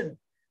restoration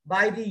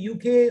by the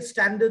UK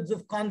standards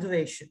of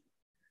conservation.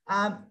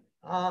 And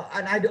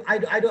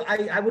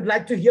I would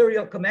like to hear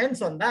your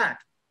comments on that.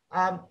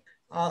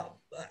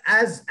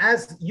 As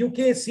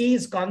UK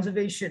sees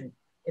conservation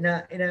in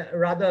a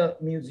rather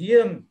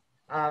museum,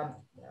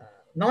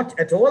 not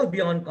at all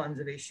beyond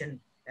conservation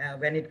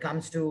when it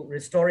comes to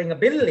restoring a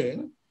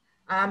building.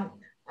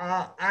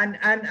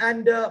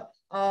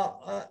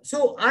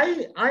 So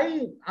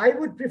I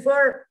would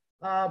prefer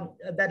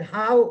that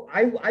how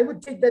I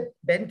would take that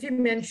Bente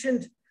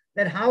mentioned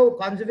that how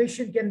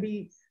conservation can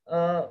be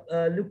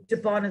looked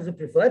upon as a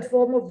preferred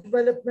form of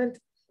development.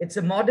 It's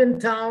a modern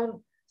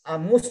town.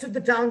 Most of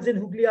the towns in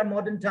Hugli are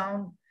modern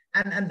town,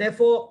 and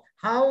therefore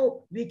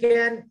how we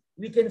can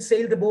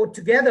sail the boat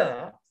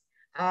together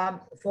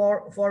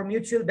for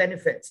mutual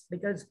benefits,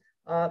 because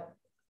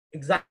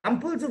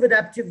examples of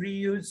adaptive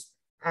reuse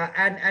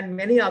and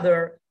many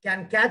other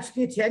can catch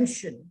the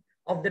attention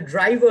of the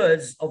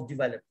drivers of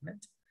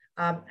development.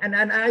 And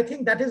I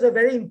think that is a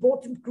very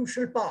important,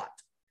 crucial part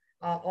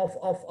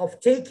of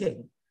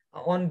taking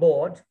on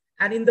board,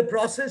 and in the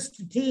process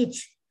to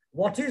teach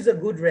what is a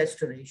good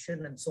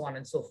restoration and so on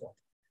and so forth.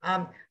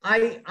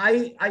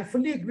 I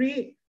fully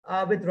agree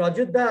with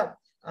Rajuddha,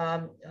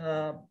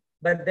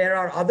 but there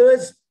are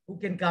others who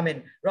can come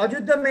in.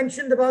 Rajuddha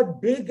mentioned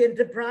about big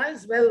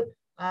enterprise. Well,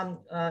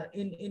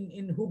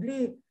 in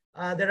Hugli,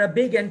 there are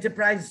big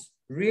enterprise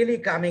really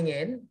coming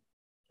in.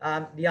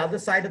 The other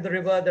side of the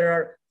river, there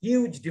are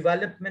huge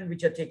development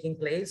which are taking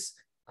place.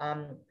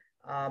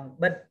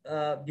 But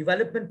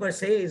development per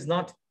se is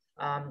not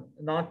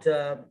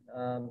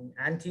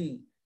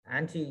anti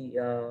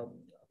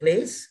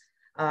place.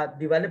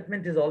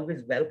 Development is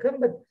always welcome,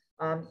 but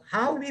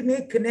how we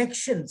make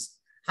connections,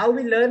 how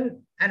we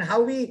learn, and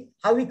how we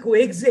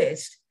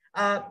coexist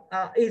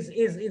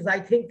is I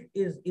think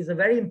is a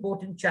very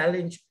important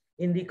challenge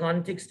in the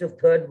context of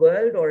third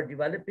world or a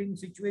developing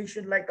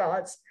situation like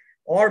ours,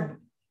 or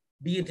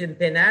be it in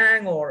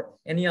Penang or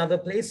any other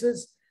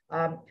places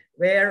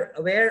where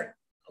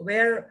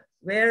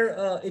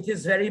it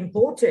is very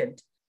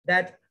important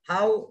that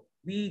how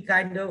we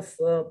kind of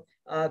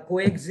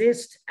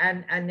coexist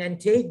and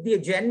take the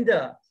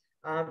agenda,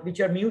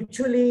 which are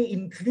mutually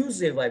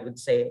inclusive, I would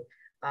say,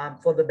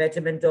 for the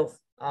betterment of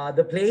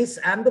the place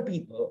and the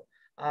people,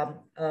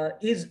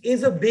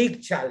 is a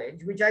big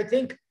challenge, which I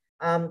think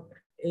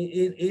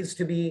is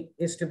to be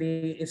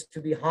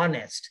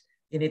harnessed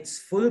in its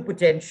full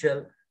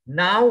potential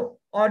now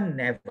or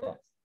never.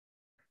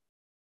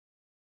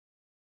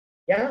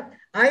 Yeah,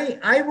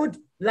 I would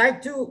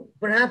like to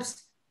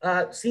perhaps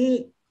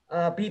see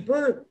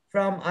people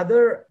from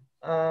other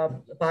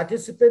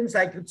participants.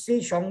 I could see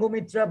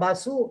Shangomitra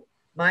Basu,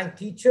 my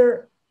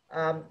teacher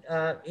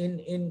in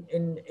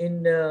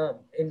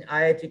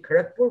IIT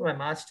Kharagpur, my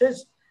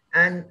master's,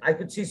 and I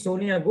could see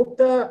Sonia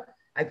Gupta,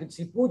 I could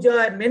see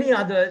Pooja, and many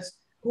others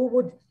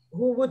who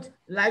would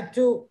like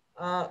to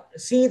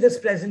see this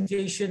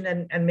presentation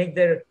and make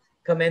their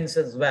comments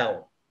as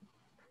well.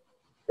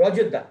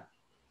 Rajudha.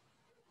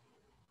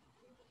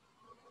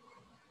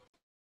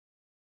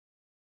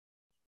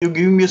 You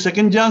give me a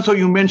second chance, or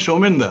you meant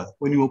Shominda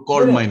when you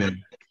called my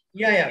name?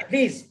 Yeah,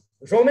 please.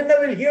 Shominda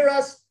will hear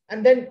us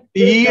and then.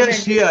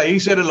 Yes, yeah, he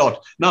said a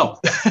lot.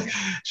 Now,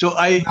 so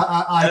I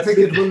think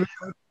it will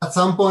at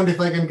some point, if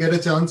I can get a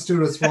chance to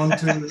respond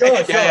to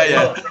sure.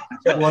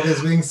 what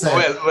is being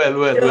said.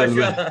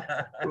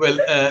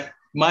 Well,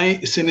 my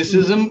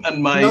cynicism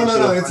and my...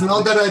 No, it's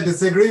not that I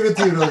disagree with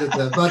you,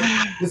 Rajita, but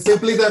it's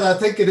simply that I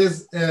think it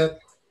is, there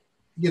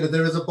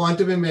is a point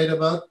to be made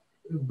about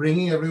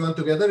bringing everyone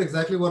together,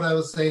 exactly what I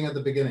was saying at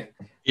the beginning.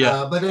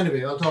 Yeah. But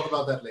anyway, I'll talk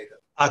about that later.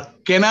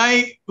 Can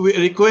I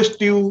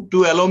request you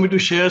to allow me to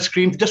share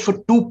screen just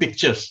for 2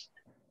 pictures,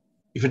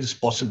 if it is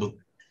possible?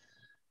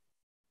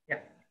 Yeah.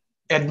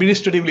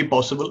 Administratively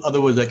possible,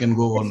 otherwise I can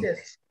go on.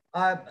 Yes.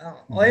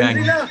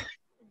 Oendrina,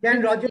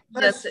 can Roger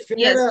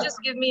yes,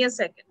 just give me a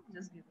second.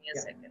 Just give me a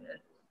second.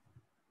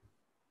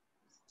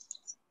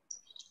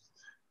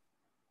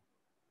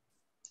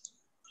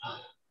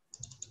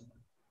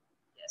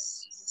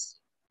 Yes.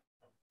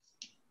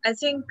 I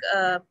think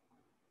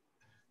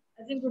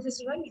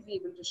Professor Roy will be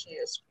able to share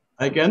your screen.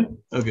 I can?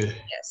 Okay.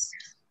 Yes.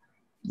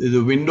 There's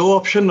a window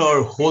option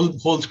or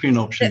whole screen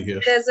option here?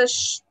 There's a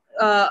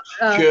sure.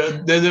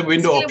 There's a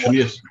window option,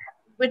 yes.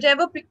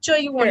 Whichever picture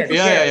you want to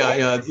share.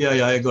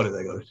 Yeah, I got it.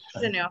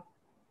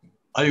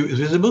 Are you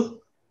visible?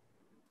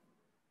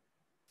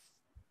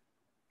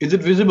 Is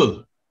it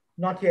visible?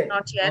 Not yet.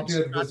 Not yet.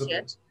 Should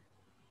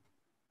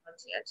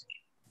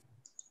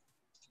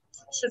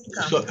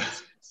come. So,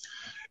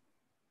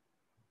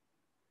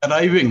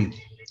 arriving.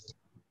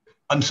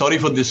 I'm sorry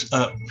for this.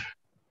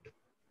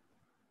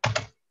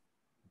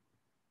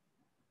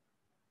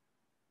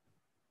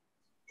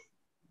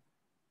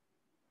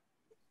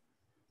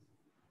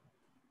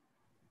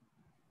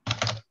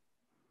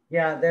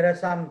 Yeah, there are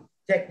some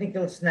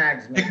technical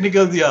snags.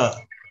 Technical, yeah.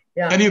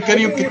 Can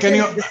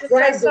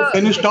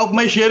you stop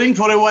my sharing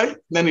for a while?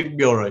 Then it'll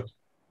be all right.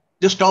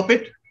 Just stop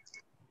it.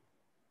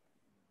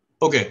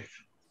 Okay.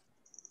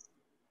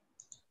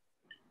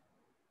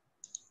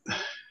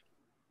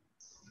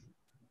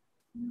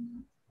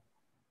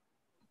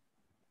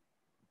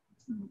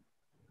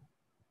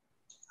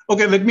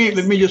 Okay, let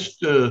me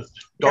just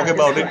talk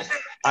about it.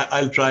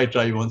 I'll try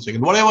 1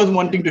 second. What I was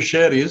wanting to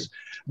share is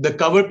the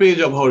cover page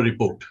of our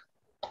report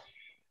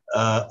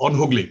on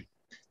Hooghly,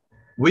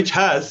 which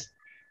has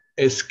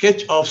a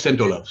sketch of St.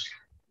 Olaf's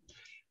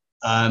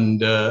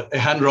and a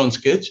hand-drawn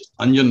sketch.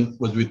 Anjan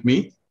was with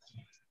me,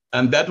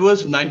 and that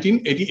was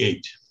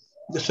 1988.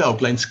 Just an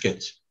outline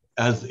sketch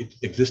as it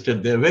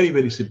existed there, very,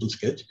 very simple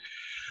sketch.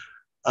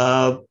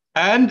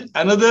 And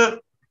another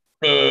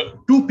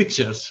 2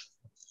 pictures.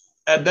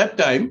 At that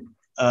time,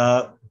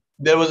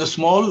 there was a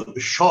small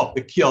shop,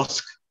 a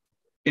kiosk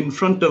in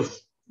front of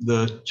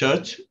the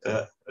church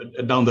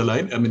down the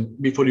line. I mean,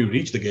 before you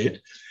reach the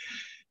gate,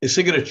 a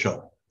cigarette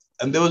shop.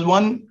 And there was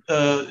one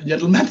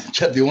gentleman,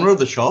 the owner of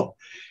the shop.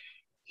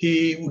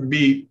 He would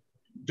be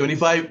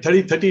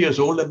 30 years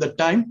old at that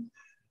time.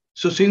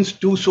 So since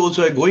 2 souls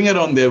were going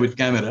around there with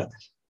camera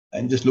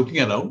and just looking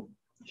around,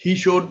 he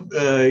called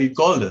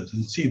us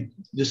and see,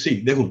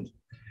 dekhun.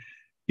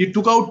 He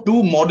took out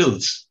 2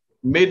 models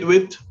made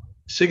with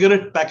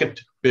cigarette packet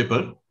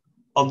paper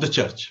of the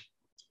church.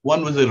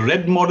 One was a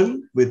red model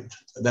with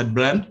that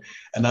brand,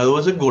 and another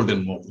was a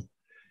golden model.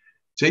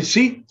 So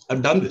see,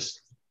 I've done this.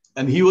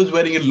 And he was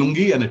wearing a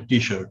lungi and a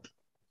t-shirt.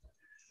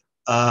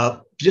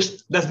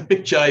 Just that's the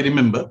picture I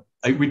remember.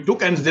 We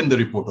took, and then the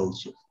report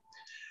also.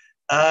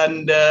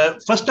 And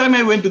first time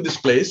I went to this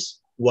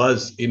place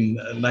was in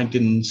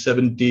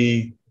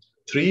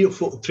 1973 or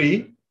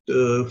 3.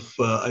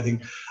 I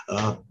think,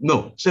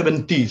 no,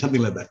 70,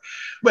 something like that.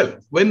 Well,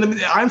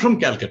 I'm from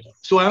Calcutta,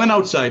 so I'm an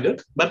outsider,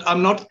 but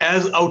I'm not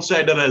as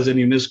outsider as an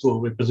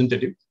UNESCO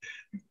representative.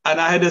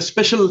 And I had a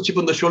special chip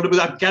on the shoulder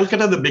because I'm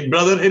Calcutta, the big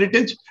brother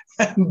heritage,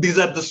 and these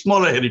are the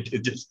smaller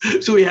heritages.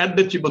 So we had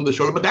the chip on the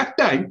shoulder. But that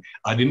time,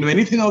 I didn't know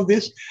anything of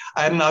this.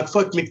 I had an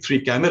Agfa Click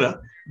 3 camera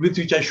with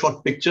which I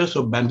shot pictures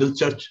of Bandel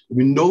Church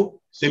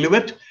window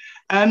silhouette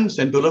and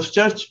St. Olaf's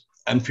Church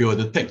and few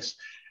other things.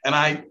 And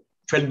I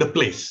felt the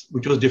place,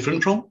 which was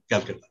different from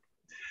Calcutta.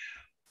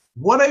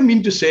 What I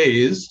mean to say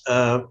is,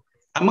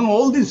 among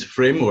all these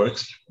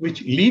frameworks,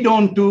 which lead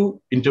on to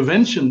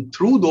intervention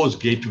through those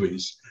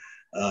gateways,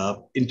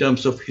 in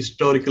terms of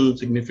historical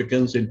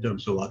significance, in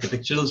terms of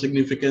architectural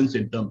significance,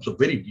 in terms of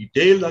very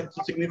detailed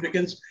architectural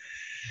significance,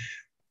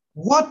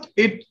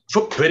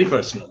 very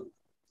personal.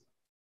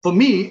 For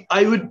me,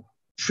 I would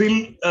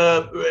feel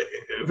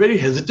very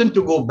hesitant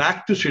to go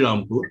back to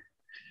Srirampur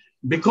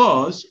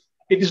because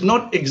it is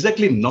not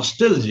exactly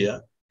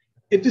nostalgia.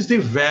 It is the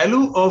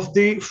value of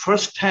the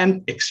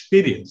first-hand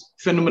experience,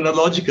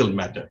 phenomenological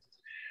matter,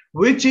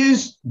 which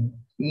is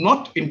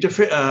not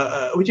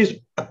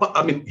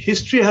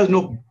history has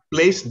no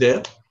place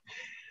there.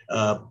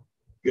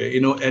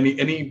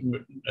 Any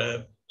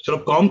sort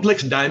of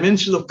complex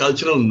dimensions of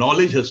cultural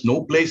knowledge has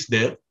no place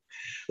there.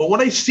 But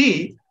what I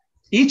see,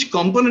 each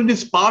component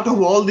is part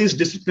of all these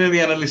disciplinary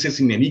analysis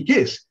in any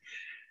case.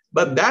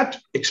 But that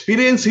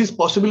experience is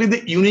possibly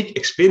the unique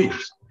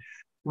experience,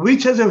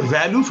 which has a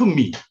value for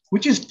me,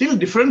 which is still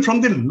different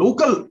from the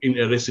local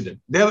resident.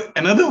 They have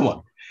another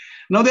one.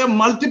 Now, there are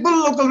multiple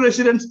local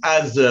residents,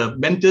 as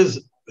Bente's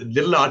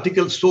little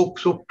article so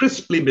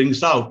crisply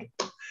brings out.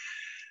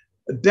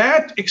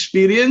 That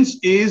experience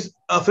is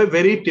of a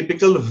very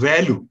typical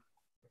value,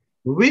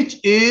 which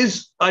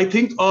is, I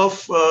think,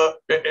 of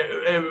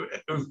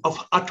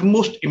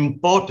utmost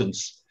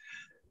importance.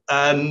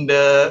 And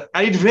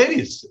it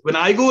varies. When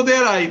I go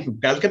there,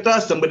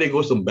 Calcutta, somebody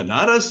goes from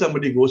Banaras,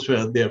 somebody goes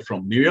there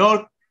from New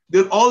York.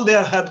 They're all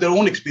there, have their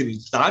own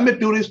experience. I'm a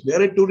tourist,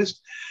 they're a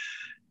tourist.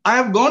 I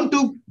have gone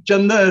to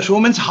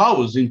Showman's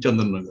house in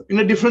Chandanagar in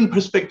a different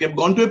perspective.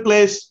 Gone to his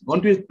place,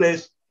 gone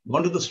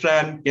to the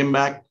Strand, came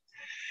back.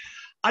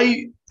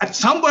 At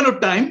some point of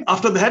time,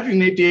 after that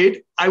in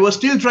 88, I was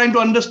still trying to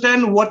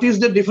understand what is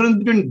the difference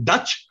between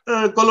Dutch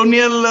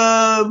colonial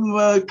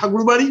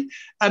Thakurbadi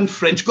and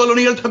French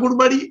colonial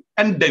Thakurbadi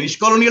and Danish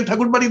colonial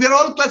Thakurbadi. They're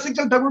all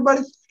classical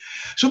Thakurbadis.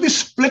 So this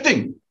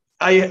splitting,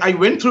 I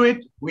went through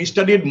it. We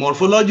studied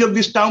morphology of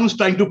these towns,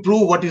 trying to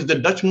prove what is the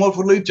Dutch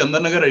morphology,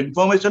 Chandanagar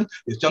information,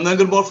 is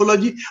Chandanagar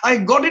morphology. I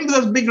got into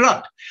this big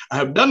rut. I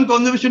have done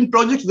conservation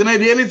projects, then I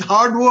realized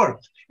hard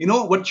work,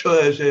 what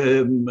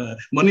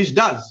Manish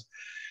does.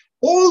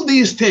 All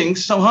these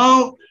things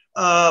somehow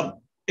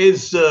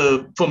is,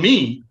 for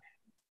me,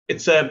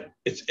 it's a,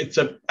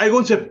 I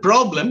won't say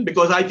problem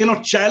because I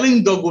cannot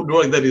challenge the good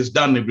work that is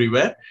done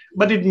everywhere,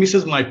 but it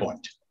misses my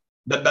point.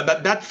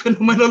 That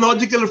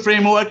phenomenological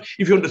framework,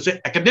 if you want to say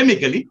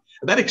academically,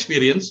 that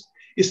experience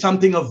is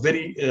something of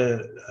very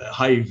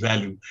high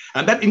value.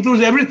 And that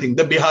includes everything,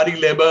 the Bihari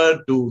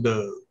labor to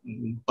the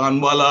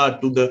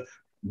Panwala to the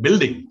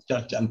building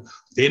church. And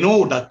they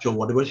know Dutch or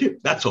whatever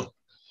shit. That's all.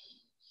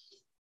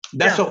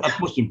 That's of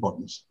utmost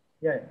importance.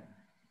 Yeah.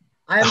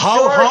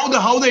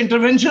 How the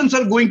interventions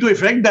are going to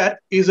affect that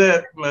is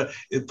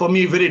for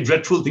me, very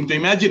dreadful thing to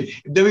imagine.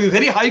 They will be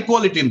very high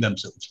quality in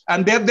themselves,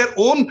 and they have their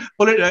own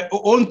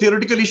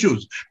theoretical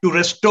issues to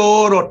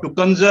restore or to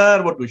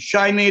conserve or to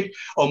shine it.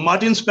 Or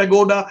Martin's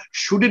Pagoda,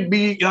 should it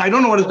be? I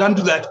don't know what is done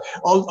to that.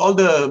 All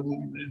the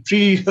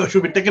trees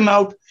should be taken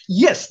out.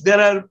 Yes,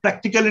 there are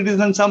practicalities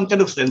and some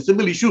kind of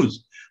sensible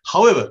issues.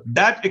 However,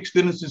 that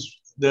experience is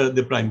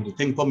the primary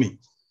thing for me.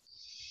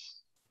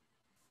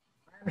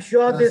 I'm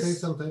sure Can I say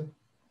something?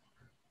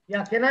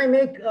 Yeah, can I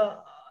make,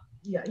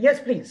 yes,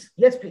 please.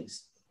 Yes,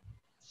 please.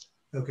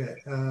 Okay.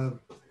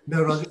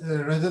 No,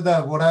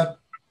 Rajendra,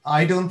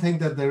 I don't think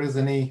that there is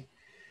any,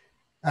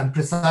 and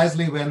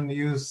precisely when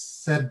you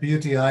said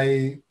beauty,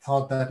 I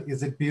thought that,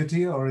 is it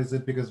beauty or is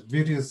it because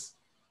beauty is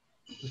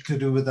to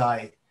do with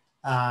eye?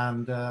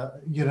 And,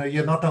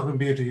 you're not talking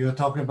beauty, you're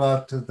talking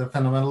about the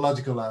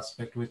phenomenological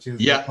aspect, which is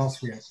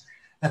atmosphere.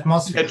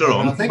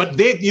 But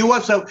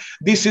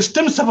the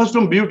system suffers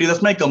from beauty.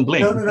 That's my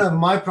complaint. No.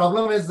 My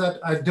problem is that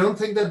I don't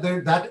think that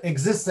that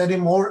exists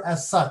anymore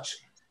as such,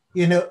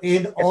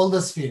 in all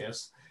the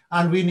spheres.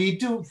 And we need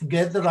to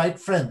get the right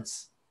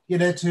friends,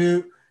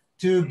 to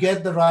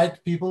get the right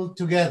people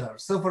together.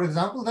 So, for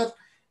example, that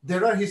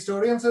there are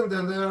historians and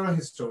then there are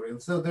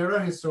historians. So there are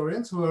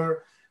historians who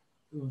are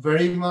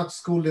very much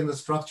schooled in the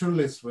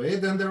structuralist way.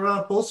 Then there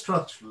are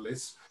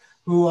post-structuralists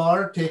who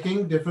are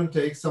taking different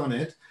takes on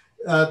it.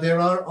 There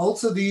are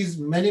also these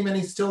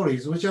many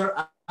stories which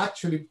are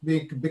actually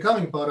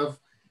becoming part of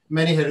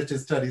many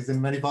heritage studies in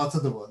many parts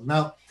of the world.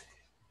 Now,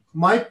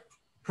 my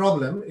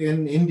problem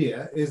in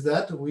India is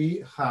that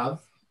we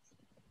have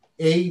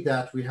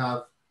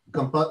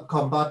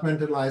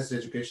compartmentalized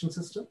education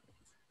system,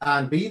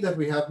 and B, that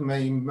we have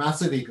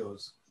massive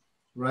egos,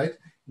 right?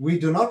 we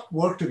do not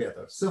work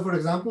together. So for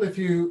example, if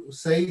you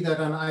say that,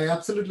 and I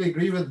absolutely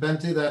agree with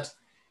Bente that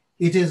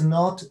it is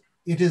not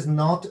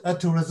a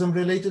tourism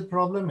related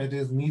problem. It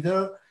is neither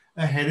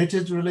a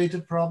heritage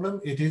related problem.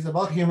 It is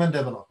about human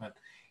development.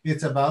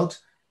 It's about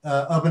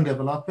urban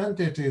development.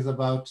 It is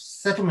about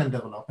settlement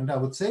development, I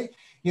would say,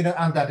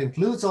 and that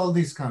includes all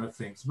these kind of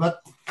things.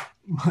 But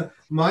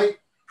my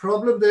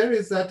problem there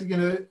is that,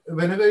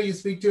 whenever you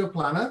speak to a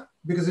planner,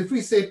 because if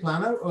we say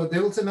planner, or they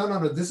will say,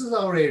 no, this is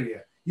our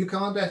area. You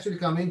can't actually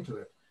come into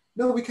it.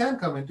 No, we can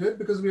come into it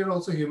because we are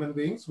also human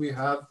beings. We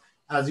have,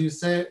 as you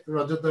say,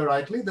 Rajat,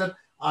 rightly, that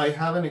I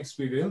have an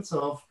experience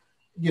of,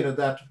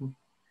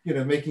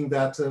 making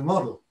that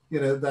model,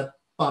 that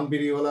Pan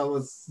Biriola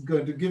was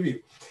going to give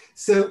you.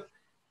 So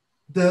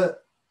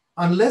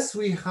unless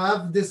we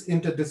have this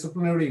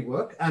interdisciplinary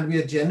work and we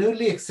are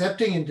genuinely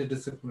accepting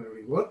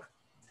interdisciplinary work,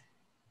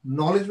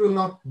 knowledge will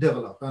not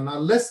develop. And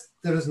unless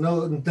there's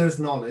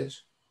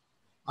knowledge,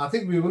 I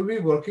think we will be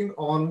working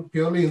on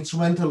purely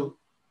instrumental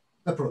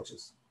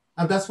approaches.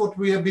 And that's what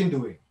we have been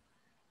doing.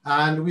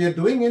 And we are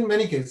doing in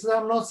many cases.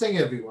 I'm not saying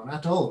everyone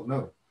at all,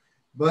 no.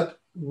 But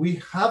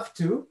we have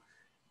to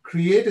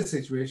create a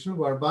situation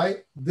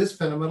whereby this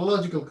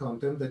phenomenological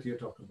content that you're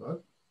talking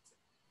about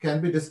can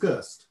be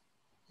discussed.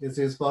 It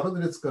is part of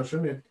the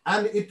discussion.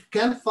 It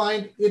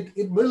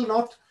will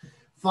not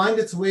find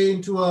its way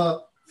into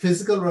a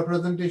physical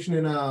representation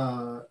in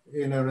a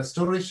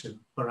restoration,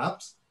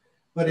 perhaps,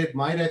 but it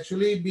might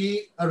actually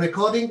be a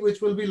recording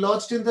which will be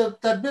lodged in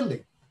that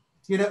building,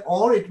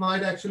 or it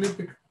might actually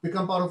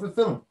become part of a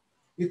film.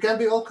 It can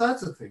be all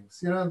kinds of things,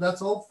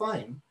 that's all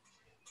fine.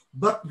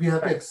 But we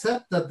have to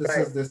accept that this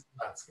is this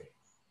landscape.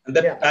 And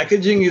that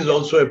packaging is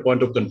also a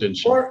point of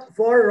contention.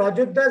 For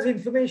Rajuta's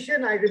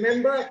information, I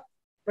remember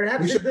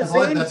perhaps it's the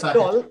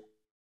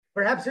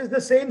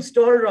same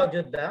stall,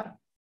 Rajuta.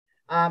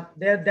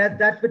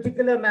 That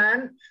particular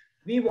man,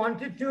 we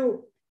wanted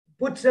to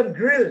put some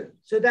grill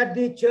so that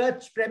the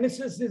church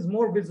premises is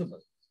more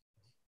visible.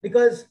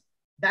 Because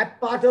that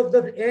part of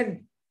the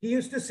end, he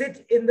used to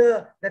sit in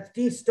that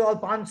tea stall,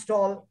 pan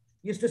stall,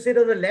 used to sit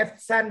on the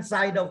left-hand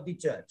side of the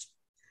church.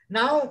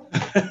 Now,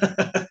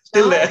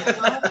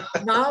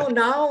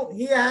 now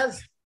he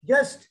has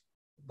just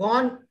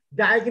gone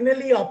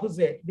diagonally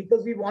opposite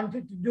because we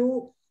wanted to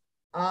do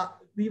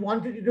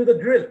the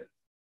grill.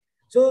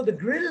 So the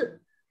grill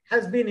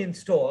has been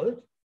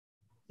installed.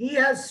 He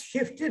has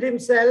shifted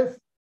himself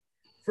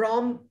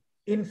from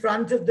in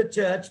front of the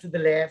church to the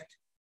left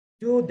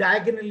to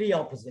diagonally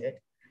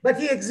opposite, but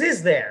he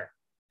exists there.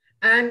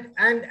 But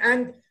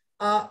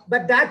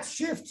that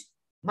shift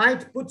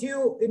might put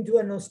you into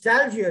a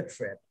nostalgia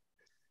trip.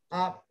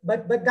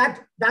 But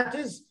that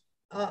is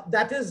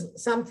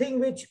something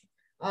which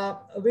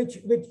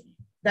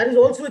that is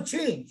also a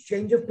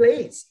change of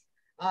place.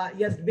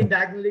 He has been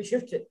diagonally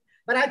shifted.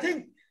 But I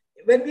think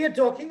when we are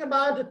talking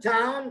about a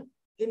town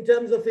in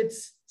terms of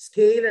its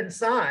scale and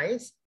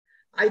size,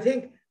 I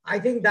think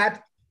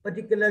that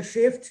particular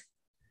shift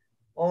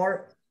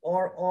or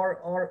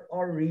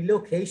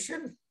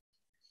relocation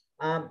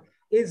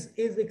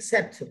is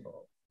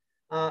acceptable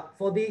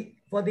for the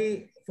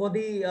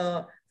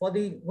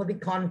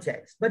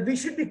context. But we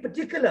should be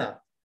particular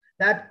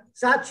that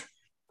such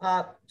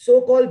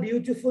so-called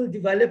beautiful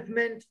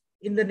development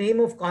in the name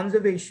of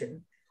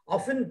conservation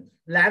often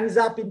lands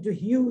up into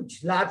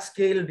huge,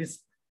 large-scale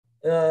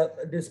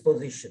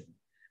disposition.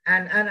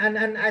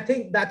 And I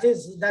think that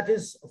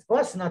is of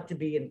course not to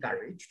be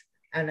encouraged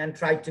and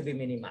tried to be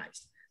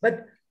minimized.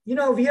 But we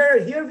are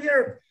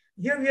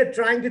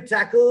trying to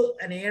tackle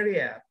an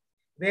area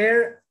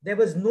where there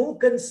was no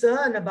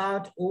concern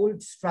about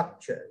old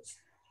structures.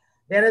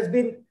 There has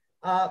been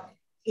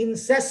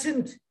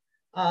incessant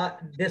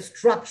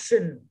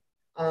destruction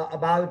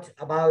about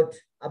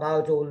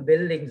old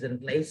buildings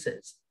and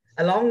places.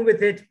 Along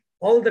with it,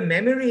 all the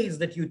memories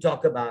that you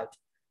talk about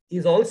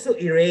is also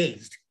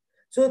erased.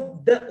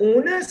 So the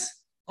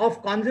onus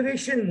of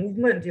conservation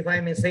movement, if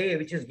I may say,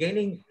 which is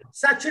gaining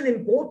such an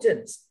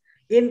importance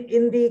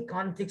in the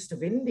context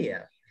of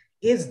India,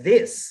 is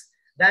this,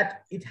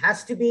 that it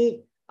has to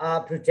be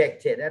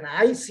protected. And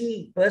I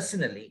see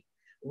personally,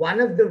 one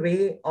of the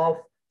way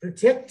of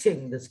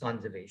protecting this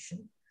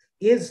conservation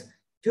is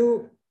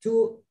to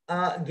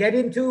get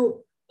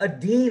into a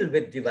deal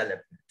with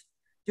development,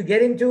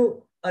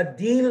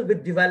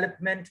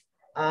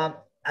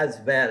 as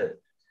well,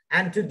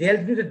 and to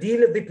delve into the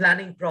deal of the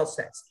planning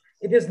process.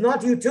 It is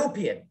not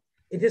utopian,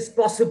 it is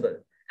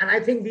possible. And I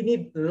think we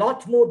need a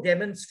lot more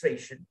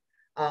demonstration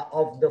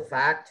of the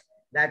fact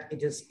that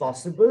it is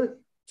possible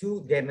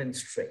to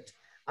demonstrate.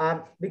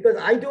 Because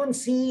I don't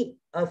see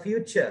a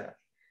future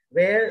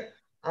where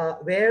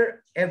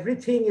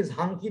everything is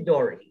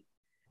hunky-dory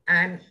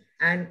and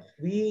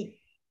we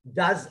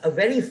does a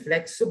very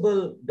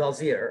flexible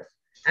dossier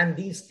and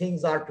these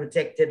things are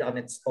protected on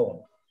its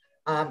own.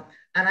 And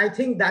I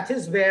think that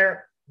is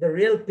where the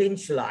real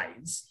pinch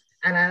lies.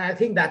 And I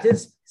think that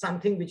is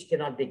something which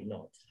cannot be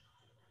ignored.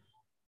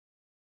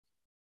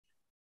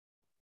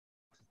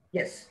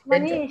 Yes.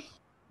 Manish,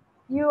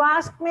 you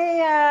asked me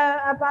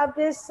about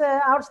this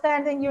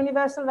outstanding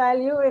universal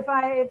value. If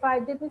I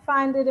didn't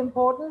find it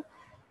important,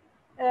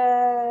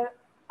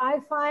 I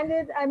find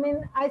it. I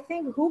mean, I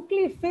think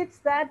Hooghly fits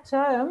that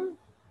term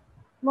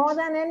more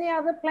than any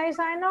other place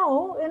I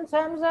know in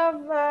terms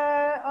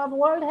of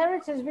World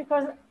Heritage,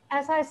 because,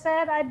 as I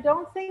said, I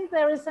don't think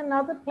there is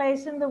another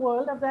place in the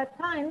world of that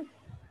kind.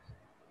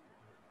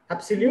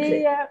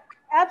 Absolutely.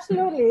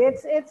 Absolutely,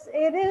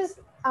 it is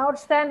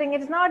outstanding.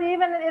 It's not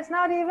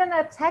even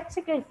a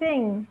tactical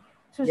thing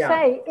to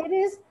say. It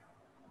is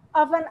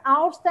of an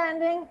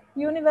outstanding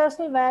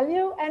universal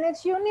value, and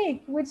it's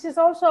unique, which is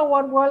also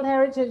what World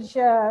Heritage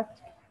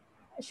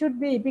should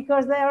be,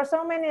 because there are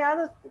so many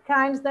other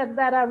kinds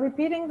that are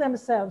repeating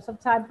themselves of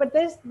type. But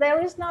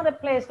there is not a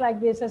place like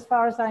this, as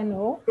far as I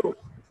know.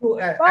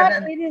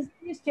 But it is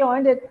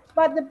disjointed.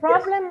 But the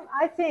problem,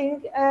 I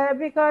think,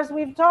 because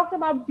we've talked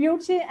about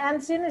beauty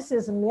and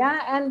cynicism,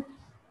 and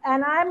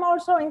I'm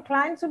also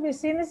inclined to be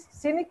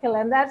cynical,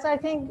 and that's, I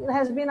think,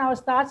 has been our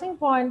starting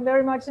point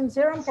very much in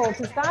Serampore,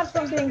 to start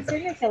from being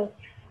cynical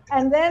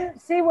and then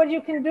see what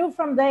you can do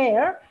from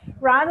there,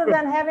 rather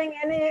than having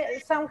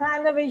some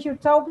kind of a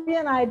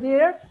utopian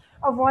idea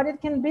of what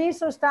it can be.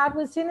 So start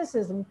with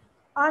cynicism.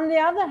 On the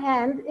other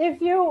hand,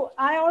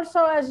 I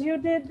also, as you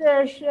did,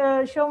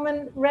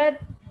 Showman, read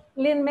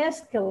Lynn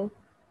Meskel,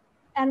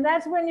 and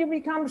that's when you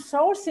become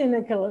so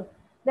cynical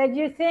that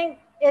you think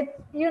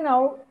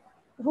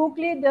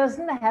Hooghly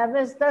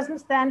doesn't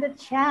stand a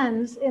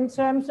chance in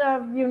terms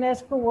of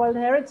UNESCO World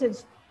Heritage,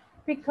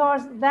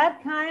 because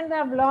that kind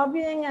of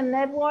lobbying and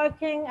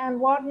networking and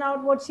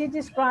whatnot, what she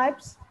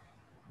describes,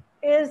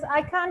 is,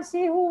 I can't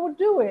see who would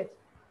do it.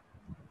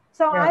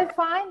 So I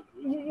find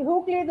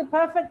Hooghly the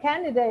perfect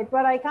candidate,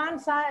 but I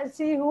can't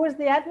see who is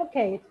the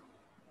advocate.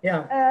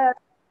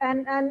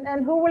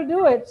 And who will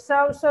do it.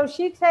 So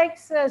she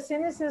takes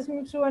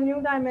cynicism to a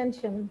new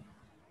dimension.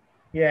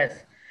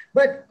 Yes,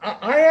 but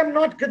I am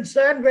not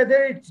concerned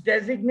whether it's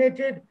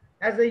designated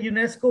as a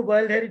UNESCO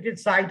World Heritage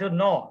Site or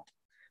not.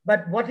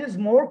 But what is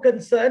more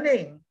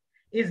concerning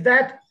is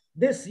that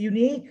this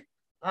unique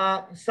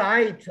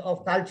site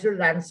of cultural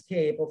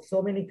landscape of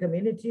so many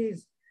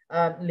communities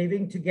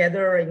living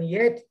together and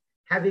yet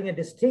having a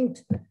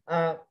distinct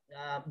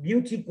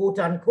beauty, quote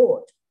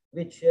unquote,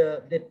 which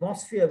the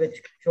atmosphere,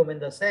 which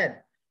Shominda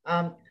said,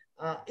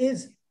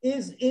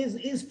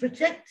 is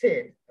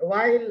protected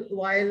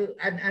while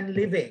and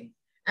living.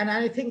 And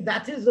I think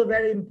that is a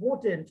very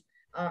important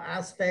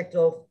aspect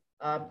of,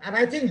 and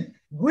I think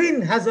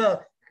Gwyn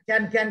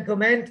can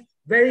comment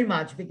very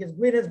much, because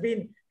Gwyn has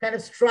been kind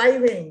of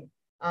striving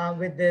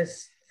with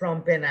this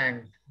from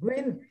Penang.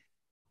 Gwyn.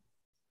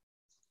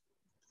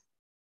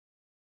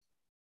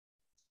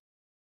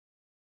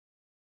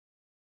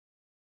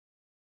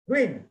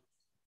 Gwyn,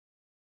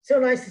 so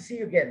nice to see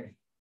you again.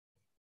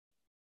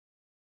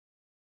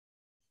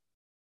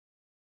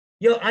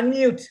 You're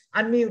unmute.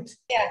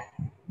 Yeah,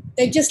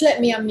 they just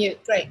let me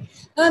unmute. Great.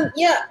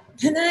 Yeah,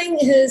 Penang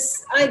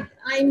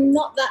I'm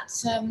not that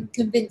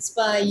convinced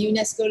by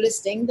UNESCO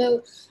listing,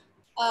 though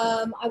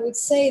I would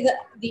say that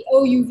the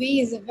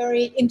OUV is a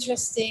very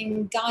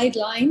interesting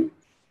guideline,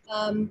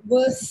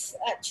 worth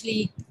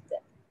actually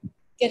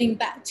getting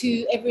back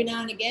to every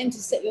now and again to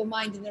set your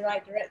mind in the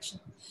right direction.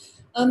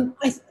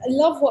 I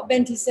love what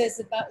Bente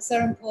says about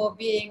Serampore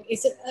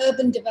it's an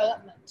urban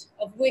development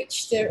of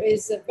which there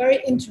is a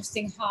very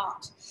interesting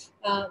heart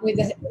with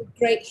a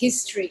great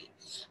history.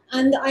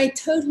 And I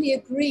totally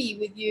agree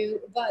with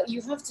you, but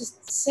you have to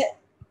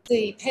set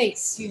the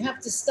pace. You have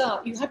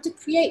to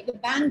create the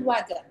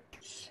bandwagon,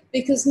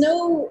 because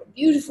no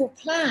beautiful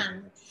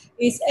plan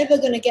is ever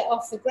going to get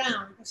off the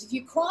ground. But if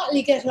you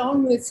quietly get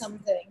on with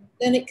something,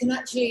 then it can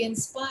actually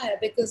inspire,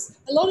 because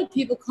a lot of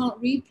people can't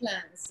read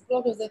plans. A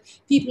lot of the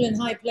people in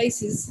high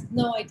places have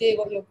no idea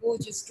what your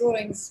gorgeous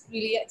drawings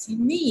really actually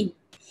mean.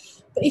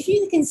 But if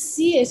you can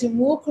see it and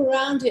walk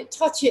around it,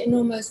 touch it and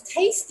almost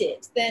taste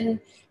it,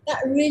 then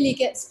that really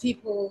gets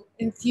people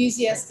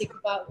enthusiastic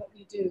about what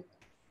you do.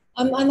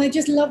 And I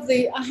just love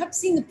I have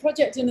seen the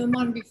project in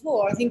Oman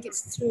before. I think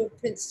it's through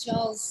Prince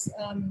Charles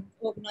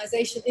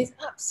organization. It's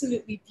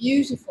absolutely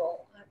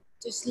beautiful. I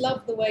just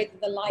love the way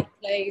that the light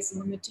plays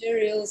and the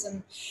materials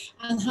and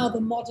how the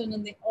modern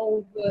and the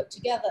old work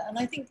together. And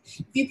I think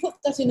if you put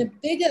that in a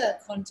bigger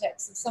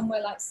context of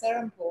somewhere like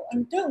Serampore,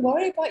 and don't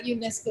worry about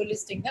UNESCO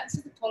listing, that's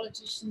for the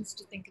politicians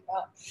to think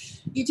about.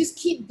 You just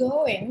keep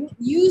going,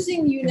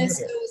 using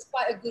UNESCO as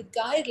quite a good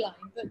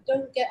guideline, but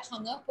don't get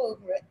hung up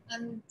over it,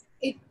 and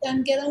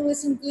get on with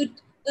some good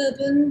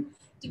urban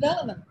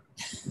development.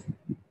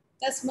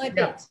 That's my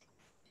bit.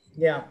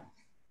 Yeah.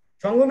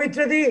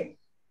 Shangumitra,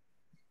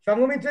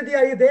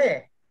 are you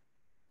there?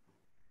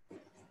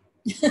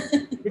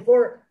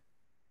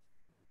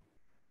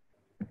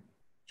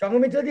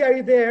 Shangumitra, are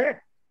you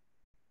there?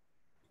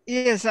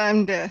 Yes,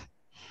 I'm there.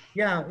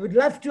 Yeah, we'd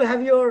love to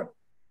have your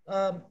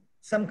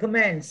some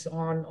comments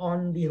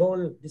on the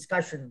whole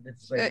discussion.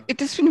 It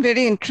has been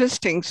very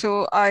interesting.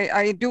 So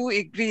I do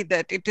agree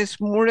that it is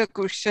more a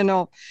question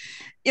of,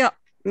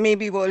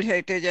 maybe World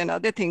Heritage and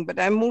other thing, but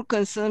I'm more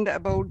concerned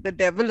about the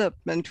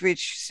development,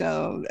 which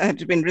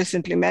has been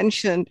recently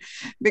mentioned,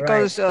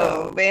 because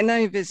when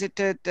I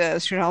visited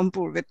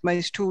Srirampur with my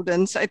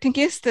students, I think,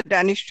 yes, the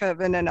Danish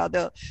Traven and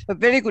other, a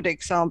very good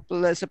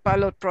example as a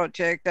pilot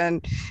project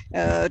and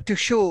to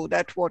show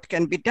that what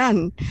can be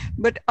done.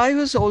 But I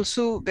was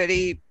also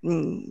very,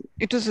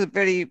 it was a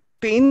very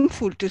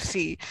painful to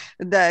see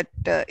that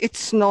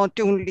it's not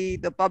only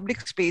the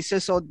public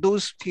spaces or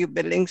those few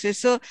buildings,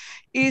 is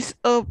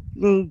a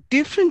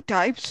different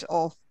types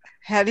of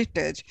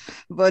heritage,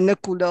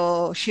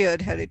 vernacular,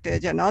 shared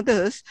heritage and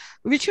others,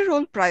 which are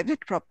all private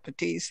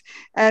properties.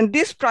 And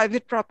these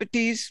private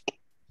properties,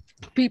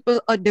 people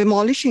are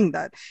demolishing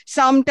that.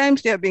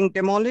 Sometimes they are being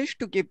demolished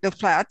to give the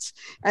flats.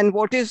 And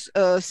what is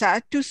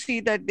sad to see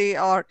that they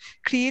are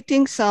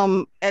creating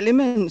some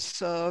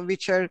elements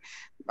which are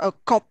a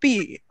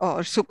copy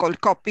or so-called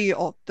copy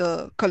of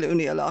the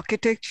colonial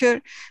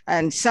architecture,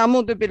 and some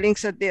of the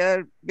buildings are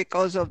there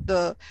because of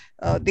the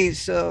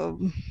these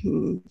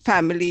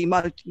family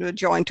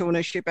joint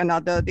ownership and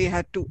other. They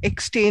had to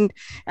extend,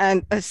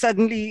 and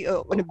suddenly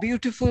on a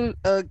beautiful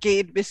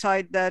gate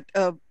beside that,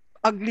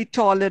 ugly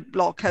toilet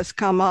block has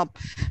come up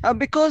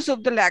because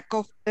of the lack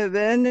of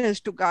awareness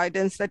to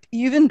guidance that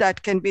even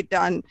that can be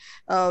done,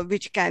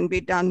 which can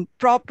be done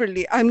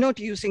properly. I'm not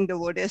using the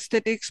word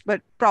aesthetics,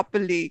 but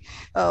properly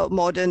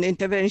modern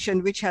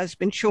intervention, which has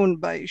been shown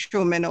by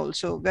Showman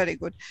also, very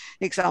good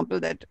example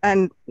that,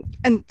 and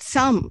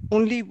some,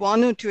 only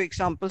one or two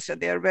examples are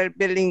there where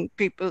building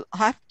people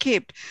have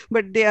kept,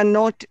 but they are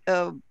not,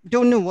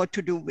 don't know what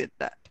to do with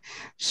that.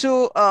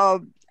 So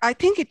I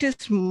think it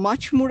is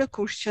much more a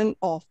question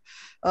of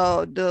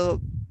the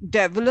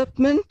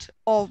development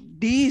of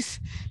these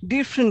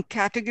different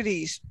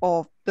categories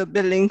of the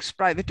buildings,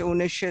 private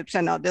ownerships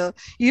and other,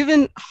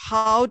 even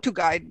how to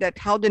guide that,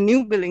 how the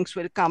new buildings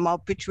will come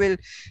up, which will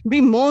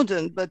be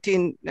modern, but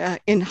in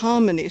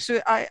harmony.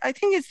 So I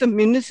think it's the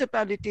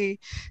municipality,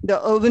 the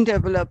urban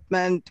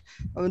development,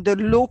 the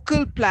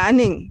local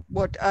planning,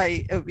 what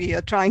we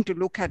are trying to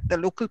look at, the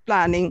local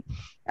planning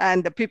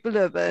and the people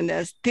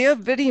awareness. They are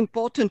very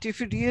important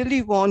if you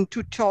really want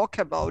to talk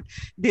about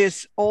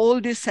this, all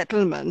these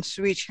settlements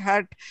which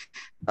had,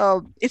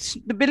 it's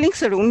the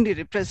buildings are only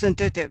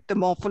representative, the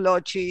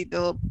morphology,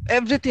 the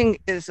everything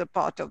is a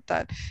part of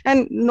that.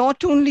 And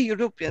not only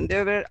European,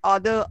 there were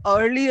other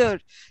earlier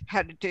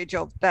heritage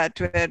of that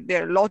where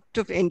there are a lot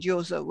of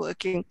NGOs are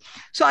working.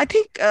 So I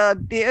think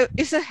there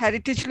is a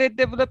heritage-led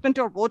development,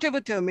 or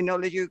whatever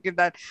terminology you give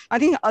that. I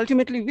think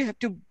ultimately we have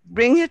to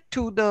bring it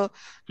to the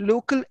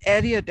local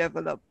area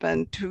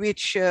development,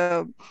 which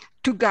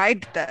to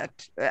guide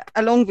that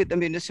along with the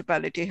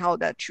municipality, how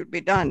that should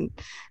be done,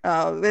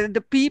 where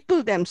the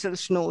people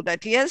themselves know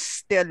that,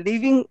 yes, they're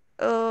living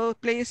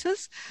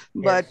places,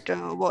 but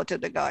what are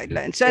the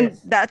guidelines? And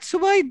that's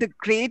why the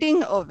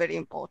grading are very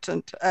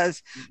important,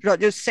 as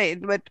Roger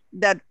said, but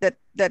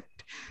that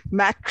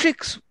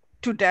matrix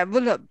to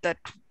develop that,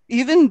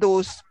 even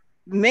those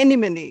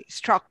many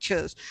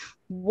structures,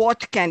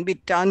 what can be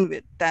done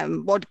with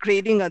them, what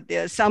grading are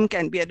there. Some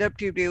can be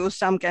adaptive use,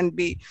 some can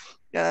be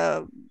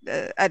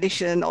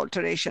addition,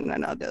 alteration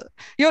and other.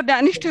 Your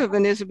Danish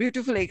Traven is a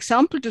beautiful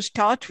example to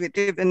start with,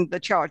 even the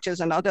charges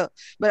and other,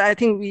 but I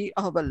think we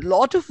have a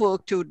lot of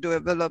work to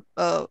develop,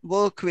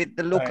 work with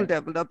the local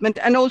development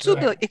and also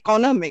the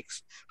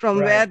economics from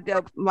where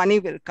the money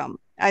will come.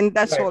 And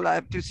that's all I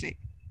have to say.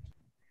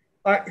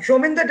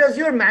 Shominda, does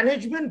your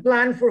management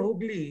plan for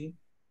Hooghly,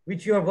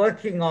 which you're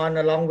working on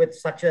along with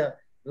such a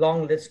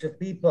long list of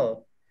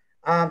people,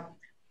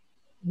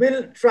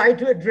 will try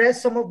to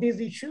address some of these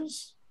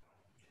issues?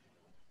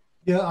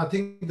 Yeah, I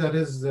think that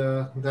is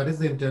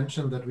the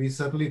intention, that we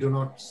certainly do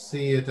not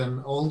see it,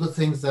 and all the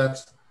things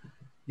that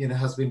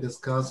has been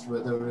discussed,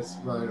 whether it's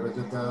by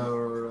Rajata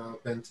or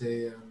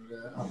Bente and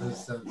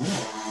others, and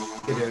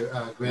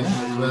Gwen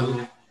as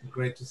well.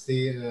 Great to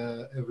see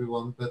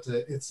everyone, but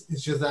it's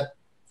just that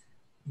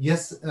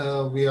yes,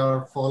 we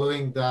are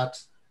following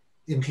that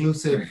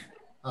inclusive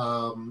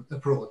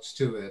approach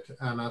to it,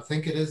 and I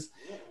think it is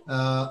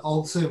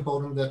also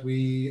important that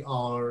we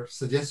are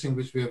suggesting,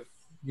 which we have.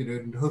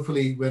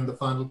 Hopefully when the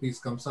final piece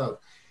comes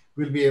out,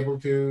 we'll be able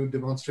to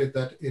demonstrate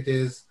that it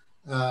is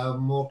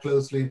more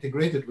closely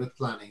integrated with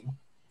planning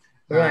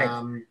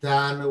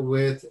than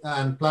with,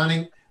 and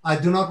planning. I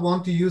do not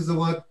want to use the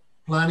word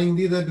planning,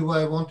 neither do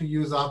I want to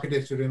use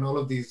architecture in all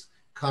of these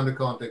kind of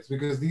contexts,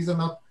 because these are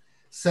not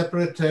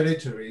separate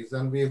territories,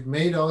 and we've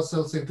made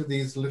ourselves into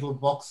these little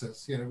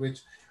boxes,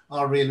 which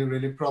are really,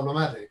 really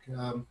problematic.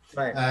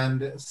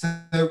 And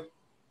so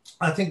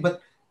I think,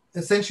 but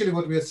essentially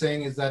what we are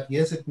saying is that,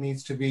 yes, it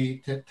needs to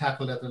be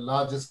tackled at a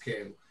larger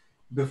scale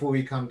before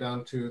we come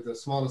down to the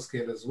smaller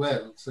scale as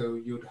well. So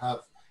you'd have,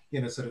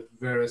 sort of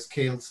various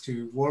scales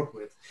to work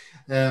with.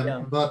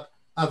 But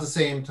at the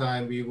same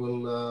time, we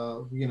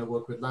will,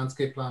 work with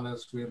landscape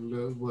planners,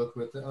 we'll work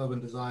with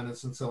urban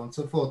designers and so on and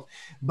so forth.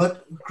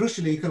 But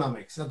crucially,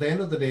 economics. At the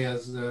end of the day,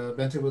 as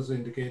Bente was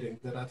indicating,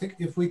 that I think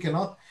if we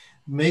cannot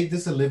make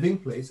this a living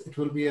place, it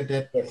will be a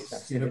dead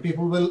place.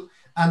 People will,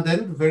 And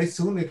then very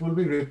soon it will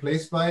be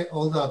replaced by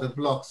all the other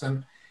blocks.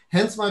 And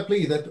hence my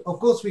plea that, of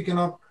course, we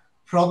cannot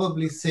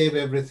probably save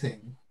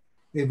everything.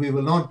 We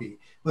will not be.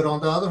 But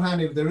on the other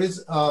hand, if there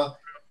is a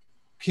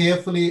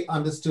carefully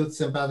understood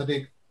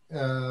sympathetic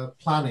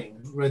planning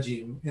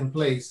regime in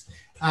place,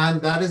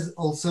 and that is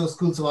also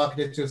schools of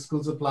architecture,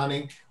 schools of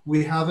planning,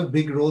 we have a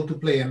big role to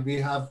play, and we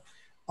have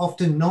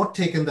often not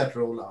taken that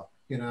role up.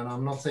 And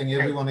I'm not saying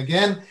everyone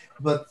again,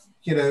 but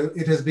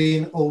it has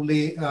been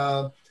only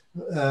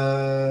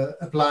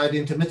applied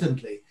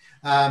intermittently.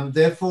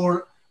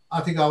 Therefore, I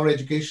think our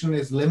education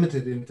is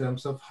limited in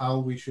terms of how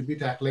we should be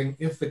tackling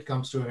if it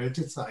comes to a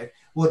heritage site.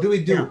 What do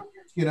we do?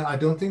 I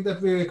don't think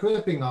that we're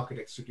equipping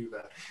architects to do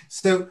that.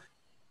 So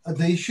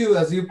the issue,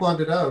 as you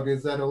pointed out,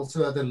 is that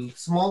also at a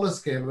smaller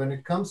scale, when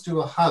it comes to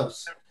a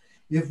house,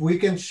 if we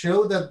can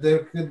show that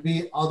there could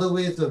be other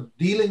ways of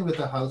dealing with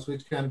a house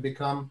which can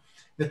become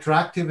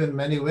attractive in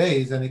many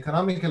ways and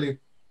economically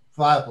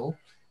viable,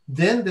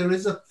 then there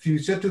is a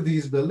future to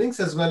these buildings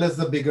as well as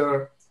the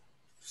bigger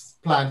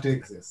plan to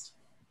exist.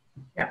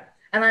 Yeah,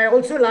 and I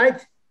also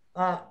liked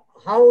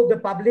how the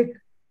public,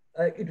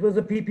 it was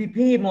a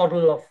PPP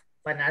model of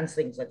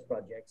financing such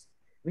projects,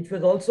 which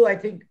was also, I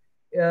think,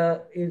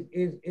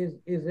 is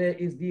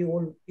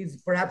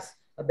perhaps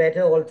a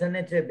better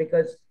alternative,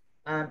 because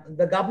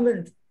the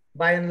government,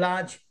 by and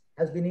large,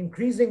 has been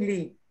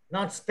increasingly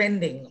not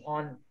spending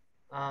on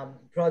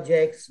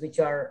projects which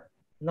are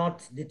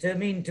not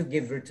determined to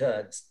give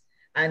returns,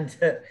 and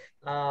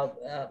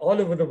all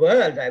over the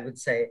world, I would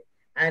say,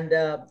 and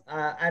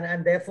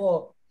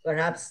therefore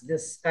perhaps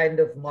this kind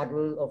of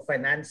model of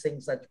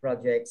financing such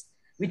projects,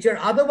 which are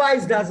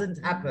otherwise doesn't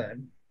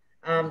happen,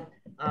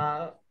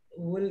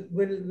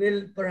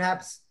 will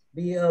perhaps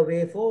be a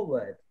way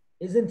forward,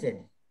 isn't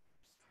it?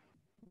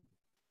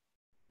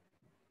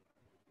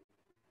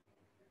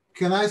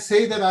 Can I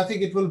say that I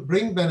think it will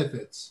bring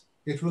benefits?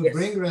 It will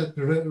bring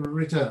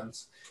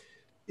returns.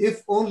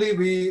 If only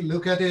we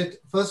look at it,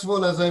 first of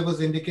all, as I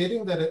was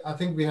indicating, that I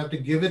think we have to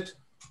give it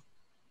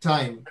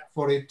time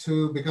for it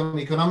to become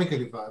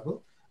economically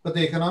viable. But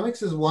the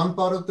economics is one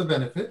part of the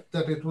benefit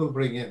that it will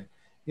bring in.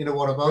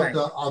 What about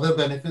the other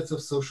benefits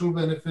of social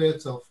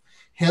benefits, of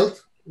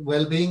health,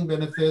 well-being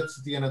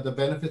benefits, the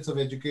benefits of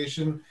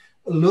education,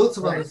 loads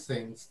of other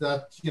things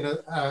that,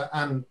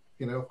 and,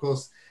 of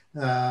course,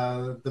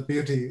 the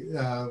beauty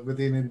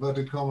within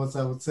inverted commas,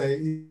 I would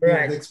say,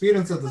 the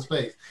experience of the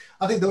space.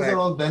 I think those are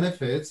all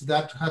benefits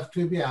that have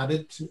to be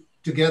added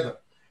together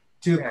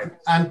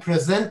and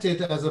present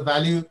it as a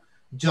value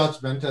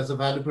judgment, as a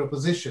value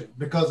proposition,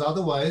 because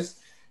otherwise,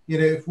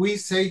 if we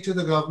say to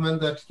the government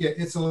that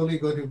it's only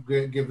going to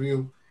give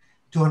you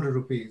 200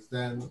 rupees,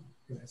 then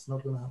it's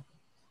not going to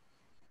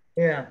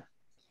happen.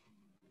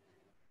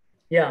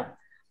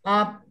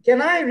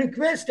 Can I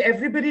request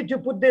everybody to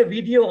put their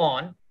video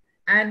on?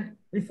 And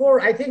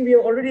before, I think we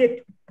are already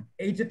at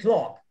 8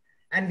 o'clock,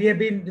 and we have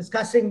been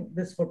discussing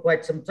this for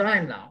quite some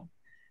time now.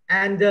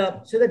 And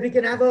so that we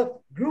can have a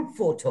group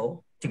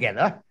photo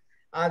together,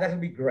 that will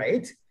be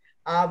great.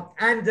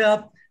 And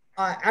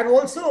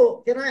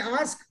also, can I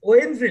ask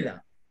Oendrila,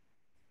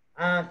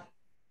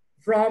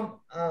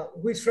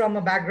 who is from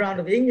a background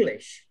of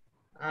English,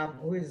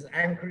 who is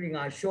anchoring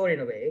our show in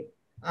a way,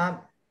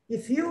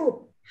 if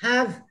you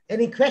have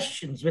any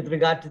questions with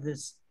regard to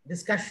this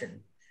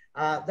discussion,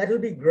 that will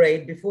be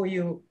great before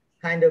you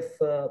kind of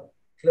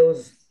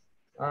close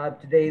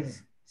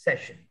today's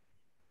session.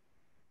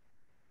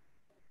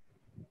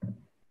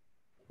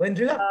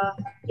 Oendrila?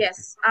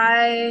 Yes,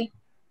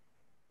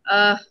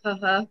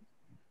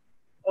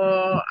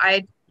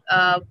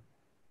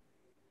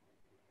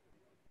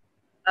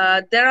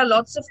 there are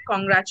lots of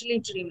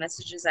congratulatory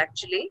messages,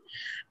 actually.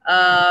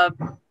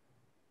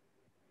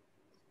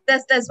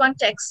 There's one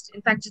text.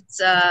 In fact, it's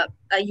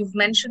you've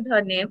mentioned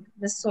her name,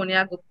 Ms.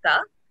 Sonia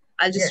Gupta.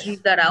 I'll just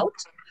read that out.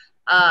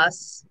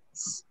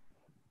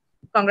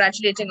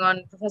 Congratulating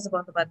on Professor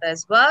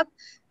Bandyopadhyay's work.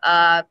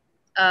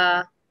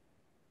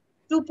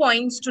 2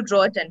 points to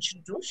draw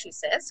attention to, she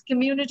says.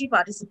 Community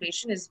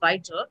participation is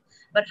vital,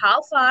 but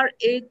how far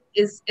is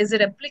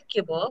it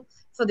applicable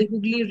for the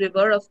Hooghly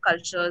River of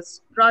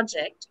Cultures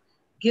project,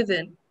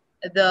 given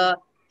the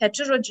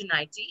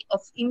heterogeneity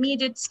of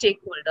immediate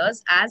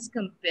stakeholders as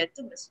compared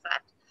to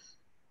MISFAT?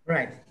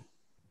 Right.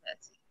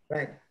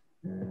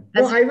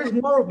 No, I was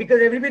more,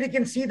 because everybody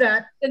can see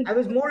that, I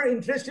was more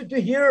interested to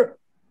hear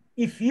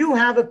if you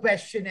have a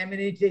question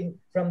emanating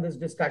from this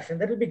discussion.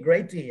 That would be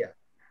great to hear.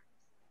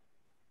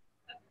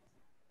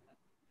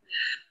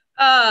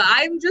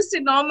 I'm just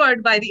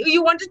enamored by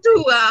you wanted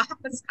to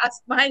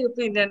ask my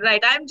opinion,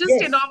 right? I'm just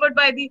enamored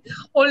by the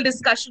whole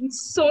discussion.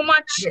 So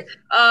much,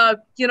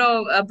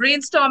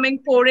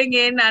 brainstorming pouring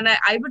in, and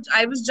I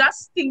was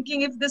just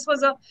thinking, if this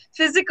was a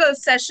physical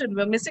session,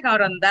 we're missing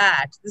out on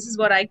that. This is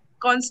what I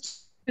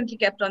constantly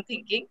kept on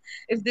thinking.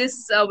 If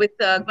this with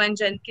Gwen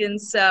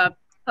Jenkins, her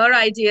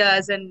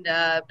ideas, and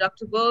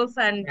Dr. Wolf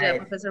and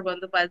Professor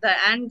Bandyopadhyay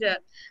and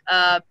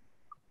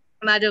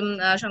Madam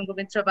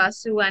Shangumitra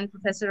Basu and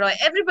Professor Roy,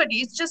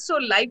 everybody, it's just so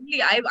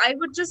lively.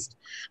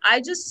 I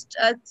just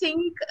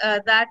think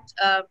that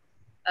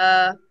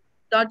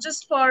not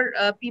just for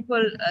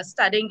people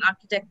studying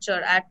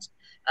architecture at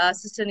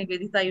Sister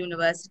Nivedita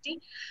University,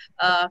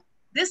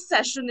 this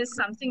session is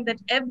something that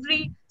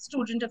every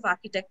student of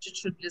architecture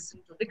should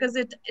listen to, because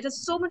it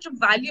has so much of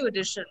value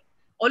addition.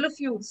 All of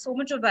you, so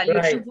much of value.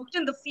 If you worked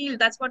in the field,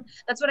 that's what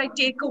I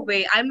take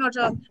away. I'm not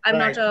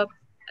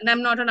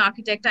an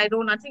architect. I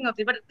know nothing of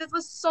it, but there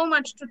was so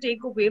much to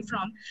take away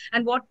from.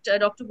 And what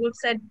Dr. Gould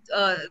said,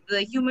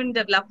 the Human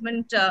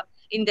Development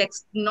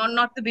Index,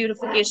 not the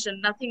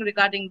beautification, nothing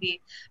regarding the.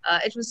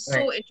 It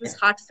was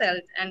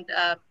heartfelt, and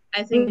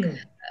I think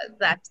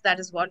that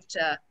is what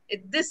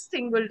this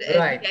thing will be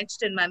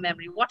etched in my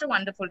memory. What a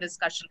wonderful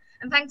discussion,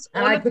 and thanks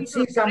all of you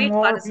for great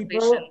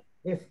participation.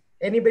 If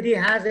anybody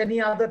has any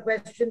other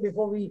question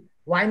before we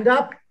wind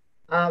up,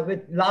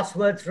 with last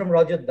words from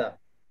Rajendra.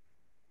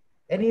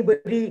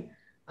 Anybody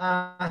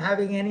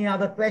having any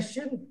other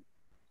question?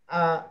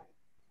 I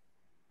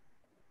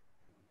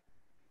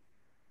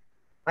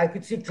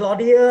could see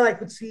Claudia, I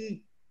could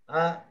see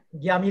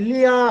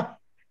Yamilia,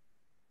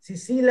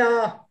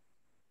 Cecilia,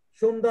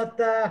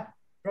 Shumdatta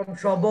from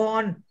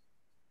Sorbonne,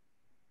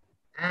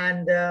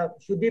 and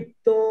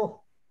Shudipto,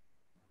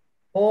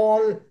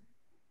 Paul.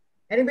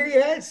 Anybody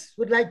else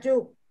would like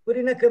to put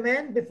in a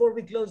comment before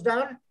we close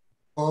down?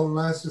 Paul,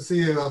 nice to see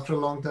you after a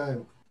long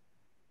time.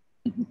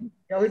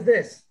 Who is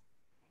this?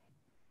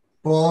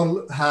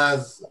 Paul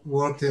has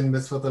worked in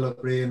Misfat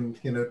Al-Abrain,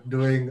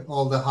 doing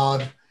all the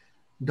hard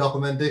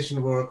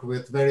documentation work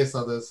with various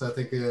others. I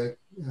think,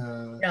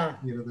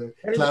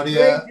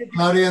 Claudia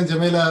and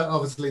Jamila,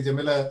 obviously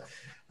Jamila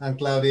and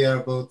Claudia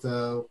are both,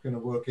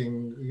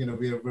 working,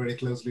 we are very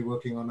closely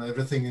working on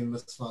everything in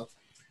Misfat.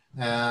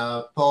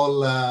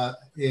 Paul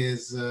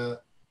is,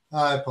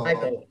 hi Paul. Hi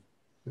Paul.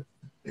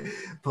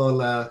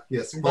 Paul,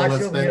 yes, Paul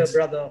has spent,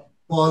 brother.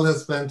 Paul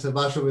has spent,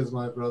 Basho is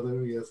my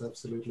brother, yes,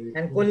 absolutely.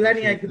 And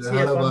Kullani, I could see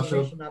a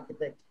conservation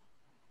architect.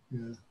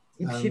 Yeah.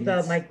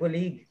 Ikshita, my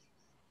colleague.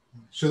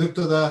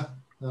 Shudiptada,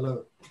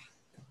 hello.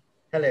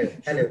 Hello.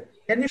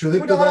 Can you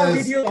put our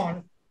video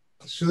on?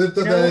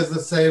 Shudiptada is the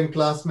same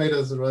classmate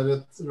as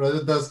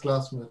Rajat's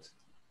classmate.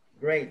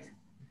 Great.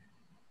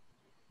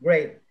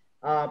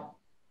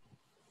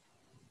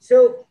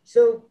 So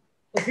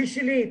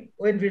officially,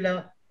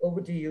 Owendrila,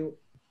 over to you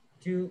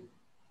to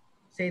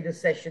say the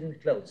session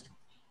closed.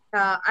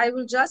 I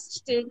will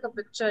just take a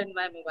picture in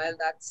my mobile.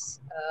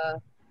 That's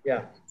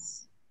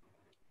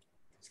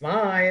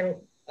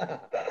Smile.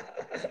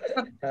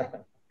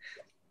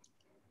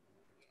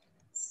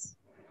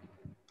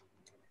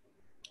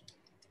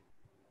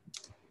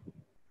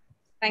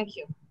 Thank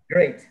you.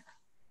 Great.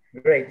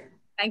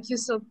 Thank you.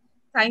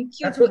 Thank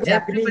you. That's what the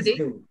Japanese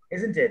do,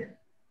 isn't it?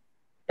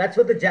 That's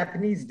what the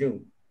Japanese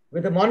do.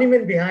 With a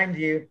monument behind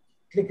you,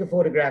 click a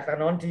photograph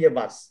and onto your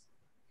bus.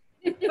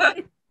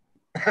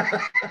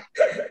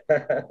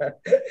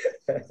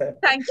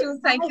 Thank you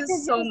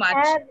so much.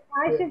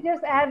 I should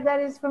just add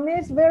that for me,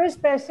 it's very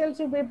special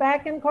to be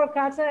back in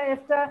Kolkata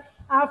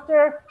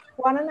after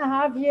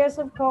 1.5 years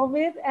of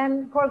COVID.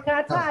 And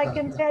Kolkata, I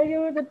can tell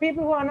you, the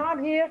people who are not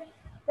here,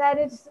 that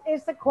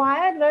it's a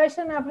quiet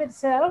version of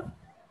itself.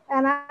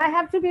 And I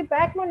have to be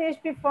back, Monish,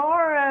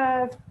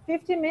 before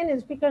 50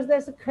 minutes because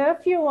there's a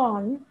curfew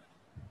on.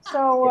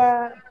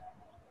 So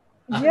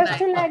just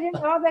to let you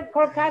know that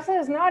Kolkata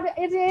is not,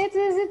 it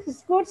is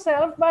its good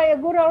self, by a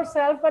good old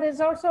self, but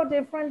it's also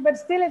different, but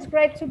still it's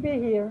great to be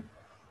here.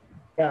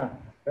 Yeah,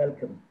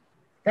 welcome.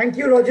 Thank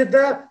you,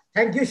 Rajendra.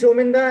 Thank you,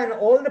 Shominda, and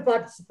all the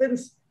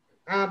participants.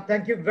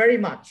 Thank you very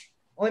much.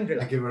 Owendrila.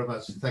 Thank you very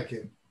much. Thank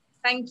you.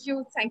 Thank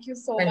you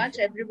so much,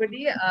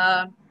 everybody.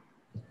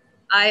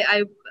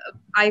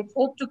 I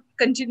hope to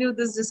continue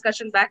this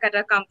discussion back at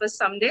our campus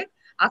someday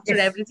after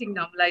everything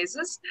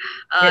normalizes.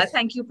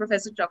 Thank you,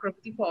 Professor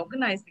Chakraborty, for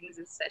organizing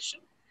this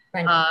session.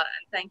 Thank you. And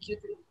thank you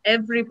to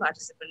every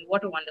participant.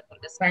 What a wonderful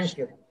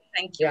discussion.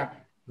 Thank you. Yeah.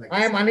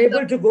 I am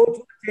unable to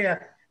go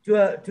to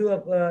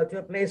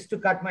a place to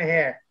cut my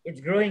hair.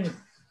 It's growing.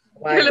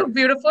 You look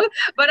beautiful.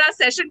 But our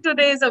session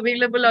today is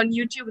available on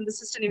YouTube in the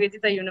Sister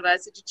Nivedita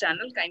University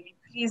channel. Kindly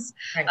please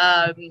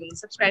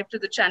subscribe to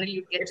the channel.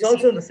 You get it's to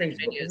also see on the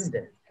Facebook, videos. Isn't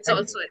it?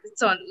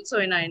 It's also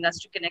in our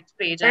Industry Connect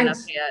page and our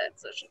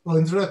social.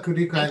 Owendrila, could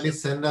you kindly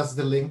send us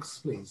the links,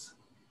 please?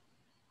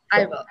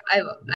 I will.